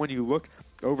even when you look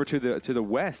over to the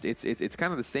West, it's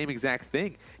kind of the same exact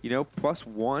thing.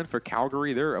 +1 for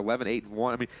Calgary, they're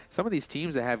 11-8-1. I mean, some of these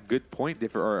teams that have good point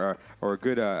differ or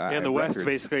good in the West,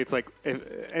 basically, it's like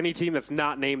any team that's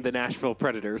not named the Nashville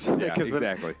Predators. Yeah,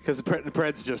 exactly. Because the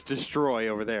Preds just destroy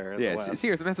over there. Yeah,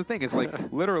 serious, and that's the thing. It's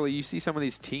like literally you see some of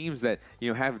these teams that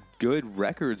have good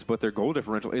records, but their goal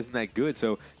differential isn't that good.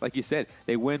 So, like you said,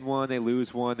 they win 1, they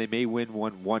lose 1, they may win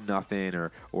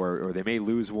 1-0, or they may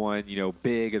lose 1,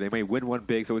 big, or they may win 1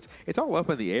 big. So it's all up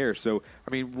in the air. So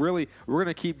I mean, really, we're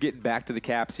going to keep getting back to the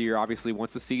Caps here. Obviously,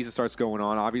 once the season starts going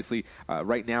on, obviously,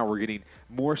 right now we're getting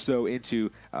more so into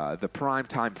the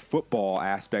primetime football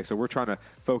aspect. So we're trying to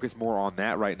focus more on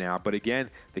that right now. But again,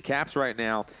 the Caps right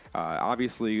now,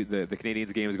 obviously the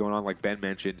Canadians game is going on, like Ben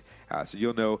mentioned. So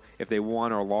you'll know if they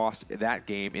won or lost that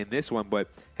game in this one. But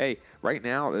hey, right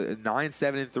now,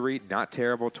 9-7-3, not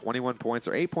terrible. 21 points,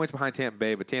 or 8 points behind Tampa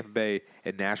Bay. But Tampa Bay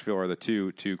and Nashville are the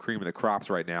two cream of the crops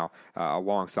right now,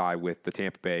 alongside with the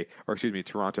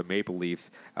Toronto Maple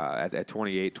Leafs at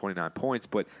 28, 29 points.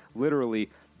 But literally,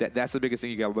 that's the biggest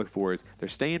thing you got to look for is they're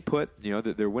staying put. You know,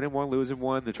 they're winning one, losing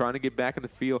one. They're trying to get back in the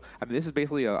field. I mean, this is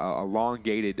basically a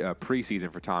elongated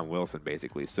preseason for Tom Wilson,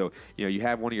 basically. So, you know, you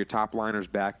have one of your top liners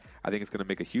back. I think it's going to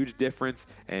make a huge difference,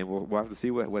 and we'll have to see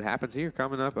what happens here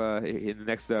coming up in the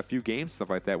next few games, stuff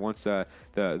like that, once the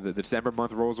December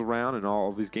month rolls around and all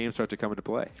of these games start to come into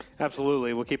play.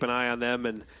 Absolutely. We'll keep an eye on them,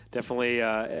 and definitely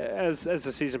as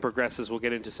the season progresses, we'll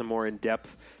get into some more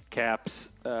in-depth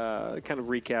Caps, kind of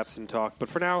recaps and talk. But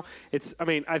for now,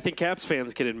 I think Caps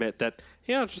fans can admit that,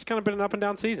 it's just kind of been an up and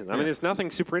down season. I mean, there's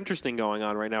nothing super interesting going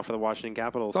on right now for the Washington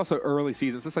Capitals. It's also early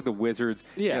season. It's just like the Wizards.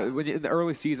 Yeah. In the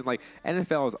early season, like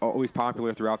NFL is always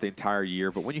popular throughout the entire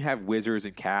year, but when you have Wizards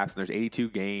and Caps and there's 82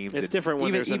 games, it's different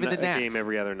when there's even a the Nats, game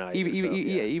every other night.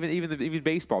 Even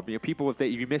baseball. People, if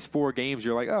you miss 4 games,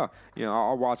 you're like,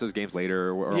 I'll watch those games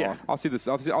later, or I'll see this.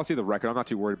 I'll see the record. I'm not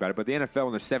too worried about it. But the NFL,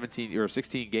 when there's 17 or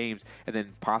 16 games, and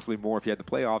then possibly more if you had the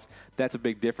playoffs, that's a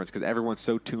big difference because everyone's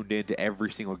so tuned in to every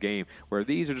single game. Where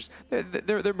these are just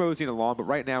they're moseying along, but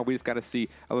right now we just got to see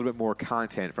a little bit more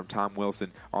content from Tom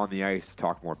Wilson on the ice to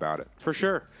talk more about it. For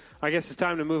sure. I guess it's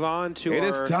time to move on to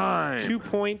our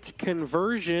 2-point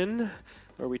conversion,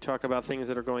 where we talk about things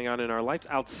that are going on in our lives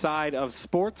outside of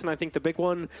sports. And I think the big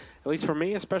one, at least for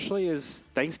me especially, is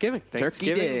Thanksgiving.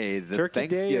 Turkey Day. Turkey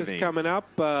Day is coming up.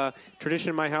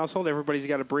 Tradition in my household, everybody's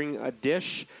got to bring a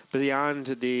dish beyond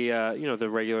the the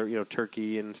regular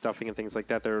turkey and stuffing and things like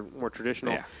that. They're more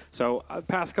traditional. Yeah. So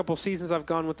past couple seasons, I've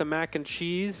gone with the mac and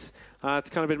cheese. It's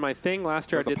kind of been my thing.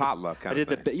 Last year, I did potluck kind of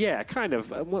thing. Kind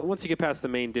of. Once you get past the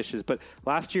main dishes, but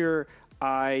last year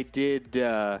I did.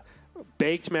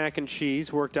 Baked mac and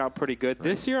cheese worked out pretty good. Nice.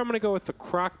 This year, I'm going to go with the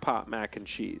crock pot mac and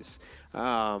cheese.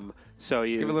 So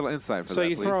you give a little insight for so that,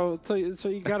 you please. So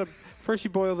you got to first you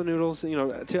boil the noodles,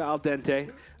 to al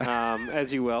dente,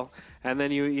 as you will, and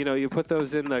then you put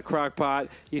those in the crock pot.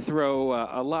 You throw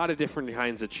a lot of different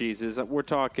kinds of cheeses. We're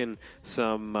talking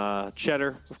some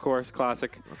cheddar, of course,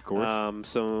 classic. Of course.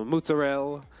 Some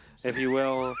mozzarella, if you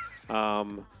will.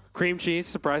 Cream cheese,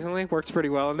 surprisingly, works pretty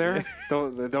well in there.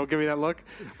 Don't give me that look.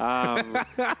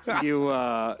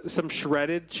 Some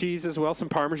shredded cheese as well, some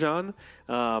Parmesan,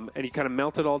 and you kind of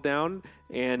melt it all down.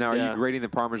 And now, are you grating the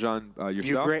Parmesan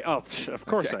yourself? Of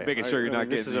course I am. Making sure you're not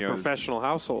getting. This is a professional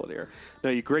household here. No,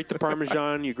 you grate the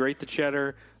Parmesan, you grate the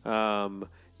cheddar, and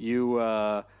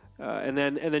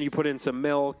then you put in some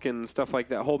milk and stuff like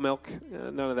that. Whole milk,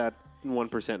 none of that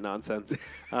 1% nonsense,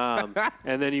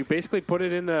 and then you basically put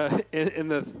it in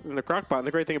the crock pot. And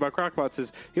the great thing about crock pots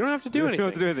is you don't have to do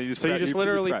anything. You just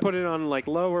literally put it on like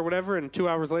low or whatever, and 2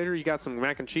 hours later you got some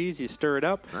mac and cheese. You stir it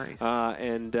up, nice,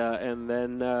 and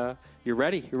then you're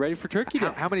ready. You're ready for Turkey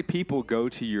Day. How many people go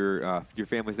to your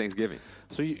family's Thanksgiving?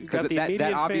 So you got the immediate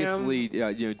that obviously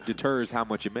deters how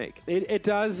much you make. It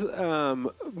does.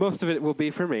 Most of it will be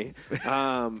for me.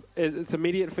 It's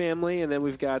immediate family, and then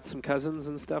we've got some cousins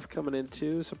and stuff coming in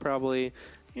too. So probably,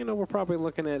 we're probably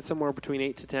looking at somewhere between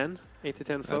 8 to 10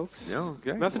 folks.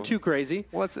 Okay. Nothing too crazy.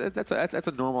 Well, that's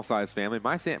a normal sized family.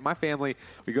 My family,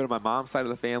 we go to my mom's side of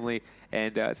the family,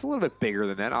 and it's a little bit bigger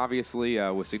than that. Obviously,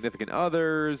 with significant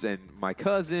others and my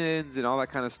cousins and all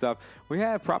that kind of stuff, we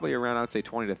have probably around, I would say,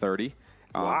 20 to 30.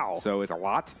 Wow. So it's a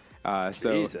lot.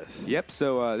 Jesus. Yep.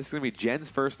 So this is going to be Jen's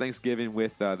first Thanksgiving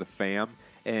with the fam,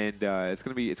 and it's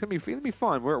going to be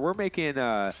fun. We're making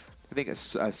I think a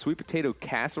sweet potato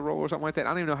casserole or something like that. I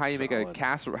don't even know how you make a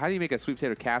casserole. How do you make a sweet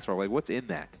potato casserole? Like, what's in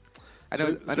that? I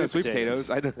know sweet potatoes.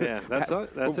 I know. Yeah, that's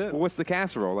it. What's the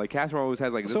casserole? Like, casserole always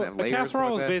has So layers. a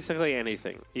casserole is basically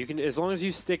anything. You can, as long as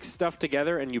you stick stuff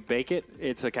together and you bake it,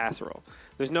 it's a casserole.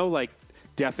 There's no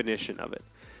definition of it.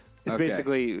 It's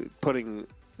basically putting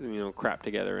crap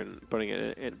together and putting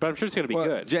it in. But I'm sure it's going to be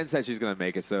good. Jen said she's going to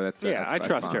make it, so that's I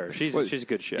trust fine. her. She's a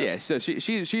good chef. Yeah, so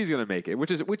she's going to make it,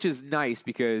 which is nice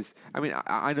because I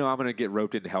know I'm going to get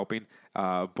roped into helping,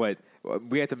 but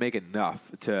we have to make enough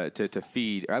to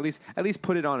feed, or at least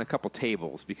put it on a couple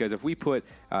tables, because if we put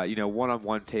one on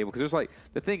one table, because there's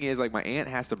the thing is my aunt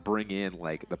has to bring in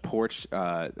the porched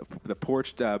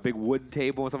big wooden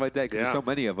table and stuff like that, because there's so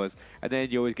many of us, and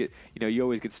then you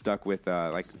always get stuck with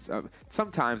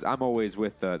sometimes I'm always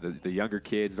with the younger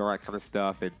kids and all that kind of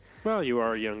stuff. And well, you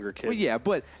are a younger kid. Well, yeah,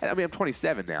 but I'm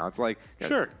 27 now. It's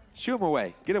sure. Shoo him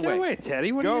away. Get away. Get away,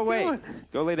 Teddy. What are you doing?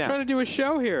 Go lay down. Trying to do a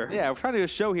show here. Yeah, we're trying to do a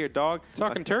show here, dog.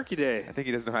 Talking Turkey Day. I think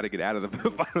he doesn't know how to get out of the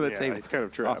bottom of the table. He's kind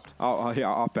of trapped.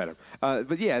 I'll bet him.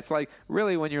 But yeah, it's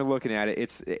really when you're looking at it,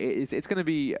 it's going to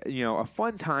be a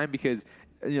fun time because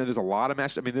there's a lot of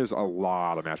mashed. There's a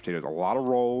lot of mashed potatoes, a lot of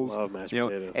rolls. Love mashed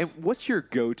potatoes. And what's your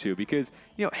go-to? Because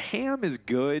ham is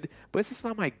good, but it's just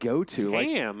not my go-to.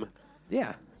 Ham.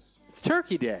 Yeah. It's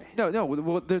Turkey Day. No.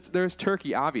 Well, there's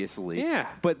turkey, obviously. Yeah.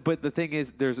 But the thing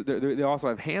is, they also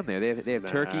have ham there. They have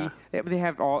turkey. They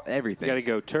have everything. You got to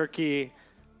go turkey,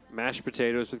 mashed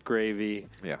potatoes with gravy,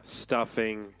 Yeah.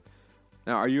 stuffing.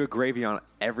 Now, are you a gravy on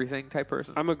everything type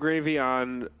person? I'm a gravy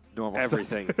on Normal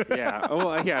everything. Yeah. I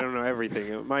don't know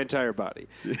everything. My entire body.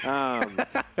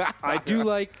 I do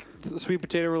like sweet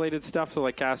potato related stuff, so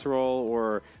like casserole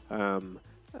or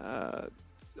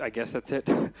I guess that's it.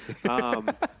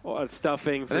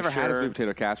 Stuffing. I've never had a sweet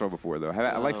potato casserole before, though.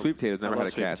 I like sweet potatoes. Never had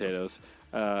a sweet casserole. Potatoes.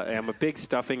 I'm a big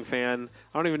stuffing fan.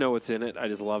 I don't even know what's in it. I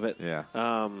just love it. Yeah.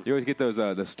 You always get those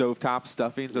the stovetop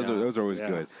stuffings. Those are always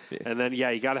good. And then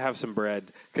you got to have some bread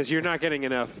because you're not getting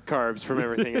enough carbs from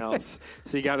everything else.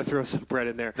 So you got to throw some bread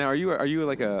in there. Now, are you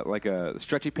like a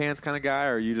stretchy pants kind of guy,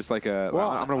 or are you just like I'm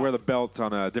going to wear the belt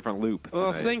on a different loop?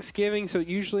 Well, Thanksgiving, so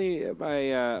usually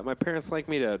my parents like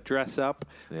me to dress up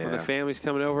when the family's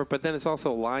coming over, but then it's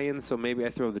also Lions, so maybe I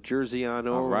throw the jersey on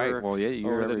over. Right. Well,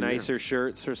 over the nicer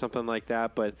shirts or something like that.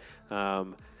 But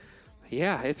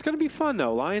it's going to be fun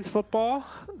though. Lions football,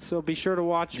 so be sure to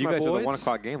watch. You my guys boys. are the 1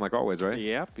 o'clock game, like always, right?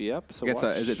 Yep. So I guess,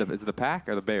 is it the Pack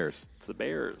or the Bears? It's the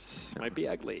Bears. Might be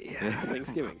ugly.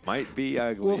 Thanksgiving might be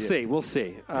ugly. We'll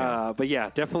see. But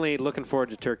definitely looking forward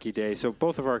to Turkey Day. So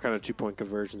both of our kind of 2-point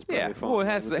conversions. Yeah. Well, it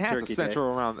has to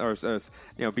central around,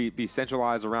 or be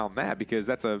centralized around that because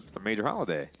it's a major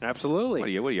holiday.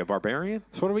 Absolutely. What are you, a barbarian?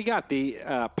 So what do we got?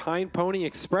 The Pine Pony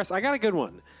Express. I got a good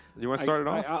one. You want to start it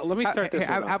off? Let me start this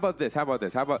one. How about this? How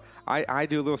about I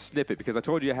do a little snippet because I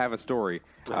told you I have a story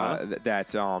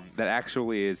that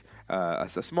actually is a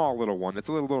small little one that's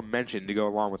a little mention to go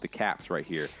along with the Caps right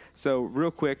here. So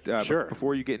real quick,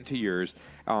 before you get into yours,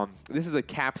 this is a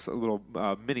Caps little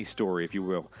mini story, if you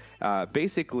will.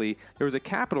 Basically, there was a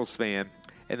Capitals fan.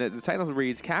 And the title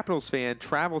reads, Capitals fan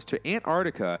travels to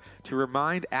Antarctica to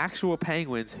remind actual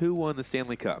Penguins who won the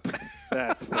Stanley Cup.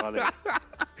 That's funny.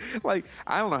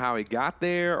 I don't know how he got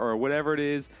there or whatever it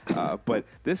is, but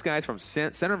this guy's from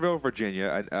Centerville,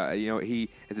 Virginia. He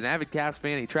is an avid Caps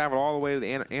fan. He traveled all the way to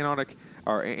the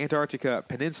Antarctica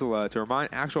Peninsula to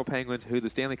remind actual Penguins who the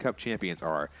Stanley Cup champions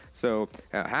are. So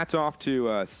hats off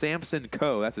to Samson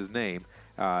Coe. That's his name.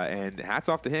 And hats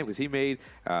off to him because he made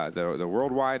the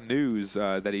worldwide news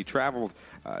that he traveled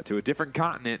to a different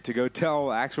continent to go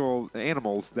tell actual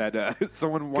animals that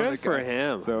someone wanted to go. Good for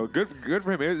him. So good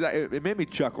for him. It made me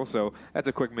chuckle. So that's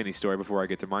a quick mini story before I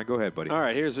get to mine. Go ahead, buddy. All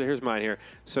right, here's mine here.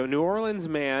 So New Orleans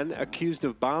man accused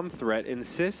of bomb threat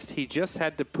insists he just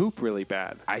had to poop really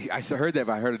bad. I heard that,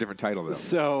 but I heard a different title, though.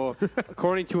 So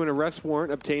according to an arrest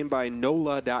warrant obtained by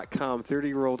NOLA.com,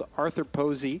 30-year-old Arthur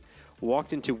Posey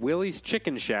walked into Willie's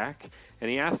Chicken Shack, and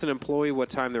he asked an employee what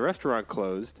time the restaurant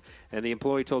closed, and the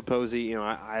employee told Posey,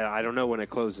 I don't know when it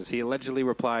closes. He allegedly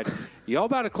replied, y'all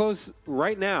about to close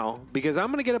right now because I'm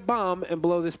going to get a bomb and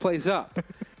blow this place up.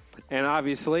 And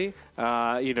obviously,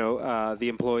 the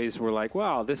employees were like,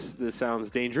 wow, this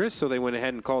sounds dangerous, so they went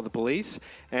ahead and called the police,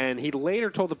 and he later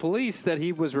told the police that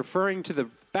he was referring to the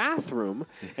bathroom,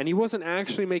 and he wasn't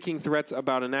actually making threats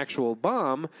about an actual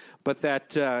bomb, but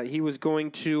that he was going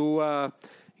to,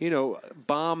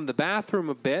 bomb the bathroom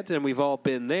a bit, and we've all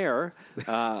been there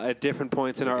at different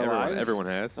points in our lives. Everyone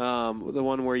has. The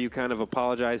one where you kind of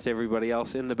apologize to everybody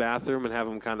else in the bathroom and have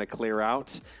them kind of clear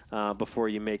out before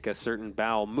you make a certain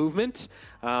bowel movement.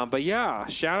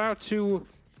 Shout out to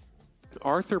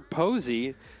Arthur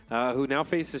Posey, who now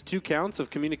faces 2 counts of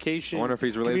communication. I wonder if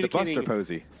he's related to Buster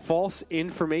Posey. False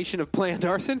information of planned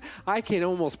arson. I can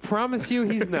almost promise you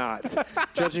he's not,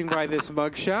 judging by this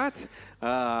mugshot.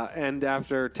 And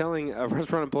after telling a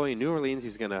restaurant employee in New Orleans he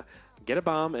was going to get a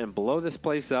bomb and blow this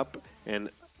place up, and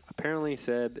apparently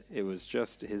said it was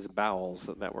just his bowels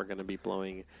that were going to be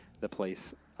blowing the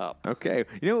place up. Okay.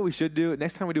 You know what we should do?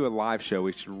 Next time we do a live show,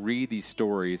 we should read these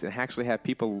stories and actually have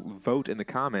people vote in the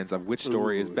comments of which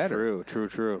story is better.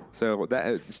 True. So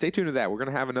stay tuned to that. We're going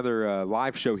to have another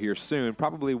live show here soon,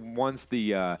 probably once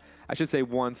the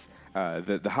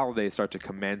holidays start to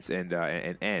commence and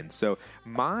end. So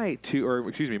my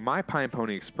Pine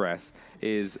Pony Express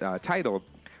is titled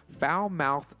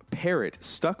Foul-Mouthed Parrot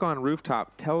Stuck on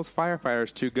Rooftop Tells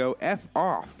Firefighters to Go F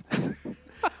Off.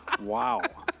 Wow.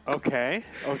 Okay.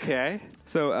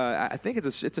 So I think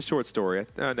it's a short story.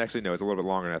 Actually, no, it's a little bit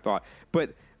longer than I thought.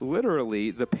 But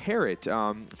literally, the parrot,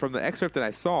 from the excerpt that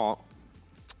I saw,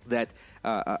 that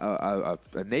a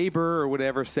neighbor or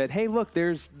whatever said, hey, look,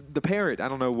 there's the parrot. I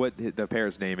don't know what the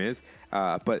parrot's name is,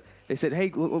 but they said, hey,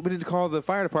 we need to call the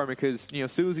fire department because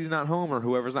Susie's not home or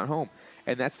whoever's not home.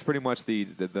 And that's pretty much the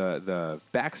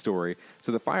backstory.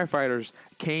 So the firefighters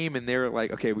came and they were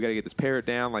like, okay, we got to get this parrot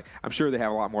down. Like, I'm sure they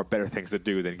have a lot more better things to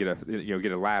do than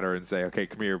get a ladder and say, okay,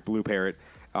 come here, blue parrot.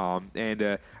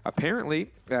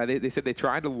 Apparently, they said they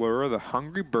tried to lure the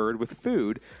hungry bird with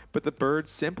food, but the bird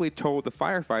simply told the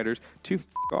firefighters to f***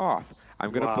 off.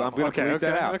 I'm gonna bleep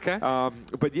that out. Okay.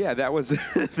 But yeah, that was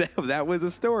that was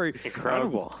a story.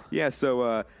 Incredible. Yeah.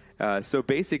 So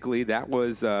basically, that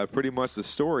was pretty much the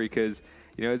story because.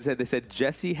 They said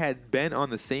Jessie had been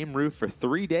on the same roof for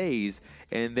 3 days,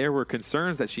 and there were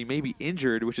concerns that she may be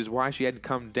injured, which is why she hadn't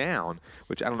come down.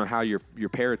 Which I don't know how your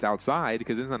parrot's outside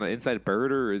because isn't that an inside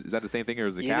bird, or is that the same thing, or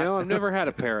is it a cat? I've never had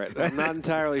a parrot. I'm not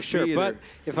entirely sure, but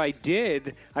if I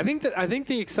did, I think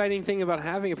the exciting thing about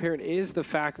having a parrot is the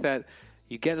fact that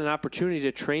you get an opportunity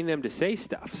to train them to say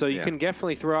stuff. So you can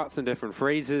definitely throw out some different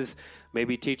phrases,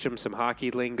 maybe teach them some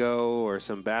hockey lingo or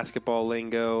some basketball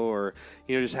lingo, or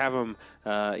just have them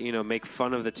make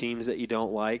fun of the teams that you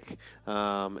don't like.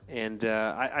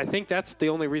 I think that's the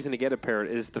only reason to get a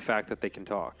parrot is the fact that they can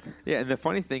talk. Yeah, and the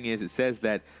funny thing is, it says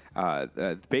that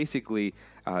basically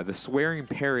the swearing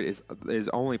parrot is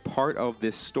only part of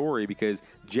this story because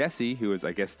Jessie, who is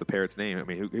I guess the parrot's name. I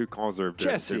mean, who calls their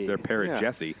parrot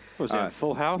Jessie? Was that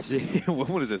Full House?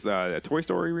 What is this? A Toy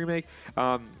Story remake?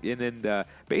 And then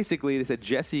basically they said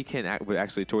Jessie can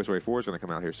actually Toy Story 4 is going to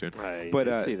come out here soon.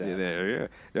 But see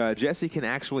that. Jessie can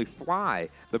actually fly.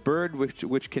 The bird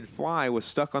which can fly was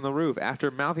stuck on the roof.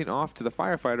 After mouthing off to the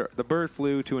firefighter, the bird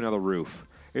flew to another roof.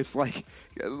 It's like,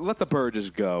 let the bird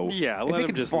just go. Yeah, let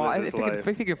him just live his life.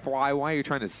 If he can fly, why are you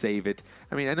trying to save it?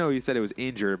 I mean, I know you said it was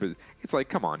injured, but it's like,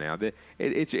 come on now.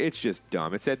 It's just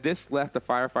dumb. It said this left the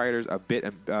firefighters a bit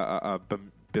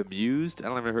bemused. I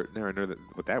don't never know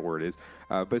what that word is.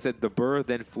 But it said the bird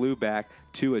then flew back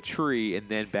to a tree and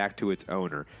then back to its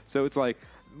owner. So it's like,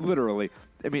 literally.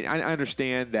 I mean, I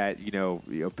understand that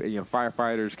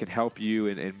firefighters can help you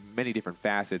in many different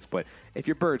facets, but if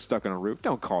your bird's stuck on a roof,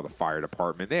 don't call the fire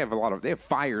department. They have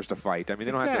fires to fight. I mean,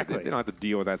 they don't have to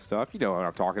deal with that stuff. You know what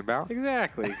I'm talking about.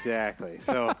 Exactly.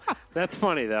 So that's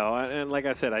funny though, and like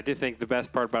I said, I do think the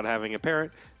best part about having a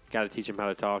parrot. Got to teach him how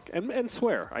to talk and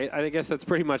swear. I guess that's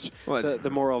pretty much the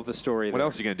moral of the story. What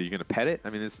else are you going to do? You're going to pet it? I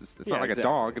mean, it's not like a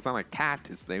dog. It's not like a cat.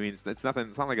 It's nothing.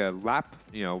 It's not like a lap,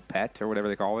 pet or whatever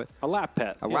they call it. A lap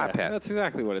pet. A lap pet. That's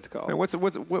exactly what it's called. I mean, what's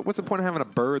the point of having a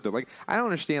bird though? Like, I don't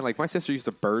understand. Like, my sister used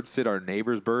to bird sit our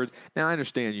neighbor's birds. Now I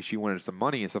understand she wanted some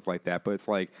money and stuff like that, but it's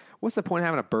like, what's the point of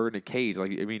having a bird in a cage?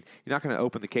 Like, I mean, you're not going to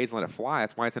open the cage and let it fly.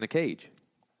 That's why it's in a cage.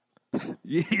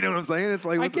 You know what I'm saying? It's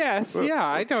like I guess,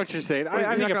 I know what you're saying.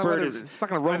 I think a bird is. It's not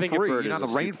going to run free. You're not in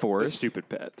the rainforest. A stupid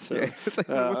pet. So. Yeah, it's like,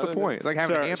 what's the point? It's like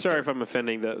having a hamster. Sorry if I'm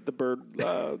offending the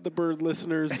bird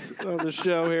listeners on the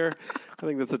show here. I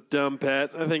think that's a dumb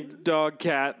pet. I think dog,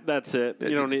 cat. That's it.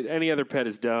 You don't need any other pet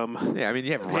is dumb. Yeah, I mean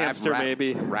you have hamster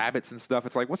maybe rabbits and stuff.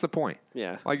 It's like, what's the point?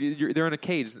 Yeah, like they're in a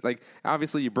cage. Like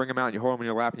obviously you bring them out and you hold them in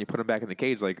your lap and you put them back in the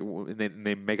cage. Like and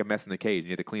they make a mess in the cage and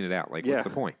you have to clean it out. Like what's the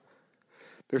point?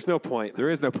 There's no point. There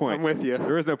is no point. I'm with you.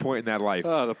 There is no point in that life.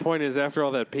 Oh, the point is, after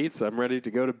all that pizza, I'm ready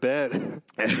to go to bed.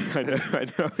 I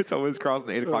know. It's always crossing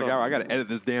the 8 o'clock hour. I got to edit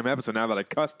this damn episode now that I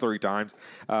cussed 3 times.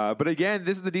 But again,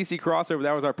 this is the DC crossover.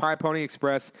 That was our Pie Pony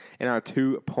Express and our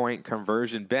 2-point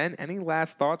conversion. Ben, any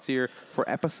last thoughts here for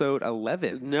episode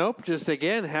 11? Nope. Just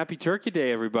again, happy Turkey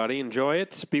Day, everybody. Enjoy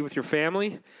it. Be with your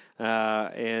family.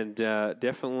 And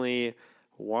definitely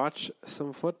watch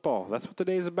some football. That's what the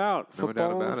day's about.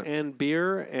 Football and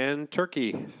beer and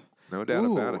turkeys. No doubt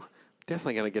about it.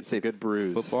 Definitely going to get some good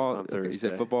brews football, on Thursday. You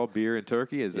said football, beer, and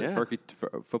turkey? Is it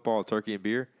football, turkey, and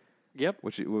beer? Yep.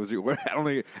 What was your, I don't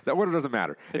think, that order doesn't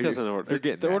matter. It doesn't order.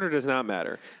 The order does not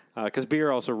matter because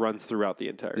beer also runs throughout the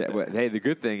entire day. But, hey, the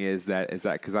good thing is that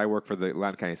because I work for the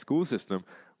Loudoun County school system,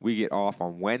 we get off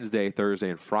on Wednesday, Thursday,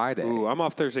 and Friday. Ooh, I'm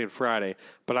off Thursday and Friday,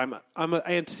 but I'm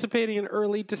anticipating an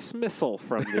early dismissal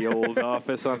from the old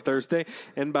office on Thursday.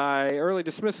 And by early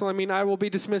dismissal, I mean I will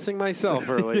be dismissing myself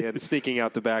early and sneaking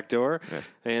out the back door. Yeah.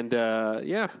 And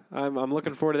I'm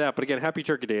looking forward to that. But again, happy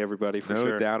Turkey Day, everybody, for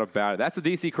sure. No doubt about it. That's the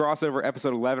DC crossover,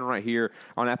 episode 11, right here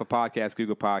on Apple Podcasts,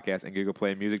 Google Podcasts, and Google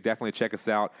Play Music. Definitely check us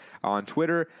out on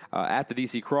Twitter at the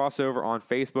DC crossover, on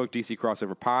Facebook, DC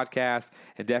crossover podcast,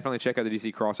 and definitely check out the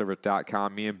DC crossover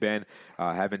DCCrossover.com. Me and Ben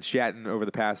have been chatting over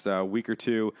the past week or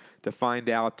two to find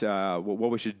out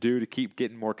what we should do to keep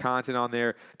getting more content on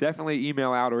there. Definitely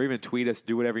email out or even tweet us.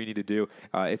 Do whatever you need to do.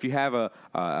 If you have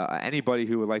anybody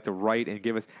who would like to write and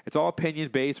give us, it's all opinion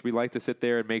based. We like to sit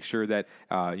there and make sure that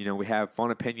we have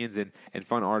fun opinions and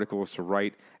fun articles to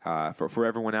write for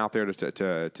everyone out there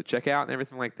to check out and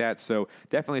everything like that. So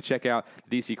definitely check out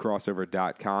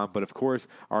DCCrossover.com. But of course,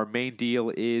 our main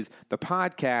deal is the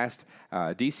podcast,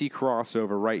 DC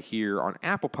Crossover, right here on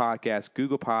Apple Podcasts,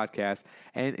 Google Podcasts,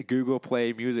 and Google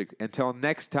Play Music. Until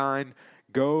next time,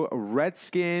 go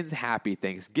Redskins. Happy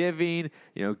Thanksgiving.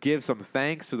 Give some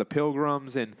thanks to the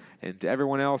Pilgrims and to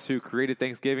everyone else who created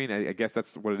Thanksgiving. I guess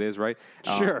that's what it is, right?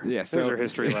 Sure. Yeah. So there's our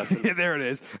history lesson. there it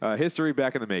is. History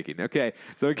back in the making. Okay.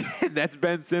 So again, that's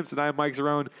Ben Simpson. I'm Mike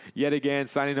Cerrone, yet again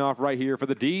signing off right here for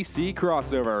the DC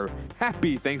Crossover.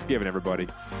 Happy Thanksgiving, everybody.